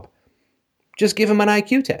job, just give them an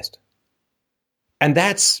IQ test, and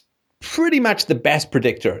that's pretty much the best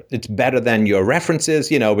predictor. It's better than your references,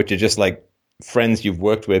 which are just like friends you've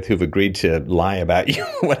worked with who've agreed to lie about you,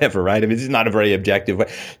 whatever, right? I mean, it's not a very objective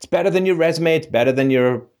way. It's better than your resume. It's better than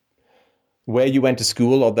where you went to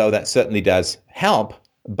school, although that certainly does help.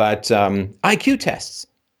 But IQ tests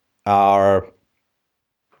are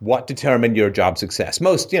what determine your job success.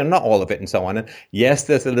 Most, not all of it and so on. And yes,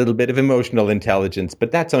 there's a little bit of emotional intelligence, but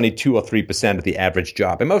that's only 2 or 3% of the average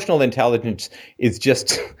job. Emotional intelligence is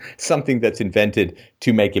just something that's invented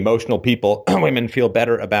to make emotional people, women, feel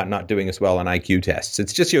better about not doing as well on IQ tests.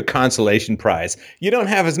 It's just your consolation prize. You don't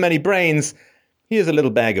have as many brains. Here's a little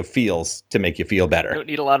bag of feels to make you feel better. You don't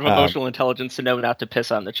need a lot of emotional intelligence to know not to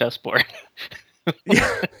piss on the chessboard.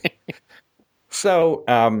 Yeah. So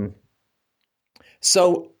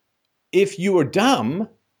if you are dumb,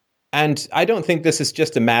 and I don't think this is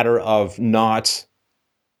just a matter of not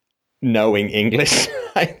knowing English,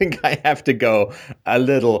 I think I have to go a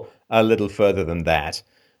little further than that.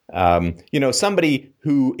 Somebody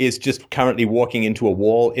who is just currently walking into a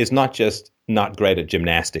wall is not just not great at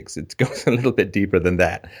gymnastics. It goes a little bit deeper than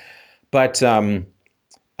that. But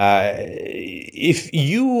if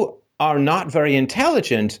you are not very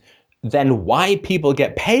intelligent, then why people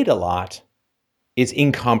get paid a lot is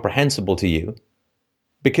incomprehensible to you,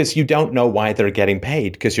 because you don't know why they're getting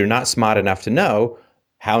paid, because you're not smart enough to know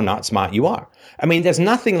how not smart you are. I mean, there's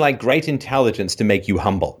nothing like great intelligence to make you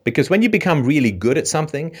humble, because when you become really good at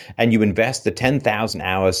something and you invest the 10,000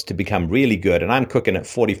 hours to become really good, and I'm cooking at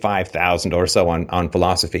 45,000 or so on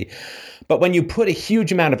philosophy, but when you put a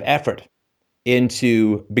huge amount of effort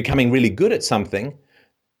into becoming really good at something,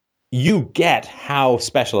 you get how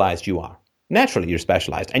specialized you are. Naturally, you're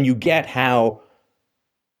specialized, and you get how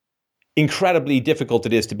incredibly difficult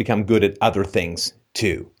it is to become good at other things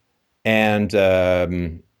too. And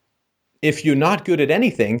if you're not good at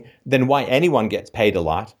anything, then why anyone gets paid a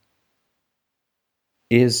lot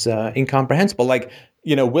is incomprehensible. Like,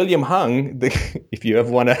 William Hung, if you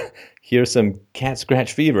ever want to hear some cat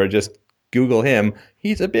scratch fever, just Google him.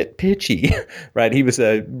 He's a bit pitchy, right? He was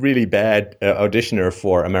a really bad auditioner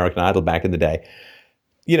for American Idol back in the day.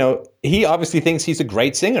 He obviously thinks he's a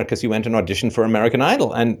great singer because he went and auditioned for American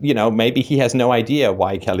Idol. And, maybe he has no idea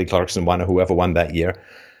why Kelly Clarkson won or whoever won that year.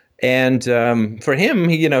 And for him,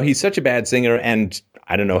 he's such a bad singer and,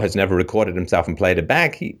 I don't know, has never recorded himself and played it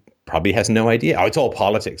back. He probably has no idea. Oh, it's all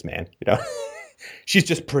politics, man. She's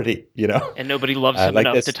just pretty, And nobody loves him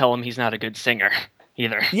enough to tell him he's not a good singer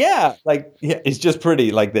either. Yeah, it's just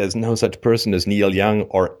pretty. Like, there's no such person as Neil Young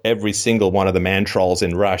or every single one of the man trolls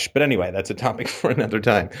in Rush. But anyway, that's a topic for another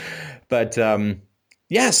time. But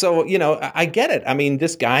yeah, so, I get it. I mean,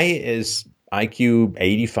 this guy is IQ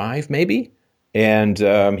 85, maybe. And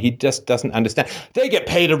he just doesn't understand. They get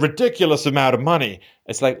paid a ridiculous amount of money.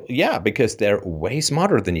 It's like, yeah, because they're way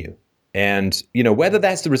smarter than you. And, whether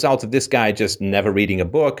that's the result of this guy just never reading a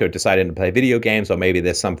book or deciding to play video games, or maybe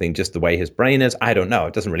there's something just the way his brain is, I don't know.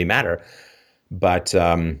 It doesn't really matter. But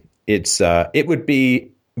it would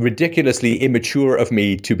be ridiculously immature of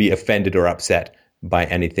me to be offended or upset by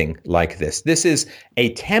anything like this. This is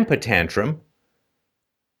a temper tantrum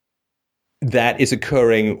that is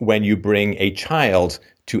occurring when you bring a child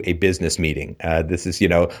to a business meeting. This is,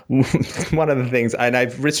 one of the things, and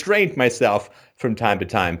I've restrained myself from time to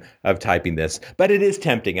time of typing this, but it is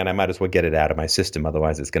tempting, and I might as well get it out of my system.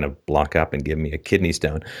 Otherwise, it's going to block up and give me a kidney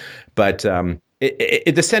stone. But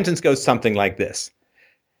the sentence goes something like this.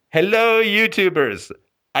 Hello, YouTubers.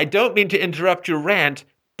 I don't mean to interrupt your rant,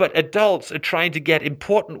 but adults are trying to get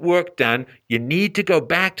important work done. You need to go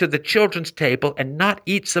back to the children's table and not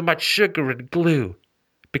eat so much sugar and glue,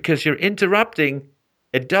 because you're interrupting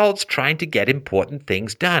adults trying to get important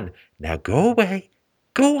things done. Now go away.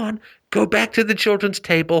 Go on. Go back to the children's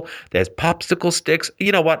table. There's popsicle sticks.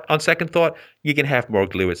 You know what? On second thought, you can have more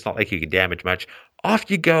glue. It's not like you can damage much.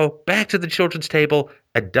 Off you go. Back to the children's table.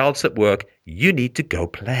 Adults at work. You need to go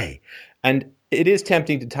play. And it is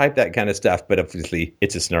tempting to type that kind of stuff, but obviously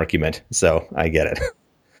it's a snarkument, so I get it.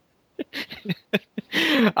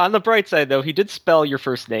 On the bright side, though, he did spell your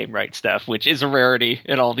first name right, Steph, which is a rarity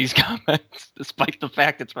in all these comments, despite the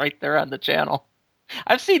fact it's right there on the channel.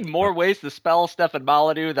 I've seen more ways to spell Stefan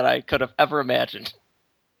Molyneux than I could have ever imagined.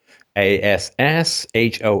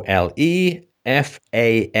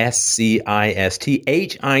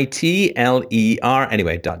 ASSHOLEFASCISTHITLER.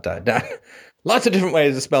 Anyway, ... Lots of different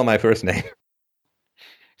ways to spell my first name.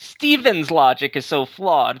 Stephen's logic is so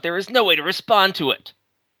flawed, there is no way to respond to it.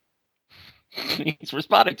 He's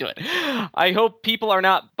responding to it. I hope people are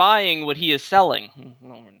not buying what he is selling. No,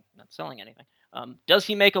 we're not selling anything. Does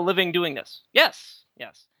he make a living doing this? Yes.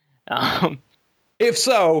 If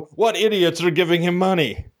so, what idiots are giving him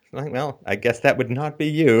money? Well, I guess that would not be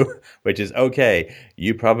you, which is okay.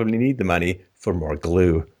 You probably need the money for more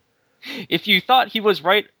glue. If you thought he was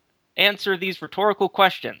right, answer these rhetorical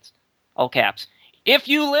questions. All caps. If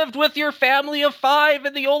you lived with your family of 5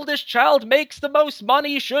 and the oldest child makes the most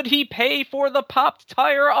money, should he pay for the popped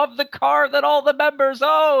tire of the car that all the members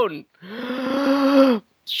own?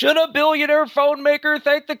 Should a billionaire phone maker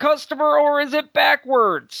thank the customer, or is it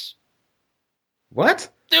backwards? What?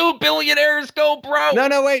 Do billionaires go broke?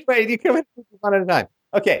 No, wait. You come one at a time.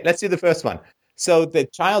 Okay, let's do the first one. So the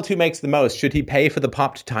child who makes the most, should he pay for the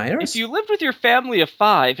popped tires? If you lived with your family of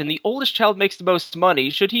 5 and the oldest child makes the most money,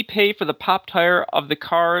 should he pay for the popped tire of the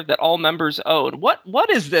car that all members own? What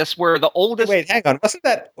is this where the oldest... Wait, hang on. Wasn't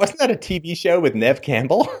that a TV show with Nev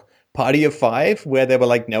Campbell? Party of 5, where there were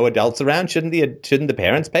like no adults around? Shouldn't the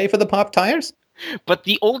parents pay for the popped tires? But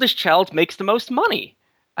the oldest child makes the most money.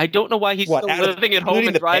 I don't know why he's still living at home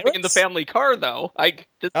and driving in the family car, though.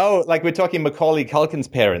 Oh, like we're talking Macaulay Culkin's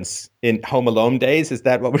parents in Home Alone days? Is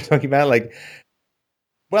that what we're talking about? Like,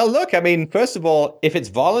 well, look, I mean, first of all, if it's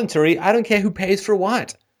voluntary, I don't care who pays for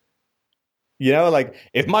what. Like,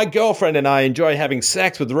 if my girlfriend and I enjoy having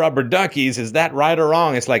sex with rubber duckies, is that right or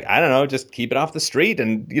wrong? It's like, I don't know, just keep it off the street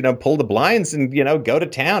and, pull the blinds and, go to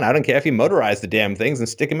town. I don't care if you motorize the damn things and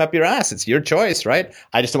stick them up your ass. It's your choice, right?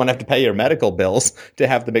 I just don't want to have to pay your medical bills to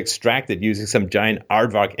have them extracted using some giant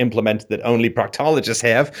aardvark implement that only proctologists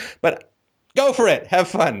have. But go for it. Have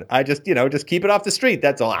fun. I just keep it off the street.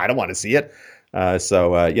 That's all. I don't want to see it.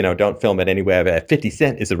 So don't film it anywhere where 50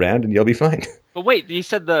 Cent is around and you'll be fine. But wait, you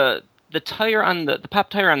said the tire on the pop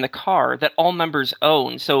tire on the car that all members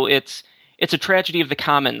own, so it's a tragedy of the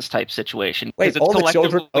commons type situation. Wait, all the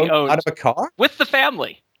children own out of a car? With the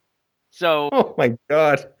family. So oh my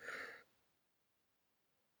god.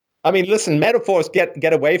 I mean, listen, metaphors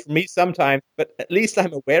get away from me sometimes, but at least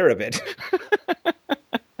I'm aware of it.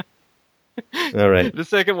 All right. The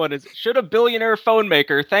second one is, should a billionaire phone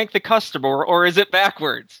maker thank the customer, or is it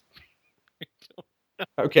backwards?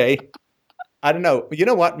 Okay. I don't know. You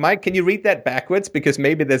know what, Mike? Can you read that backwards? Because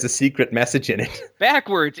maybe there's a secret message in it.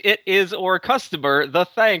 Backwards, it is or customer, the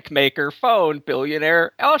thank maker, phone,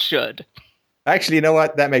 billionaire, all should. Actually, you know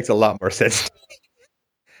what? That makes a lot more sense.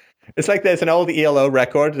 It's like there's an old ELO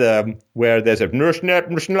record where there's a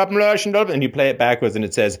and you play it backwards and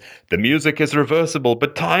it says, the music is reversible,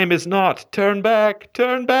 but time is not. Turn back,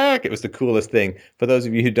 turn back. It was the coolest thing. For those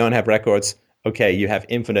of you who don't have records, okay, you have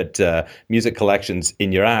infinite music collections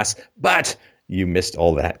in your ass, but you missed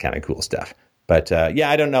all that kind of cool stuff. But yeah,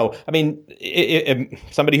 I don't know. I mean,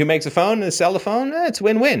 somebody who makes a phone and sell the phone, it's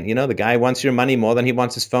win-win. The guy wants your money more than he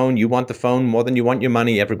wants his phone. You want the phone more than you want your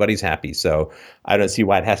money. Everybody's happy. So I don't see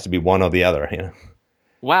why it has to be one or the other.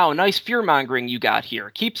 Wow, nice fear-mongering you got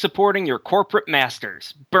here. Keep supporting your corporate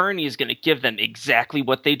masters. Bernie is going to give them exactly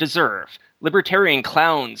what they deserve. Libertarian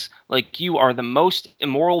clowns like you are the most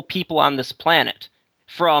immoral people on this planet.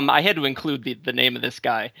 From, I had to include the name of this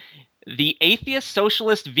guy, the atheist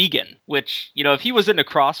socialist vegan, which, you know, if he was into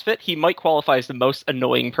CrossFit, he might qualify as the most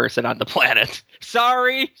annoying person on the planet.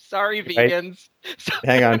 Sorry, vegans.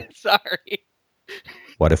 Hang on. Sorry.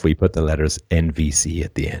 What if we put the letters NVC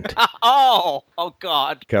at the end? Oh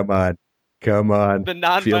God. Come on. The Feel the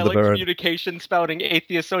nonviolent burn. communication spouting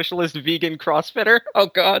atheist socialist vegan CrossFitter. Oh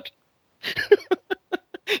God.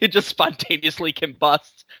 It just spontaneously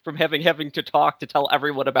combusts from having to talk to tell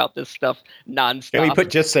everyone about this stuff nonstop. Can we put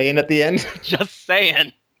just saying at the end? Just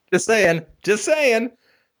saying. Just saying.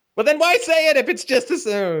 Well, then why say it if it's just this?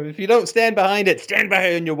 If you don't stand behind it, stand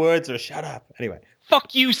behind your words or shut up. Anyway.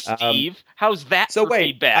 Fuck you, Steve. How's that So for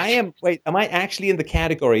wait, feedback? am I actually in the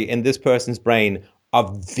category in this person's brain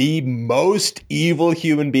of the most evil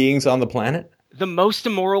human beings on the planet? The most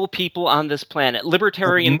immoral people on this planet.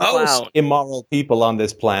 Libertarian clown. Most immoral people on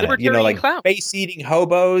this planet. Libertarian clown. Face-eating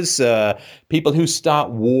hobos, people who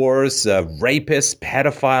start wars, rapists,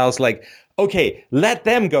 pedophiles. Like, okay, let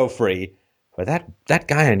them go free. But that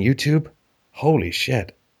guy on YouTube, holy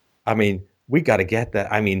shit. I mean, we got to get that.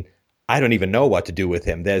 I mean, I don't even know what to do with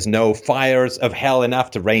him. There's no fires of hell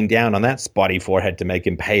enough to rain down on that spotty forehead to make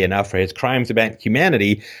him pay enough for his crimes about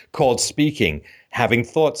humanity called speaking, having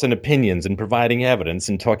thoughts and opinions and providing evidence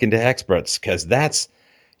and talking to experts. Because that's,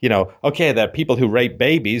 okay, there are people who rape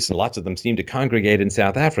babies, and lots of them seem to congregate in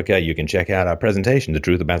South Africa. You can check out our presentation, The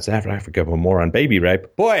Truth About South Africa, for more on baby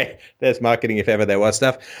rape. Boy, there's marketing if ever there was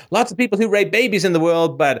stuff. Lots of people who rape babies in the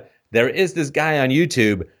world, but there is this guy on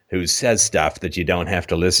YouTube who says stuff that you don't have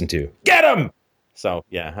to listen to. Get him! So,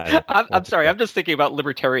 yeah. I'm sorry. I'm just thinking about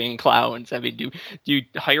libertarian clowns. I mean, do you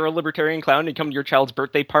hire a libertarian clown to come to your child's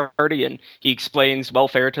birthday party and he explains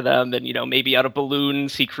welfare to them and, maybe out of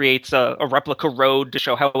balloons he creates a replica road to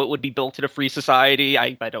show how it would be built in a free society?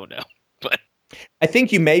 I don't know. But I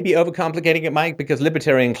think you may be overcomplicating it, Mike, because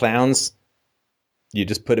libertarian clowns, you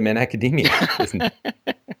just put them in academia. Isn't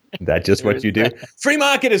that just what you do? Free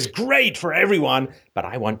market is great for everyone, but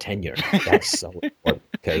I want tenure. That's so important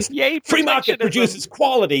because free market produces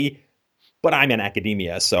quality, but I'm in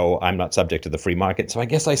academia, so I'm not subject to the free market. So I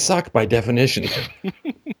guess I suck by definition.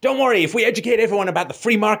 Don't worry. If we educate everyone about the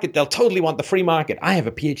free market, they'll totally want the free market. I have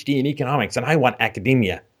a PhD in economics, and I want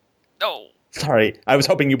academia. No. Sorry. I was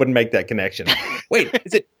hoping you wouldn't make that connection. Wait,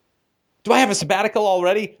 do I have a sabbatical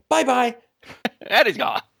already? Bye-bye. That is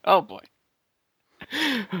gone. Oh, boy.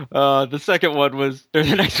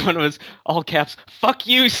 The next one was all caps, fuck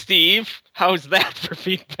you, Steve. How's that for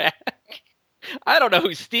feedback? I don't know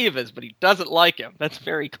who Steve is, but he doesn't like him. That's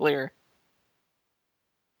very clear.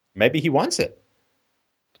 Maybe he wants it.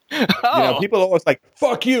 Oh. People are always like,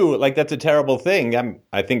 fuck you. Like, that's a terrible thing.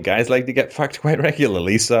 I think guys like to get fucked quite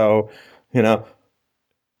regularly. So, more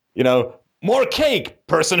cake,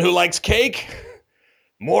 person who likes cake.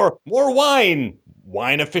 More wine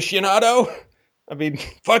aficionado. I mean,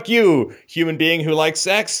 fuck you, human being who likes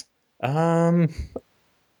sex. I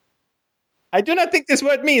do not think this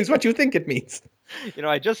word means what you think it means.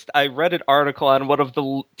 I read an article on one of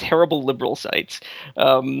the terrible liberal sites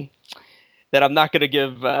that I'm not going to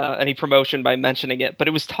give any promotion by mentioning it, but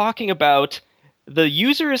it was talking about the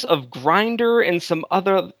users of Grindr and some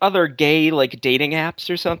other gay like dating apps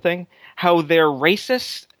or something, how they're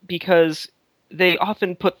racist because they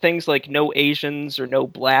often put things like no Asians or no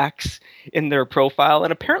blacks in their profile.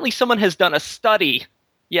 And apparently someone has done a study.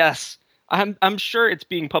 Yes, I'm sure it's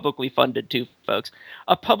being publicly funded too, folks.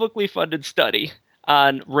 A publicly funded study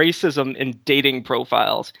on racism in dating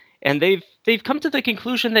profiles. And they've come to the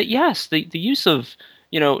conclusion that, yes, the use of,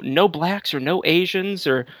 no blacks or no Asians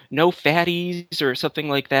or no fatties or something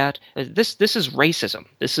like that. This is racism.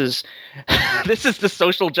 This is the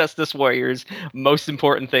social justice warriors' most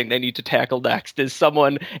important thing they need to tackle next is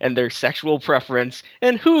someone and their sexual preference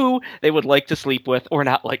and who they would like to sleep with or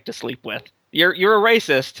not like to sleep with. You're a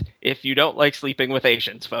racist if you don't like sleeping with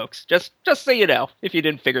Asians, folks. Just so you know, if you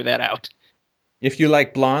didn't figure that out. If you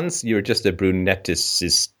like blondes, you're just a brunettis.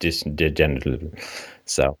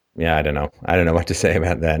 So yeah, I don't know what to say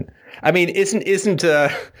about that. I mean, isn't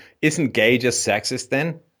gay just sexist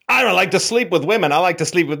then? I don't like to sleep with women. I like to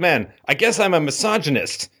sleep with men. I guess I'm a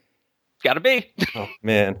misogynist. Gotta be. Oh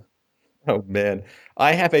man.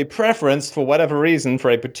 I have a preference for whatever reason for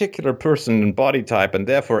a particular person and body type, and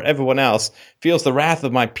therefore everyone else feels the wrath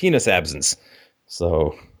of my penis absence.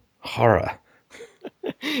 So horror.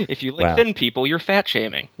 If you like Wow. thin people, you're fat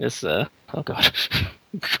shaming. This, oh god.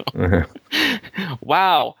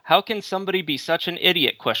 Wow, how can somebody be such an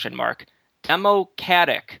idiot? Question mark.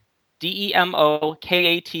 Democratic,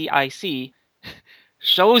 Demokatic,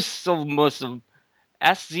 shows some SZIALISMU.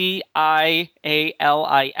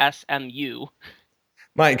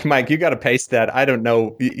 Mike, you got to paste that. I don't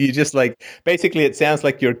know. You just like basically it sounds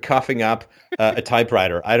like you're coughing up a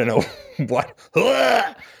typewriter. I don't know what.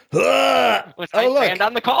 Was my band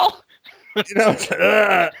on the call?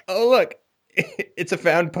 Oh look, it's a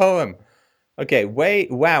found poem. Okay,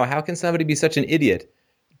 wow. How can somebody be such an idiot?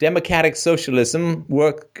 Democratic socialism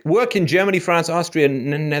work in Germany, France, Austria,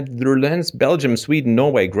 Netherlands, Belgium, Sweden,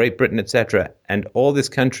 Norway, Great Britain, etc. And all these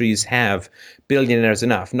countries have billionaires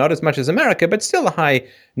enough. Not as much as America, but still a high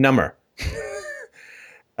number.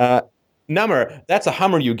 Number, that's a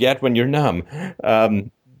Hummer you get when you're numb.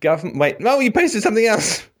 Government, wait, no, you pasted something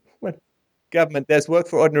else. What? Government, there's work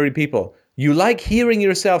for ordinary people. You like hearing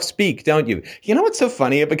yourself speak, don't you? You know what's so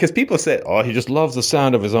funny? Because people say, oh, he just loves the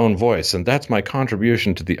sound of his own voice, and that's my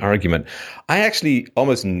contribution to the argument. I actually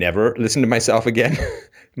almost never listen to myself again,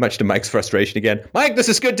 much to Mike's frustration again. Mike, this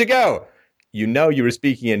is good to go. You know you were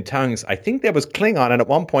speaking in tongues. I think there was Klingon, and at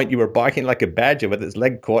one point you were barking like a badger with its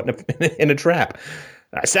leg caught in a trap.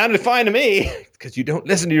 That sounded fine to me, because you don't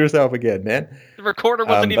listen to yourself again, man. The recorder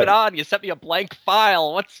wasn't even on. You sent me a blank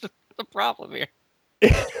file. What's the problem here?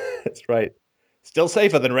 That's right. Still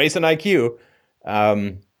safer than race and IQ.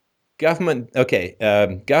 Government,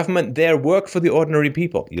 their work for the ordinary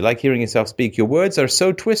people. You like hearing yourself speak. Your words are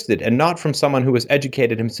so twisted and not from someone who has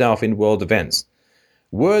educated himself in world events.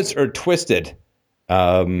 Words are twisted.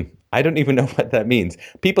 I don't even know what that means.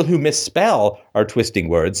 People who misspell are twisting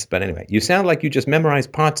words. But anyway, you sound like you just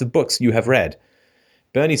memorized parts of books you have read.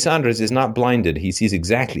 Bernie Sanders is not blinded. He sees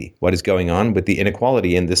exactly what is going on with the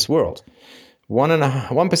inequality in this world.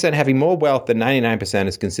 1% having more wealth than 99%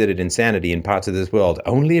 is considered insanity in parts of this world.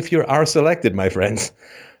 Only if you are selected, my friends.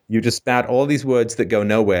 You just spout all these words that go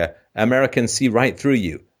nowhere. Americans see right through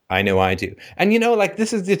you. I know I do. And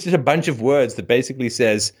this is just a bunch of words that basically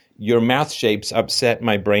says your mouth shapes upset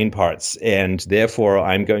my brain parts, and therefore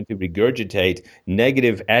I'm going to regurgitate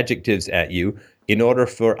negative adjectives at you in order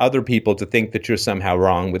for other people to think that you're somehow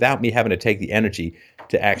wrong without me having to take the energy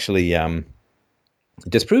to actually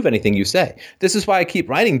disprove anything you say. This is why I keep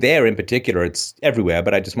writing there in particular. It's everywhere,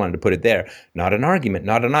 but I just wanted to put it there. Not an argument,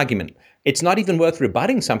 not an argument. It's not even worth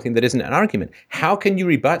rebutting something that isn't an argument. How can you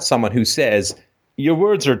rebut someone who says, your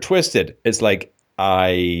words are twisted? It's like,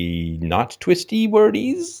 not twisty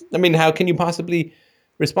wordies? I mean, how can you possibly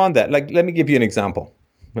respond to that? Like, let me give you an example.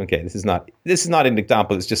 Okay, this is not an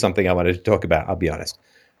example. It's just something I wanted to talk about, I'll be honest.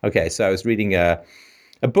 Okay, so I was reading a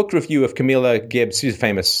book review of Camilla Gibbs. She's a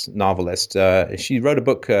famous novelist. She wrote a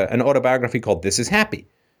book, an autobiography called This Is Happy,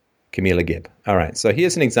 Camilla Gibb. All right, so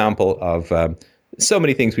here's an example of so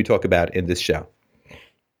many things we talk about in this show.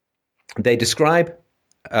 They describe,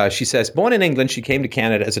 she says, born in England, she came to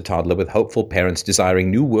Canada as a toddler with hopeful parents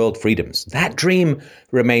desiring new world freedoms. That dream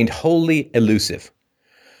remained wholly elusive.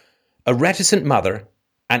 A reticent mother,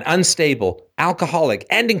 an unstable, alcoholic,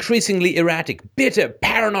 and increasingly erratic, bitter,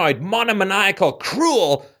 paranoid, monomaniacal,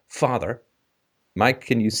 cruel father. Mike,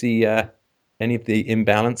 can you see any of the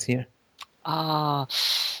imbalance here?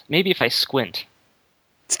 Maybe if I squint.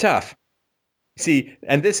 It's tough. See,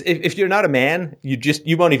 and this, if you're not a man, you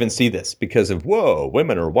won't even see this because of, whoa,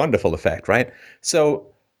 women are wonderful effect, right? So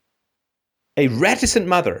a reticent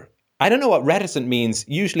mother, I don't know what reticent means.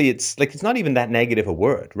 Usually it's not even that negative a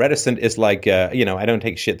word. Reticent is like, I don't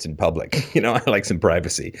take shits in public. I like some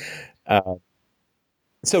privacy.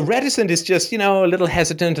 So reticent is just, a little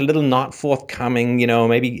hesitant, a little not forthcoming,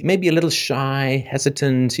 maybe a little shy,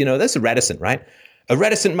 hesitant, that's a reticent, right? A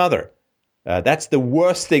reticent mother. That's the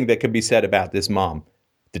worst thing that can be said about this mom.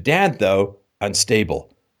 The dad, though,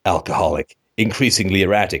 unstable, alcoholic, increasingly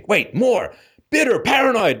erratic. Wait, more. Bitter,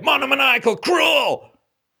 paranoid, monomaniacal, cruel.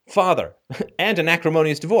 Father, and an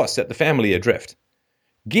acrimonious divorce set the family adrift.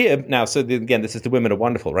 Gibb, again, this is the women are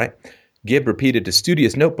wonderful, right? Gibb repeated to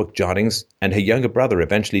studious notebook jottings, and her younger brother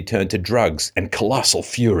eventually turned to drugs and colossal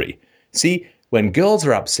fury. See, when girls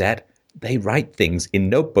are upset, they write things in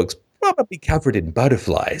notebooks probably covered in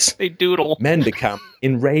butterflies. They doodle. Men become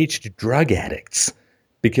enraged drug addicts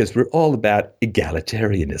because we're all about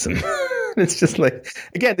egalitarianism. It's just like,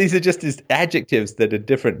 again, these are just these adjectives that are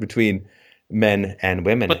different between men and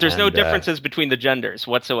women. But there's no differences between the genders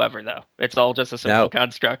whatsoever, though. It's all just a simple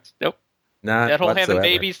construct. Nope. That whole having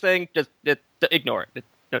babies thing, just ignore it.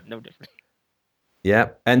 No difference. Yeah.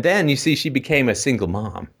 And then, you see, she became a single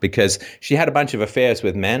mom because she had a bunch of affairs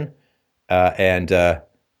with men. And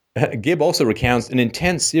Gibb also recounts an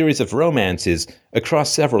intense series of romances across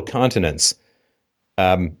several continents.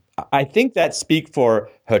 I think that speak for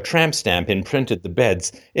her tramp stamp imprinted the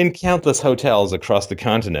beds in countless hotels across the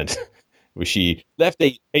continent, where she left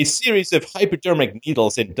a series of hypodermic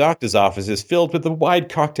needles in doctors' offices filled with a wide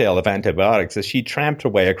cocktail of antibiotics as she tramped her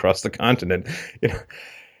way across the continent.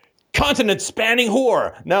 Continent-spanning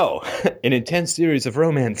whore! No, an intense series of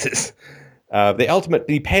romances. They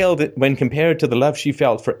ultimately paled when compared to the love she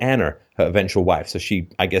felt for Anna, her eventual wife. So she,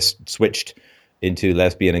 I guess, switched into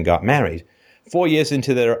lesbian and got married. 4 years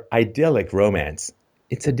into their idyllic romance.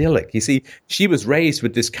 It's idyllic. You see, she was raised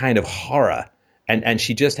with this kind of horror, and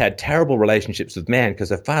she just had terrible relationships with men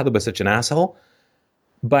because her father was such an asshole.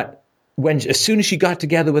 But as soon as she got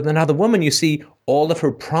together with another woman, you see, all of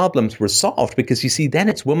her problems were solved because, you see, then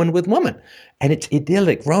it's woman with woman, and it's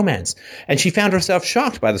idyllic romance. And she found herself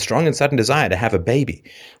shocked by the strong and sudden desire to have a baby.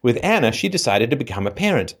 With Anna, she decided to become a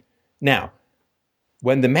parent. Now,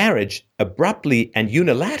 when the marriage abruptly and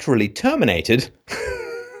unilaterally terminated,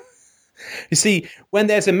 you see, when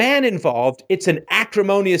there's a man involved, it's an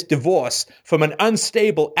acrimonious divorce from an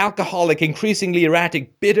unstable, alcoholic, increasingly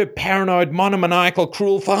erratic, bitter, paranoid, monomaniacal,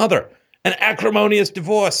 cruel father. An acrimonious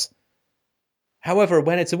divorce. However,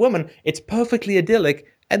 when it's a woman, it's perfectly idyllic,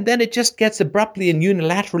 and then it just gets abruptly and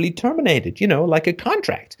unilaterally terminated, like a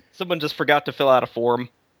contract. Someone just forgot to fill out a form.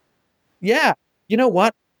 Yeah. You know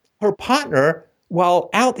what? Her partner,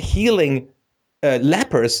 while out healing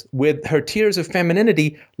lepers with her tears of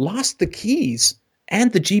femininity, lost the keys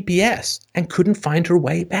and the GPS and couldn't find her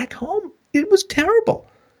way back home. It was terrible.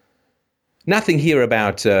 Nothing here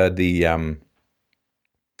about the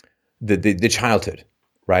childhood,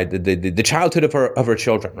 right? The childhood of her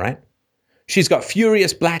children, right? She's got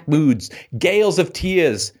furious black moods, gales of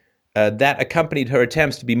tears that accompanied her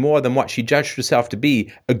attempts to be more than what she judged herself to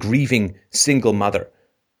be, a grieving single mother.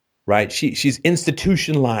 Right? She's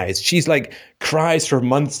institutionalized. She's like cries for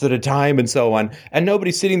months at a time and so on. And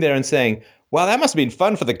nobody's sitting there and saying, well, that must have been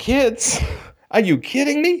fun for the kids. Are you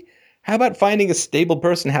kidding me? How about finding a stable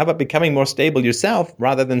person? How about becoming more stable yourself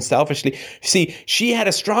rather than selfishly? See, she had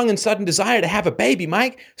a strong and sudden desire to have a baby,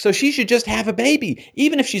 Mike, so she should just have a baby.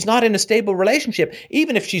 Even if she's not in a stable relationship,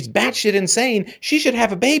 even if she's batshit insane, she should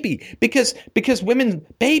have a baby because women,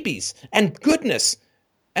 babies and goodness.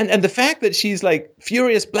 And the fact that she's like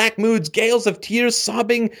furious black moods, gales of tears,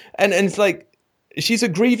 sobbing, and it's like she's a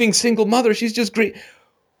grieving single mother. She's just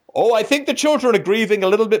Oh, I think the children are grieving a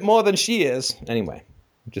little bit more than she is. Anyway,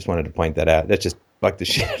 just wanted to point that out. That just bugged the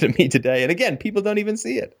shit out of me today. And again, people don't even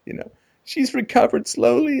see it. She's recovered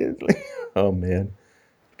slowly. It's like, oh man,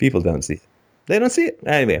 people don't see it. They don't see it.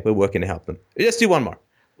 Anyway, we're working to help them. Let's do one more.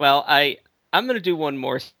 Well, I'm going to do one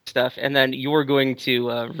more stuff, and then you're going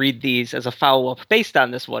to read these as a follow-up based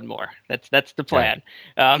on this one more. That's the plan.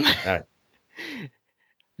 All right.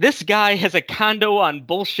 This guy has a condo on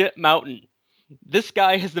Bullshit Mountain. This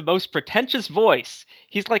guy has the most pretentious voice.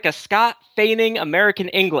 He's like a Scot feigning American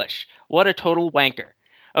English. What a total wanker.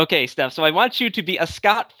 Okay, Steph, so I want you to be a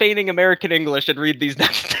Scot feigning American English and read these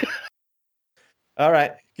next. All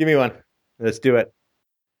right, give me one. Let's do it.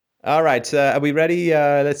 All right, are we ready?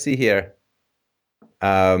 Let's see here.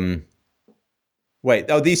 Wait,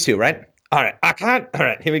 these two, right? All right, I can't. All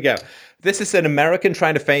right, here we go. This is an American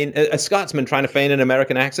trying to feign, a Scotsman trying to feign an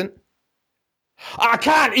American accent. I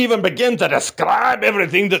can't even begin to describe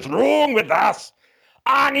everything that's wrong with us.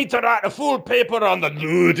 I need to write a full paper on the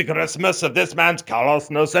ludicrousness of this man's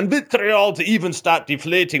callousness and vitriol to even start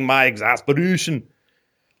deflating my exasperation.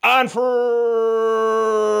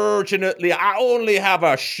 Unfortunately, I only have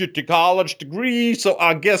a shitty college degree, so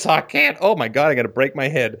I guess I can't. Oh my God, I gotta break my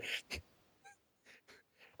head.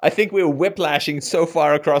 I think we were whiplashing so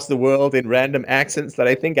far across the world in random accents that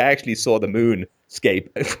I think I actually saw the moonscape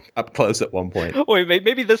up close at one point. Wait,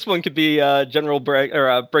 maybe this one could be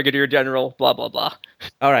Brigadier General, blah, blah, blah.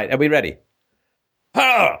 All right, are we ready?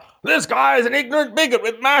 This guy is an ignorant bigot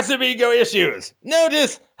with massive ego issues.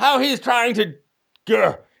 Notice how he's trying to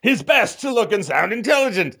his best to look and sound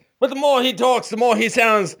intelligent. But the more he talks, the more he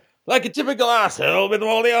sounds like a typical asshole with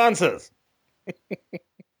all the answers.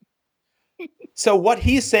 So what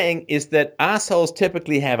he's saying is that assholes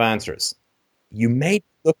typically have answers. You may be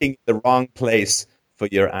looking at the wrong place for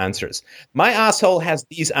your answers. My asshole has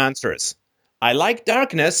these answers. I like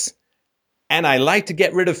darkness, and I like to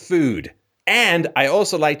get rid of food, and I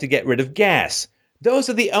also like to get rid of gas. Those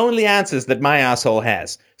are the only answers that my asshole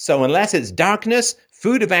has. So unless it's darkness,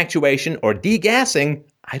 food evacuation, or degassing,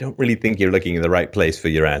 I don't really think you're looking in the right place for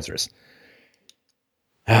your answers.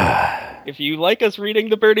 If you like us reading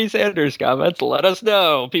the Bernie Sanders comments, let us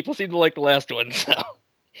know. People seem to like the last one, so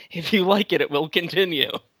if you like it, it will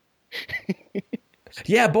continue.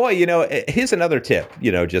 Yeah, boy, here's another tip,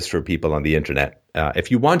 just for people on the internet. If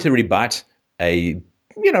you want to rebut a,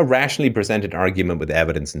 rationally presented argument with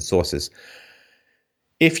evidence and sources,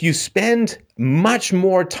 if you spend much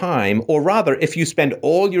more time, or rather, if you spend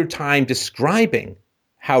all your time describing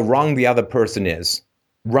how wrong the other person is,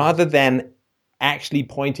 rather than actually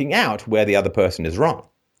pointing out where the other person is wrong.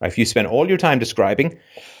 If you spend all your time describing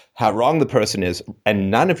how wrong the person is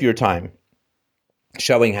and none of your time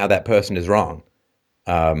showing how that person is wrong,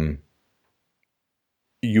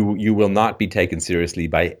 you will not be taken seriously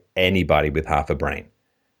by anybody with half a brain,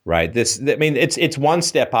 right? It's one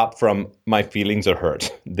step up from my feelings are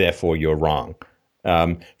hurt, therefore you're wrong.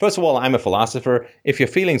 First of all, I'm a philosopher. If your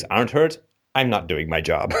feelings aren't hurt, I'm not doing my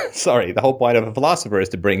job. Sorry, the whole point of a philosopher is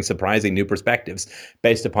to bring surprising new perspectives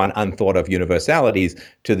based upon unthought of universalities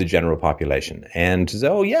to the general population. And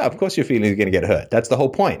so, yeah, of course your feelings are going to get hurt. That's the whole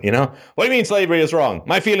point, What do you mean slavery is wrong?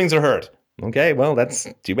 My feelings are hurt. Okay, well, that's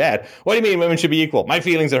too bad. What do you mean women should be equal? My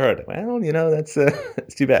feelings are hurt. Well, that's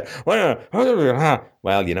that's too bad. Well, what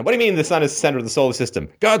do you mean the sun is the center of the solar system?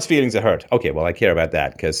 God's feelings are hurt. Okay, well, I care about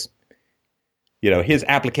that because his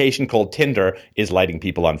application called Tinder is lighting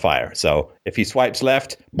people on fire. So if he swipes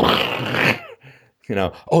left,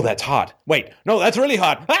 oh, that's hot. Wait, no, that's really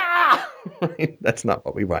hot. Ah! That's not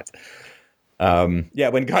what we want.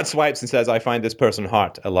 When God swipes and says, I find this person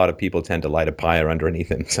hot, a lot of people tend to light a fire underneath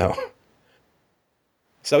him.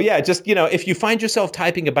 So yeah, just, if you find yourself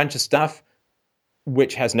typing a bunch of stuff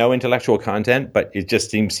which has no intellectual content, but it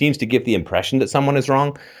just seems to give the impression that someone is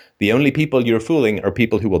wrong, the only people you're fooling are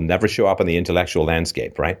people who will never show up on the intellectual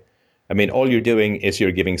landscape, right? All you're doing is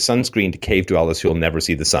you're giving sunscreen to cave dwellers who will never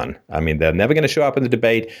see the sun. They're never going to show up in the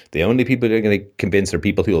debate. The only people you're going to convince are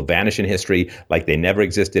people who will vanish in history like they never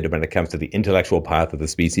existed when it comes to the intellectual path of the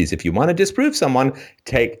species. If you want to disprove someone,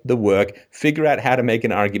 take the work, figure out how to make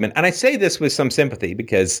an argument. And I say this with some sympathy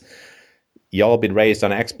because y'all have been raised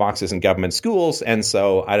on Xboxes in government schools, and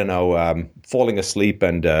so, I don't know, falling asleep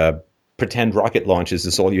and pretend rocket launches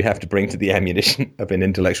is all you have to bring to the ammunition of an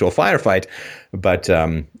intellectual firefight. But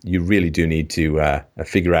you really do need to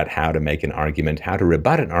figure out how to make an argument, how to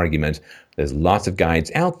rebut an argument. There's lots of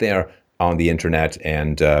guides out there on the internet,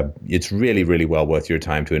 and it's really, really well worth your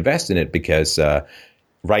time to invest in it because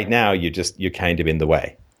right now you're kind of in the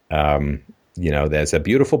way. There's a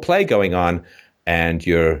beautiful play going on, and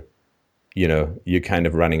you're kind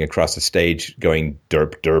of running across the stage going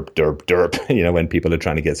derp, derp, derp, derp, when people are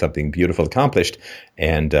trying to get something beautiful accomplished.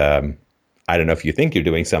 And I don't know if you think you're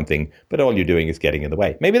doing something, but all you're doing is getting in the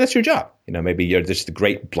way. Maybe that's your job. Maybe you're just the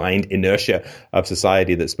great blind inertia of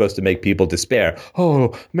society that's supposed to make people despair.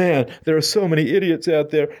 Oh, man, there are so many idiots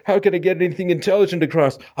out there. How can I get anything intelligent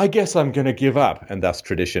across? I guess I'm going to give up. And thus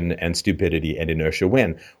tradition and stupidity and inertia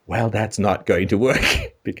win. Well, that's not going to work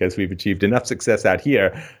because we've achieved enough success out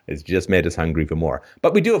here. It's just made us hungry for more.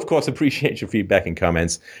 But we do, of course, appreciate your feedback and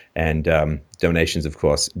comments. And donations, of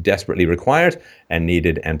course, desperately required and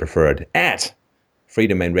needed and preferred at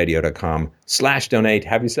freedomainradio.com/donate.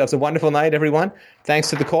 Have yourselves a wonderful night, everyone. Thanks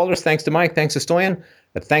to the callers. Thanks to Mike. Thanks to Stoyan.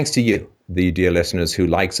 But thanks to you, the dear listeners who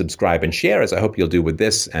like, subscribe, and share, as I hope you'll do with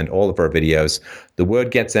this and all of our videos. The word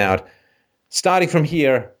gets out, starting from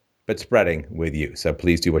here, but spreading with you. So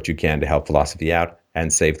please do what you can to help philosophy out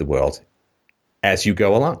and save the world as you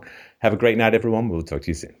go along. Have a great night, everyone. We'll talk to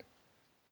you soon.